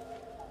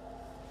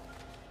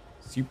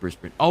 Super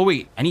Spirit. Oh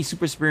wait, I need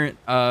Super Spirit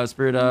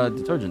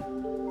detergent.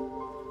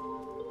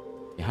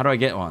 Okay, how do I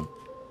get one?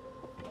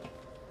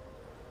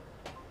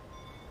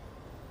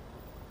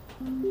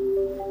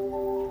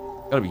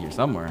 Gotta be here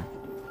somewhere.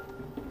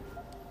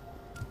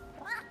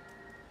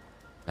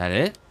 That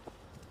it?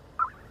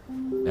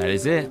 That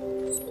is it.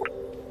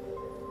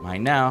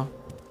 Mine now.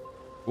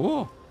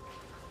 Cool.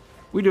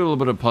 We do a little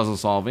bit of puzzle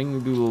solving. We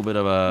do a little bit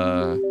of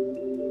a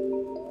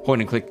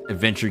point and click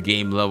adventure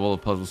game level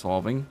of puzzle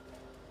solving.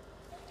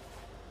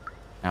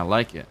 I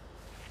like it.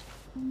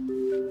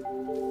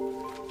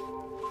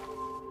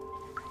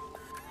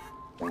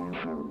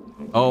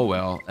 Oh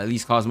well, at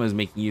least Cosmo is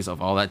making use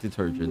of all that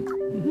detergent.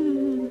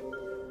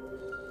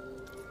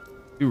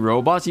 Do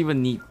robots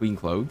even need clean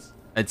clothes?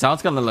 It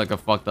sounds kind of like a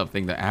fucked up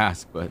thing to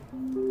ask, but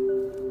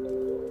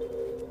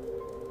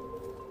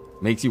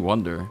makes you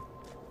wonder.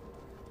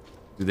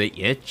 Do they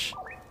itch?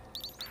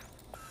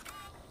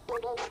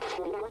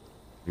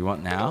 You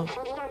want now?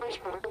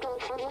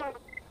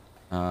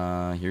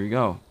 Here we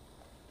go.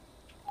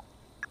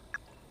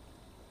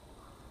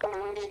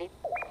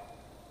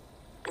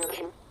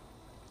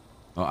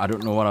 Well, I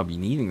don't know what I'll be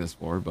needing this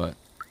for, but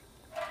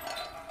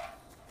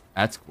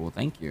that's cool.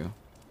 Thank you.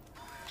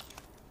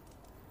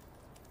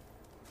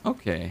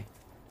 Okay.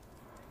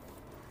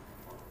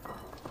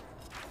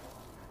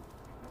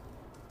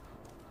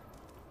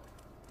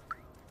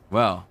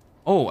 Well.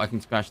 Oh, I can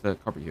scratch the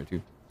carpet here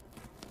too.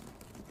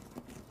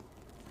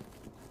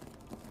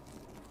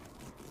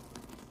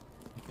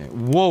 Okay.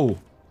 Whoa.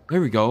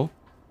 There we go.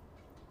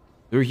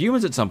 There were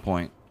humans at some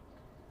point.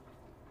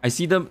 I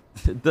see them.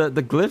 The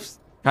glyphs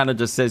kind of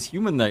just says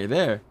human right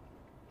there.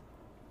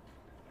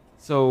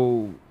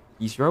 So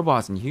these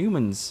robots and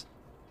humans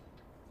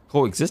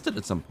coexisted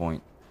at some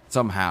point.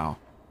 Somehow,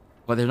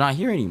 but they're not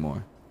here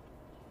anymore.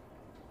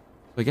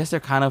 So I guess they're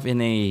kind of in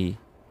a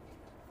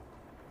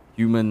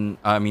human,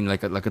 I mean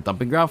like a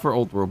dumping ground for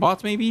old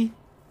robots maybe,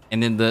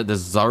 and then the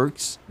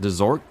Zorks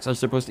are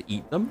supposed to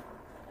eat them.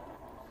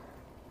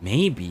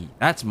 Maybe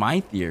that's my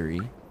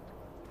theory,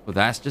 but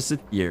that's just a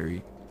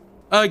theory,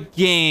 a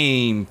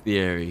game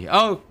theory.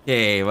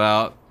 Okay,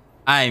 well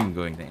I'm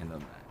going to end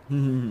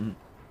on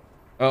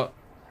that. Oh,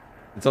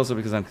 it's also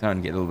because I'm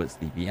starting to get a little bit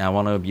sleepy. I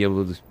want to be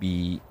able to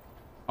be.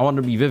 I want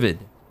to be vivid.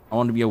 I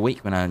want to be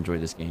awake when I enjoy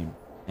this game,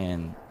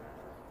 and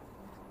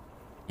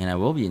I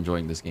will be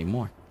enjoying this game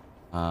more.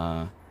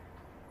 I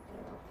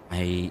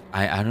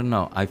don't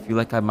know. I feel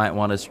like I might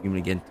want to stream it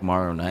again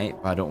tomorrow night,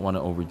 but I don't want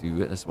to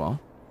overdo it as well.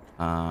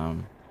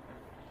 Um,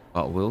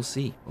 but we'll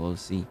see. We'll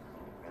see.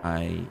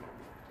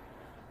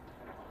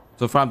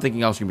 So far I'm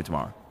thinking I'll stream it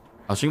tomorrow.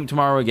 I'll stream it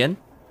tomorrow again,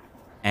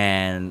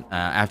 and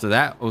after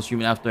that, we'll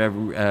stream it after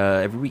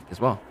every week as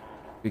well.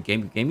 Good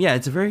game, good game. Yeah,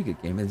 it's a very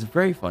good game. It's a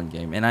very fun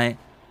game, and I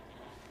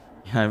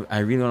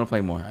really want to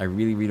play more. I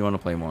really, really want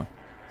to play more.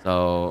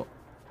 So,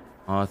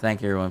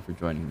 thank everyone for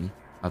joining me.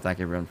 I'll thank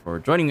everyone for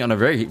joining me on a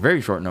very, very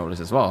short notice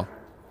as well.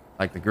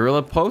 Like the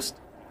gorilla post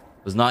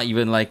was not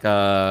even like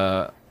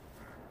a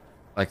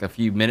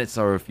few minutes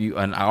or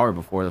an hour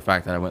before the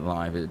fact that I went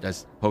live. It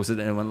just posted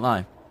and it went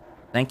live.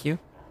 Thank you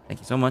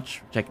so much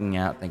for checking me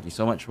out. Thank you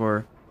so much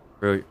for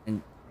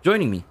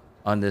joining me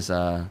on this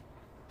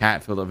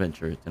cat-filled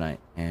adventure tonight.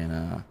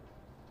 And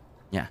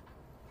yeah,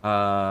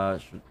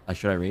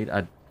 should I raid?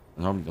 I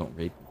normally don't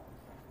raid.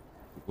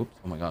 Whoops!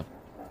 Oh my god,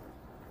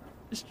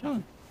 just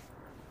chilling.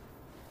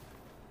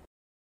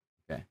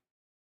 Okay.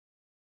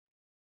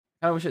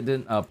 I wish it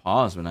didn't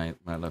pause when I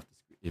left.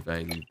 If I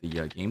leave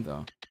the game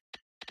though,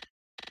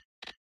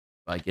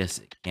 but I guess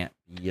it can't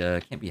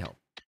be helped.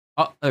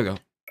 Oh, there we go.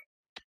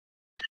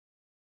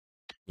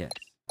 Yes.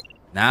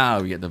 Now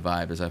we get the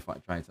vibe as I try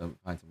to find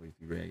somebody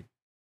to raid.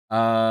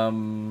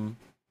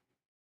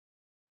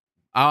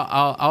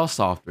 I'll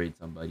soft raid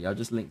somebody. I'll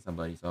just link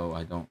somebody so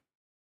I don't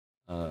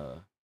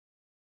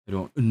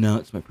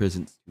announce my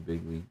presence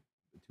too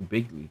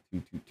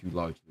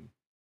largely.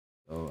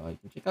 So I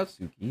can check out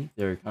Suki.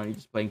 They're currently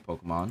just playing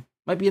Pokemon.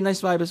 Might be a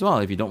nice vibe as well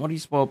if you don't want to be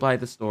spoiled by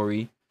the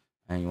story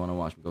and you want to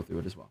watch me go through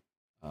it as well.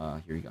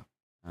 Here you go.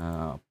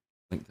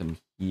 Link them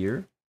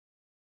here.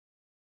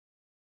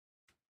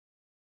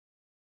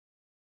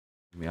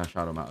 I mean, I'll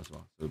shout them out as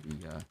well. So it'll be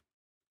there we go.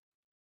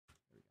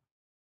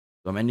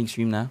 So I'm ending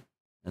stream now.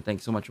 And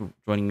thanks so much for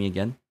joining me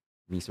again.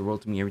 It means the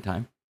world to me every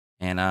time.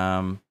 And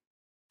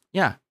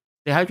yeah,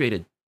 stay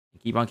hydrated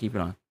and keep on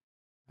keeping on.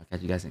 I'll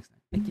catch you guys next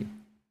time. Thank you.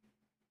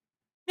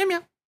 Meow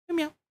meow. Meow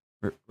meow.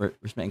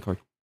 Where's my end card?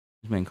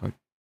 Where's my end card?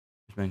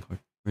 Where's my end card?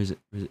 Where is it?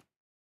 Where is it?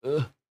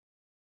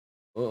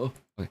 Oh.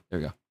 Okay, there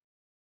we go.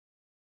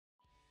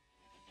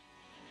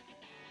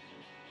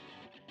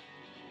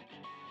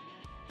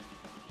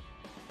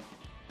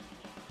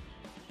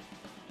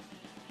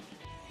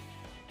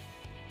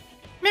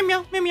 Meow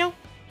meow. Meow meow.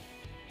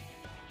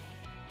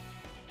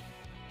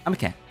 I'm a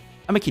cat.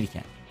 I'm a kitty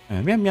cat.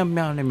 Meow meow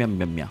meow meow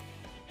meow meow.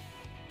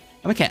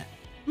 I'm a cat.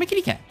 I'm a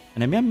kitty cat.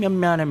 And a meow meow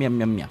meow meow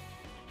meow meow.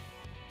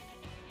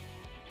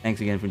 Thanks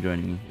again for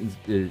joining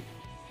me.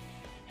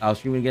 I'll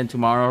stream it again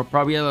tomorrow,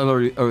 probably at a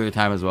little earlier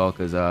time as well,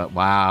 because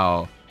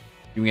wow,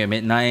 streaming at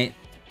midnight,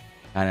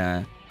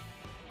 kind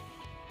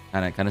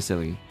of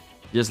silly.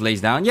 She just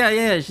lays down.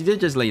 Yeah, she did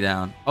just lay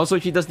down. Also,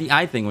 she does the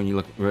eye thing when she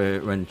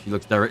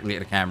looks directly at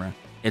the camera.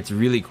 It's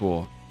really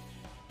cool.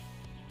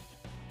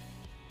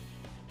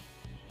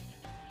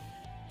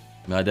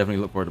 I definitely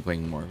look forward to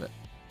playing more of it.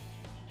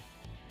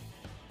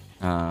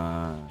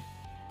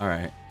 All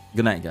right.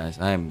 Good night, guys.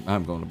 I'm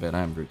going to bed.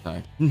 I'm very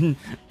tired.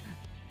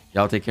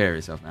 Y'all take care of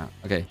yourself now.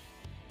 Okay.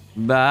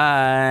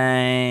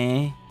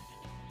 Bye.